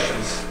more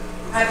questions.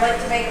 I'd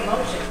like to make a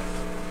motion.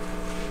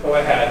 Go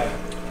ahead.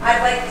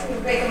 I'd like to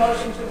make a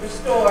motion to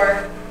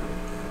restore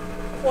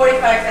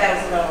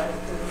 $45,000 to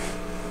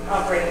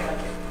operating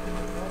budget.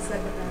 I'll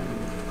second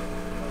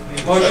that.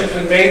 The motion's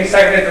been made and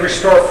seconded to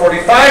restore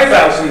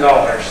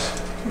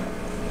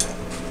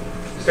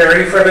 $45,000. Is there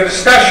any further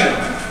discussion?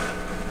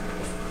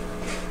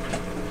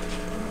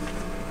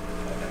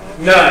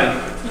 None.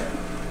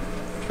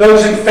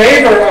 Those in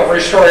favor of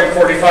restoring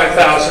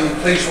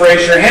 $45,000, please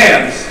raise your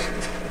hands.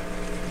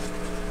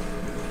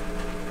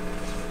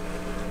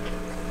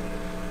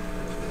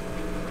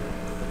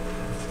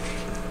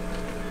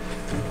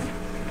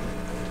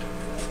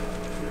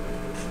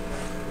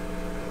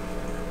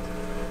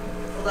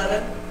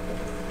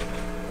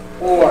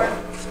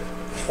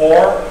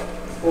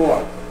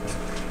 Four.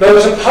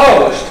 Those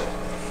opposed,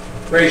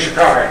 raise your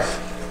cards.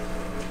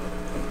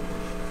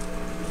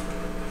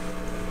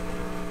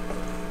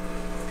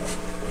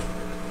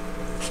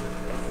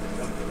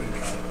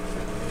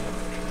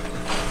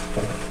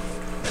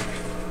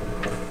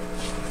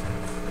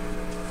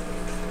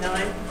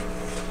 Nine.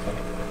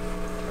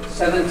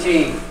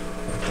 17.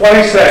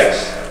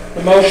 26.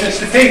 The motion is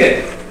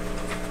defeated.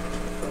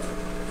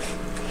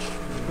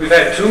 We've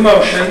had two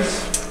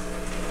motions.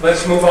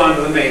 Let's move on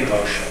to the main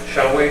motion,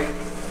 shall we?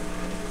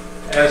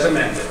 As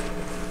amended.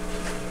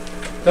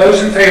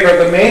 Those in favor of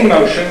the main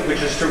motion,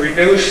 which is to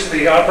reduce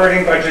the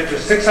operating budget to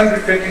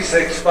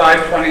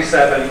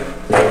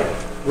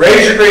 $656,527,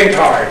 raise your green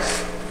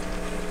cards.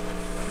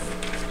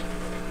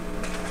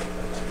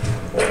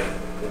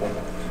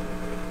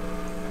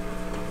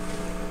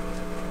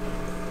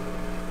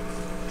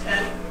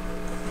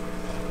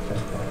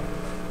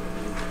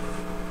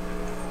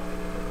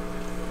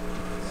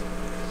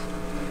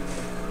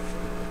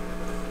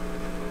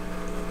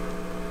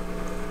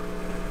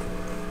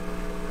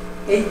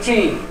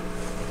 $18.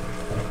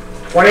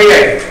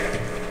 28.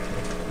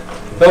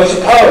 Those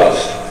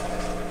opposed?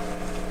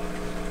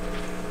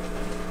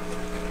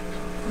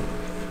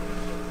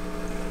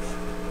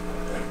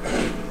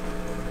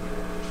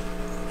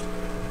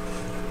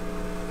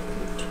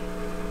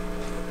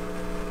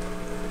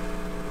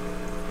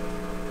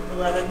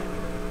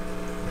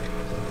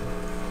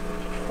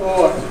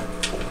 Four.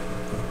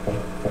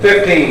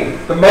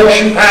 15. The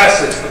motion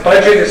passes. The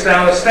budget is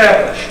now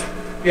established.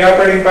 The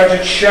operating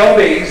budget shall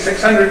be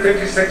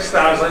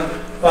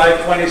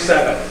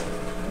 $656,527.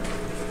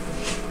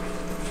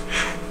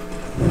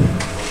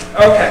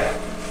 Okay.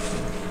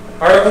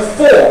 Article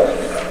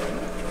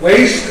 4,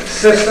 Waste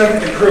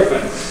System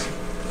Improvements.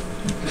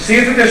 To see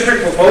if the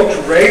district will vote to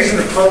raise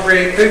and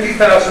appropriate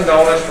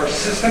 $50,000 for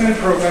system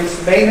improvements,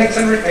 maintenance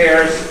and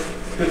repairs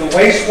to the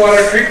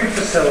wastewater treatment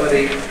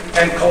facility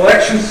and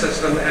collection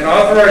system, and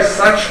authorize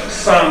such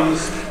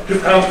sums to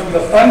come from the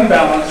fund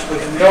balance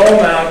with no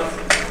amount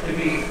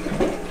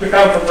to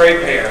come from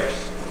ratepayers.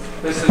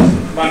 This is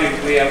money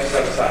we have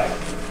set aside.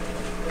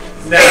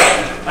 Now,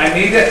 I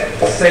need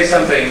to say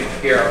something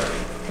here.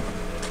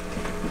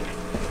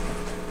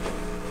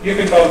 You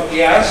can vote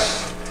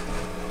yes,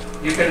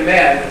 you can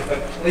amend, but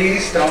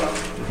please don't,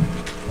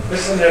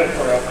 this is an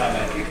editorial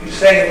comment. If you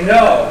say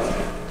no,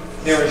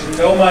 there is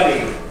no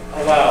money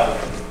allowed.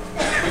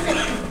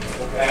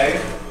 Okay?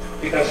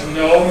 Because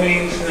no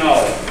means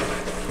no.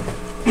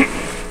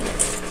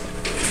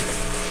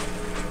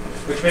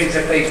 Which means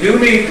if they do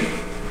need,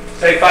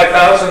 say,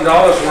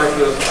 $5,000 worth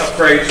of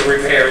upgrades or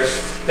repairs,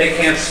 they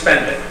can't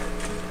spend it.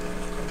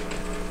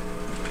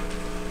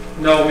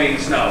 No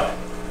means no.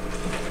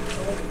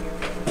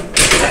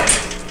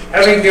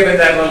 Having given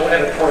that little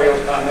editorial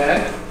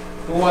comment,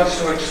 who wants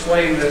to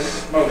explain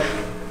this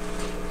motion?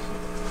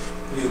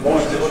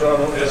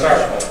 This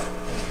article.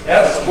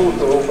 Yes? I move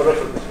to open up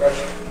for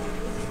discussion.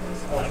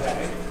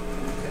 Okay.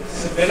 It's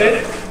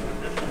submitted.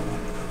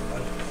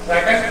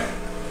 Second?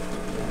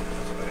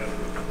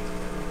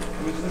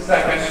 Who's the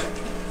second?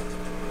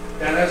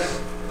 Dennis?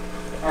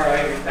 All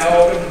right, now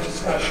open the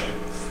discussion.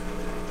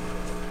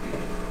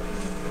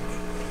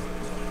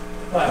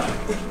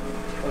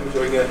 Let me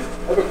go again. I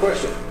have a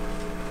question.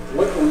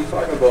 What are we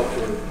talking about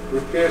for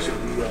repairs of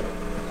the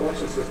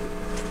collection system?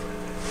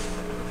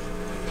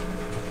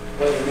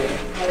 What do you mean?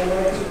 I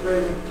want to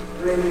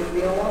bring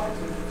the up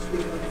to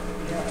speak on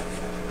behalf.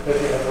 Does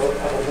he have a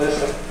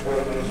list of where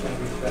the money's going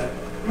to be spent?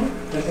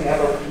 Does he have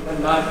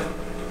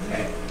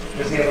okay.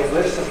 Does he have a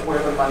list of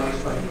where the money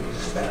is going to be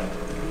spent?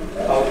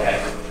 Okay.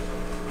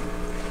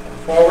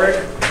 Forward.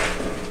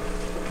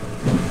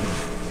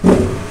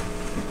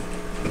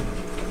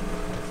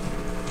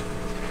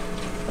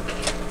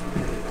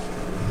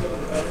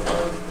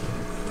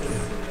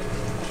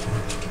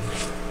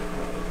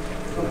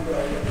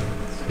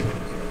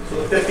 So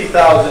the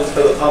 $50,000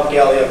 for the pump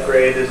galley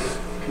upgrade is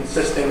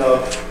consisting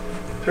of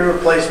 3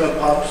 replacement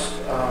pumps,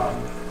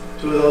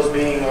 2 of those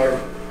being our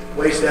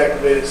waste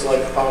activated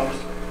sludge pumps,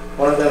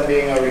 1 of them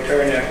being our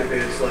return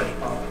activated sludge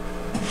pump.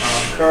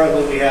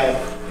 Currently we have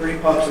 3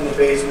 pumps in the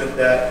basement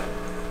that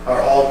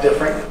are all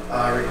different,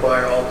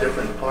 require all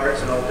different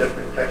parts and all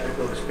different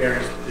technical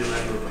experience to do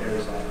any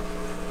repairs on.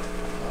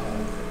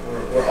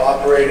 We're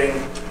operating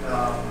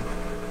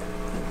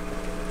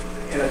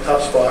in a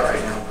tough spot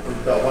right now.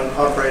 We've got one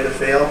pump ready to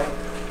fail.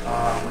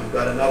 We've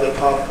got another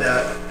pump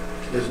that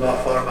is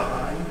not far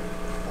behind.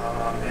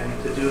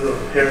 And to do the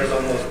repairs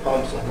on those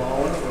pumps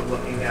alone, we're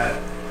looking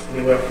at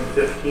anywhere from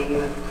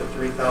 $1,500 to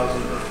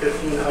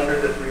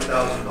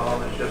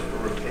 $3,000 just for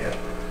repair.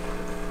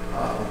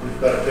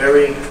 We've got a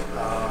very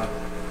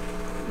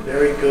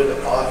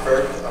good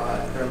offer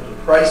in terms of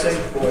pricing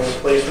for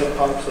replacement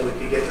pumps, so we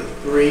could get to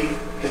 3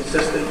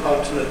 consistent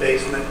pumps in the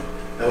basement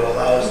that would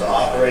allow us to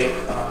operate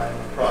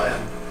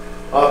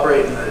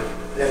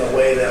in a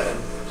way that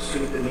would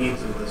suit the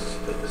needs of the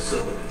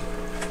facility.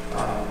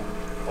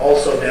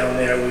 Also down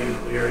there,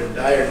 we are in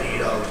dire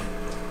need of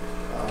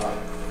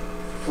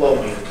flow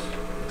meters.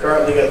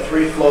 Currently got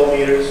 3 flow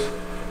meters.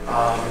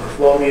 The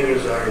flow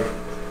meters are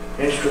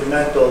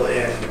instrumental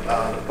in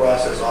the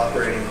process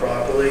operating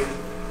properly.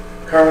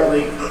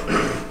 Currently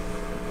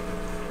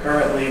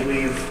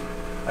we've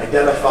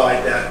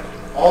identified that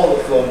all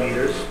the flow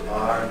meters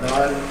are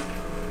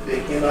they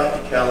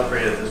cannot be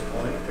calibrated at this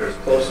point. They're as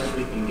close as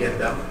we can get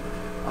them.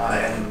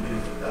 And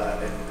we've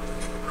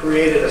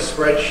created a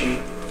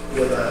spreadsheet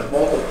with a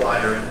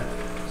multiplier in it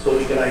so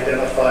we can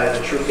identify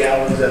the true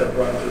gallons that have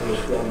run through those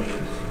flow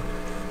meters.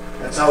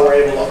 That's how we're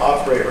able to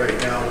operate right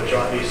now, which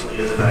obviously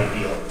isn't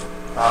ideal.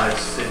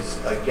 It's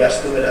a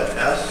guesstimate at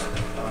best.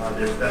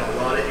 There's been a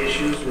lot of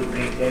issues with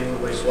maintaining the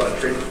wastewater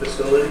treatment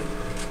facility.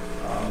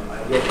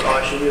 I will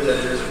caution you that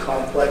it is a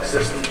complex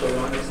system to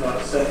run. It's not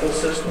a simple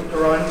system to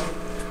run.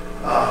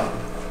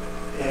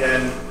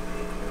 And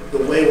the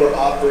way we're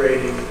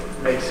operating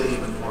makes it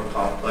even more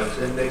complex.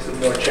 It makes it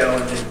more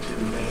challenging to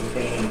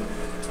maintain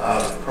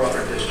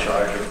proper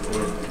discharge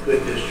or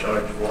good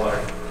discharge of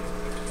water.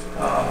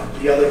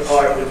 The other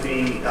part would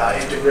be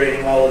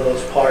integrating all of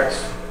those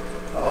parts,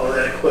 all of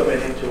that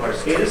equipment into our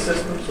SCADA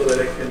system so that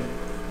it can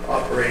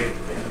operate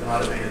in an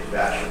automated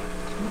fashion.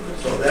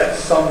 So that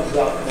sums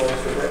up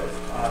most of it.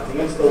 The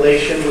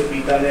installation would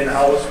be done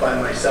in-house by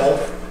myself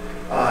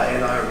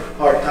and our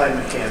part-time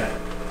mechanic.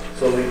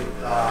 So we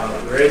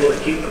were able to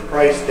keep the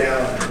price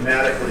down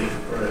dramatically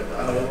for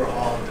an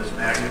overhaul of this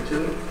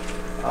magnitude.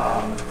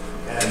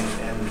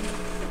 And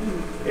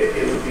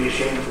it would be a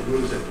shame to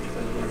lose it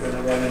because we're going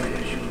to run into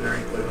issues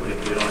very quickly if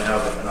we don't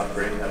have an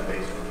upgrade in that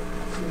basement.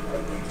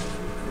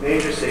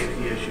 Major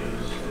safety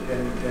issues,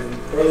 and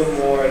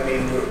furthermore, I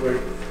mean,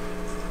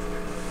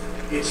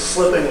 it's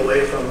slipping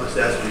away from us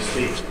as we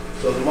speak.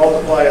 So the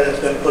multiplier that's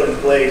been put in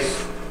place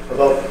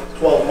about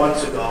 12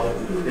 months ago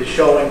is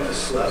showing to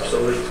slip,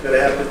 so it's going to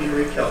have to be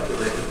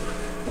recalculated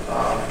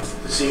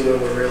to see where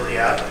we're really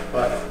at.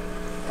 But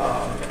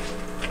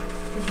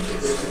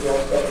this is all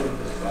stuff we've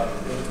discussed.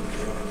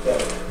 So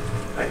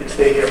I could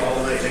stay here all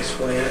night and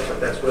explain it, but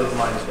that's where the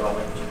mind's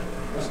going.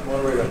 Mr.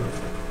 Moderator,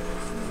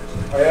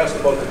 I asked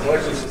about the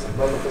collection system,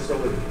 not the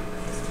facility.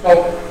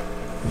 Oh,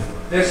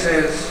 this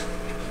is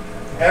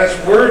as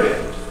worded.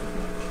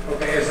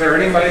 Okay, is there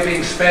any money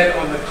being spent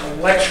on the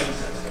collection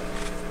system?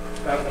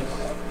 That was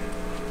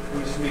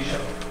Ms. Misha.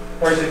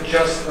 Or is it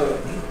just the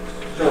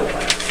sewer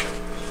plant?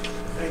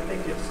 I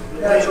think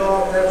That's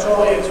all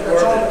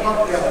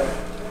pump gallery.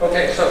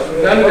 Okay, so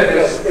none of it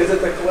is. Is it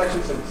the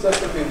collection system,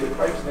 the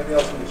pipes and everything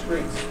else in the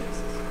streets?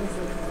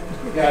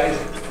 Yeah,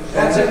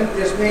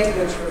 There's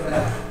maintenance for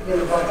that in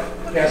the budget.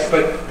 yes,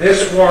 but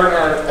this warrant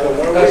article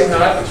does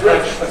not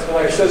touch the It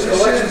collection says system.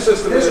 collection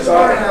system in This this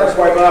article, that's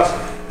why I'm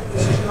asking.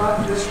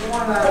 This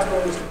one article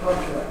is the pump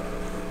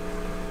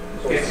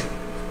gallery. It's,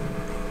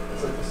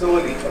 It's a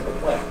facility at the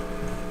plant.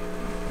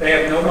 they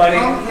have no money.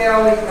 Pump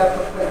gallery at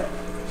the plant.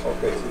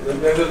 Okay, so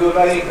they're doing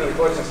anything to the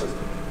collection system.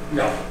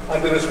 No,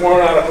 Under this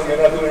warrant article,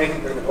 you're not doing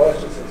anything to the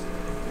collection system.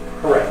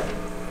 correct.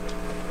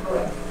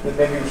 Correct. Then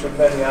maybe you should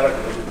amend the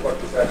article to reflect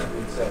what's actually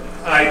being said.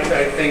 I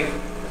think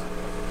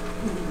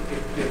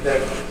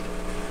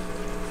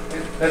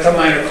that's a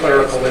minor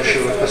clerical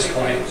issue at this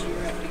point.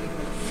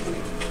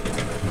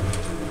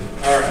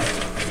 All right.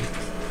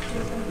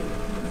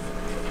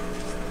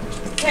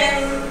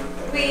 Can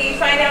we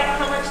find out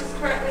how much is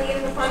currently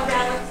in the fund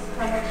balance?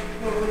 How much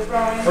we're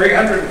withdrawing?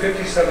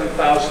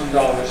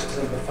 $357,000 is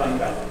in the fund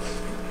balance.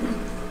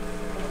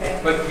 Okay.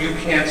 But you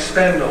can't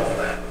spend all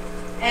that.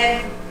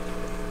 And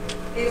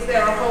is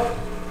there a hope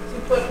to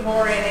put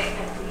more in it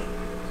at the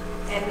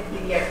end of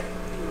the year?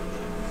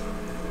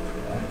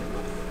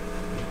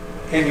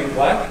 Can you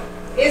what?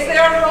 Is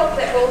there a hope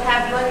that we'll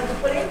have money to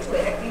put into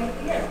it at the end of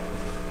the year?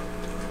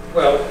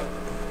 Well,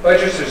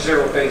 budgets are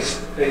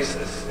zero-based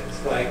basis.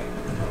 It's like,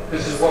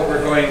 this is what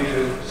we're going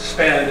to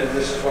spend, and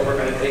this is what we're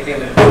going to take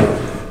in, and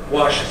it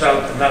washes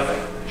out to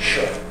nothing.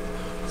 Sure.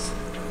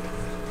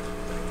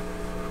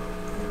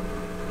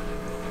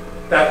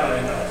 That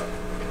I know.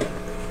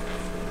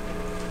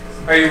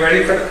 Are you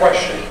ready for the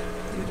question?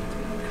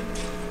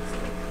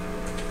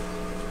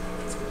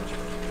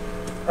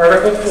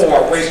 Article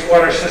 4,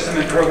 wastewater system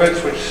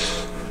improvements, which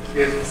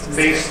is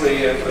basically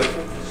the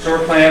sewer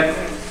plant.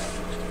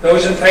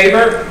 Those in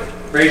favor?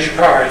 Raise your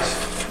cards.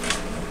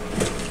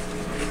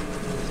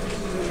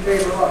 In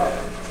favor of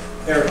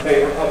it. They're in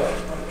favor of it.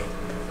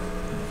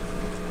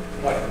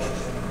 What?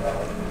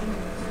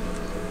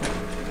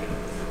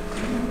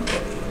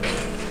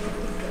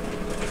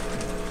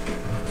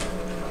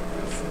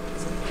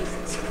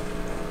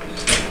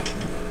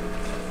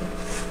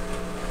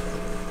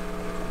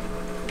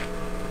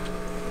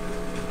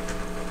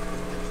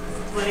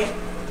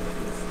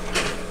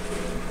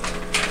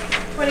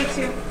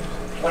 22.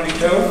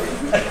 22.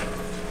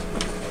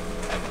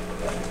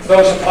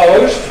 Those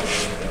opposed?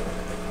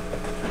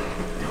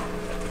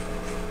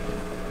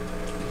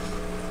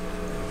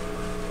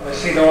 I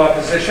see no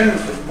opposition.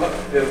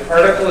 The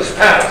article is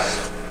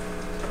passed.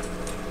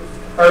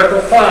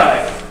 Article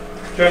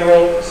 5,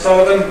 General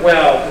Sullivan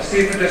Well, to see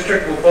if the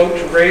district will vote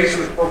to raise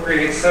and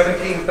appropriate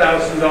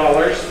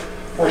 $17,000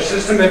 for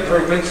system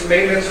improvements,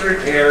 maintenance, and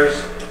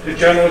repairs to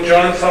General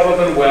John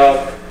Sullivan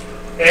Well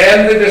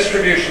and the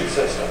distribution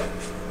system.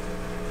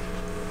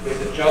 Is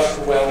it just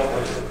the well,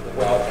 or is it the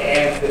well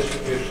and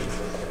distribution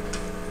system?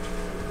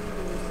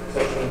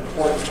 Such an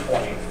important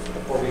point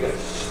before we get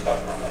stuck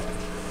on it.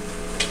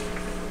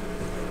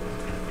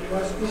 You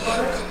want to speak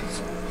on it?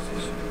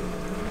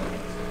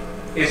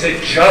 Is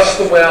it just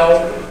the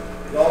well?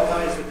 It all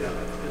ties together.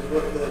 Is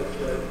what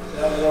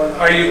that warrant-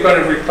 Are you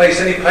going to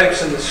replace any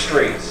pipes in the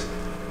streets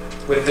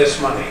with this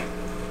money?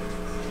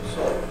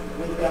 So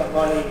with that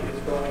money is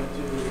going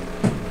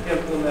to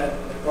implement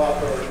the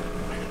proper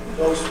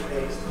dose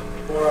pace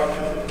for our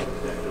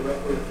chemicals that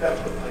directly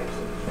affect the pipes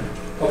in the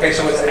street. Okay,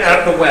 so it's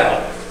at the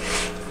well.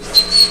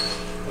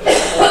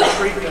 For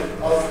treatment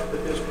of the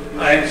distribution.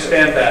 I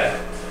understand that.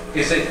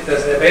 Does it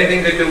have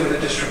anything to do with the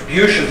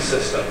distribution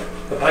system?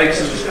 The pipes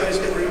in the You guys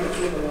streets? can read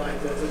between the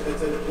lines.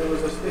 There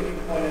was a sticking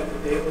point at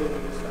the table when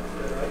we discussed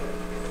it, right?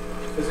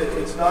 Because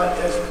it's not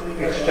as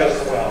clear. It's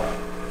just the well.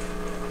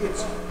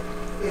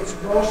 It's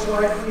most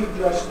likely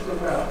just the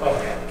well.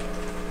 Okay.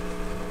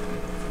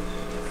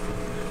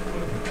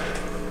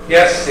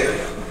 Yes,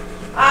 Celia?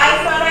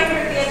 I thought I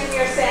heard the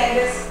engineer saying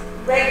this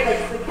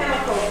regulates the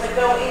chemicals that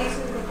go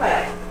into the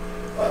pipe,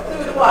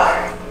 through the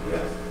water.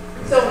 Yes.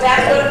 So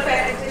that would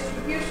affect the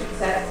distribution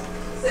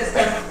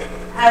system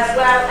as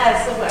well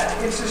as the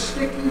well. It's a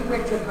sticky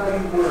wicket how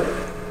you word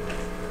it.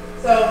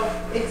 So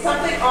it's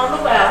something on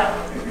the well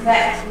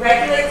that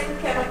regulates the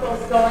chemicals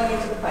going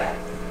into the pipe.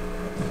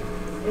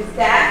 Is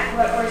that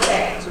what we're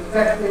saying? It's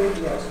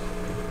affecting, yes.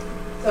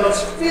 So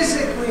It's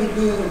physically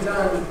being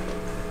done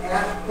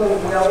at the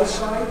well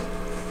site.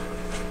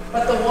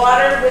 but the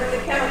water with the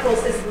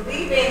chemicals is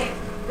leaving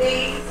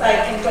the site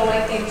and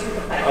going into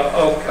the pipe.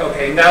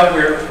 Okay, now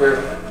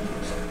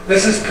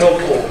this is pill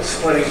pool,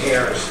 splitting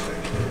hairs.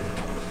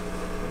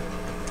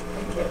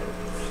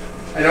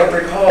 I don't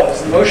recall,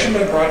 has the motion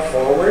been brought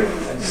forward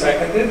and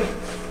seconded?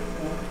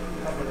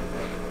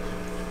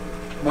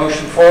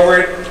 Motion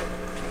forward,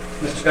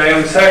 Mr.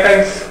 Guyon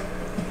seconds.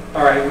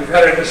 All right, we've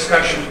had a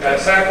discussion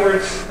pass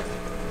backwards.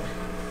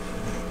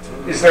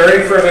 Is there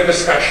any further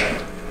discussion?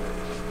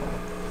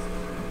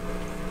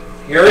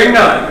 Hearing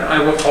none, I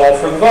will call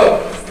for the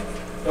vote.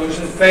 Those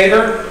in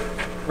favor,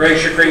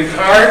 raise your green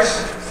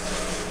cards.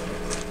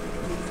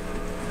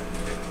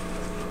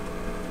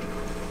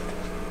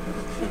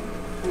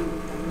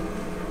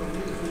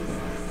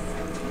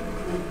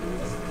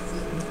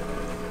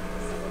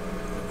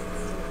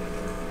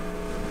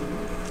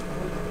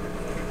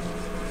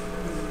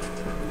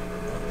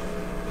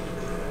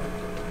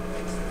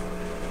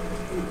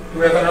 Do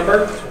we have a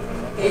number?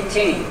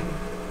 18.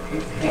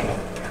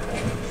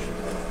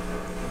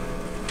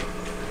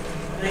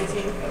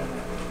 19.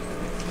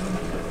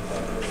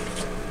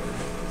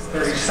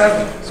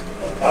 37.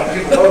 A lot of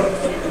people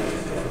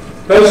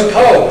voted. Those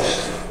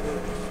opposed?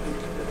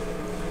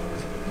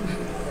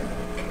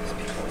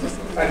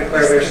 I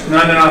declare there's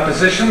none in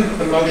opposition.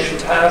 The motion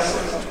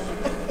passes.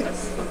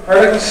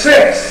 Article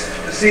 6,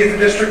 to see if the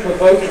district will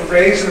vote to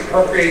raise and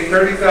appropriate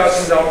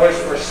 $30,000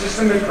 for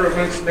system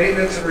improvements,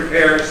 maintenance, and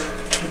repairs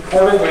to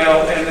Porter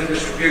Well and the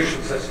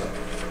distribution system.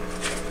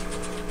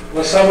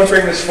 Will someone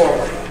bring this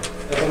forward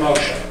as a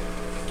motion?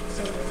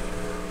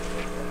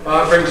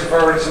 Bob brings it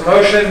forward as a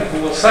motion.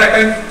 Who will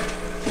second?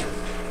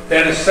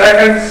 Dennis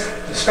seconds.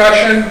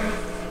 Discussion?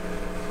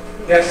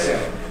 Yes, Sam?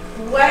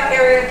 What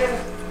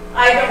area,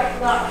 I'm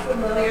not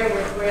familiar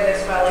with where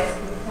this well is.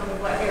 Can you tell me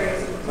what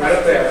areas? Right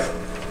up there.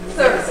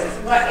 Services,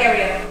 what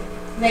area,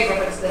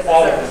 neighborhoods does it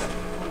All of service?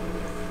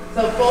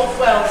 So both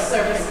wells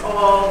service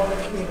all the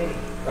community.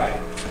 Right.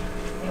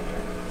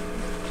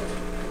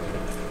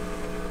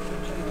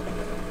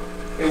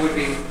 It would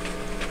be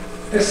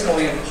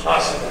fiscally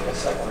impossible to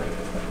separate them.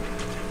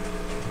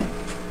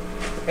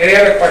 Any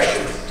other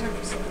questions?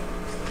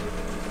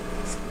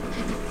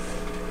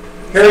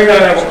 Hearing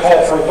none, I will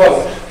call for a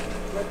vote.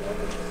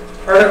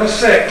 Article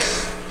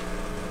 6.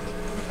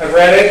 I've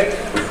read it.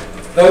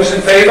 Those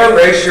in favor,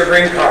 raise your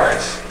green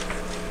cards.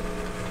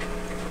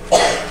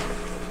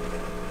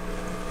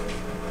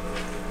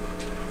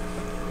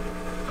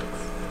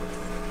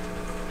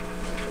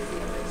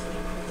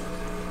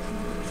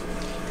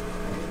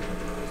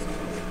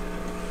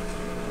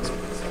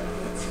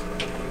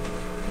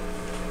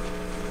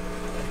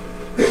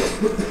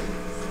 19?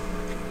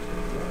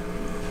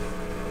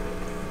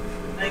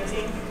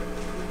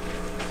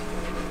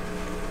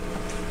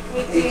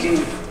 18.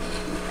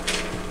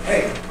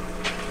 Hey,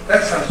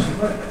 that sounds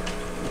familiar.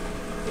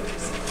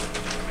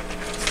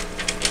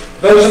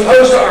 Those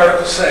opposed to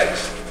Article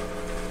 6?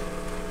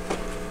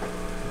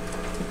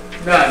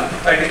 None.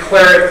 I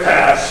declare it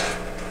passed.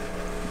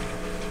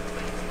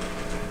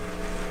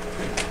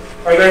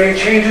 Are there any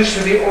changes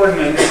to the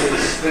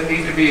ordinances that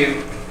need to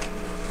be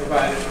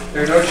provided?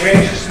 There are no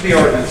changes to the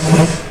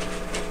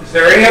ordinances. Is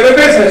there any other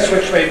business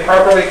which may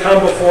properly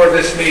come before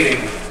this meeting?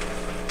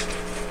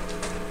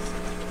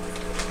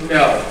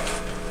 No.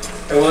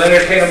 I will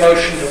entertain a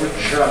motion to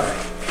adjourn.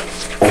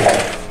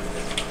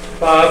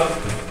 Bob?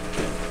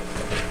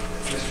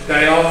 Mr.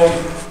 Dione?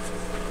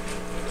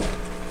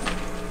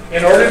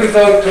 In order to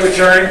vote to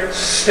adjourn,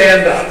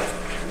 stand up.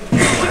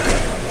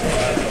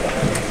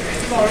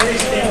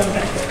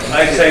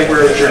 I say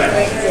we're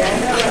adjourned.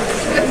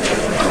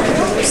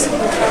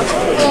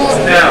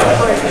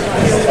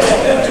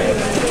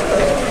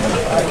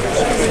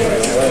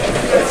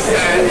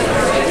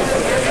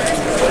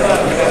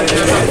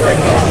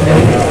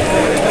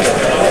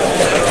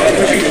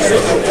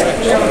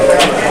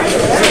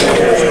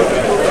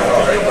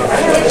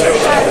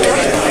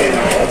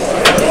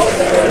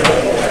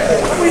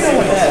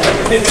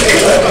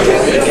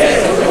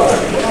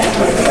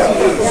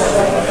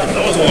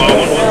 That was a long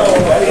one.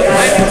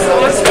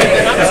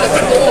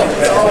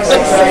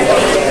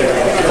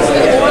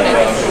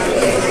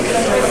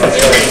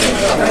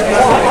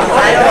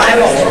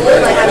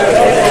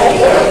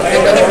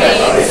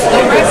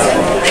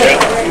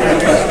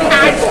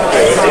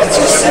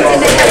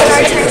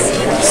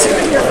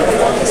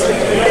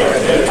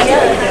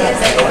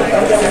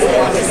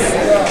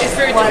 It's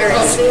very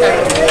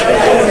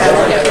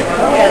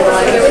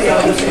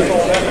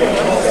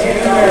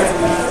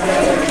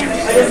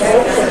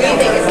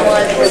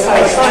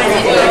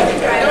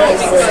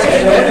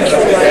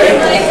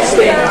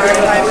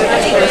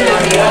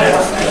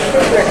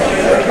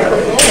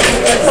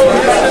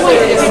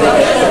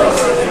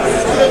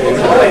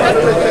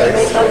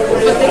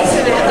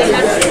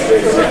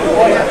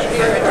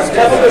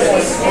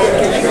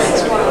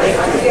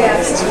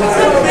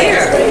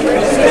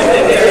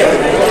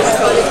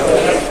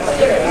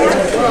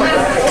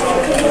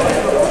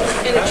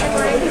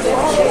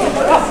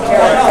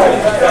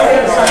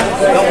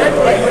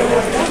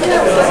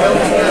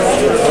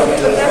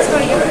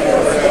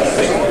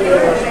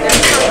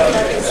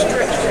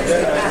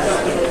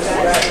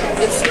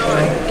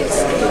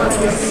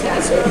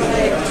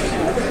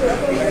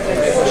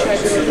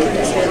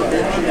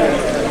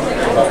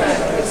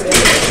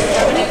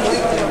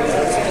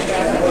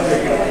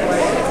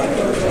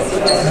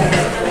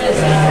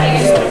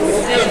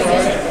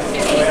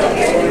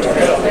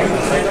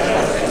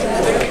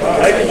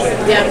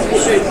Yeah, we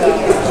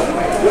should.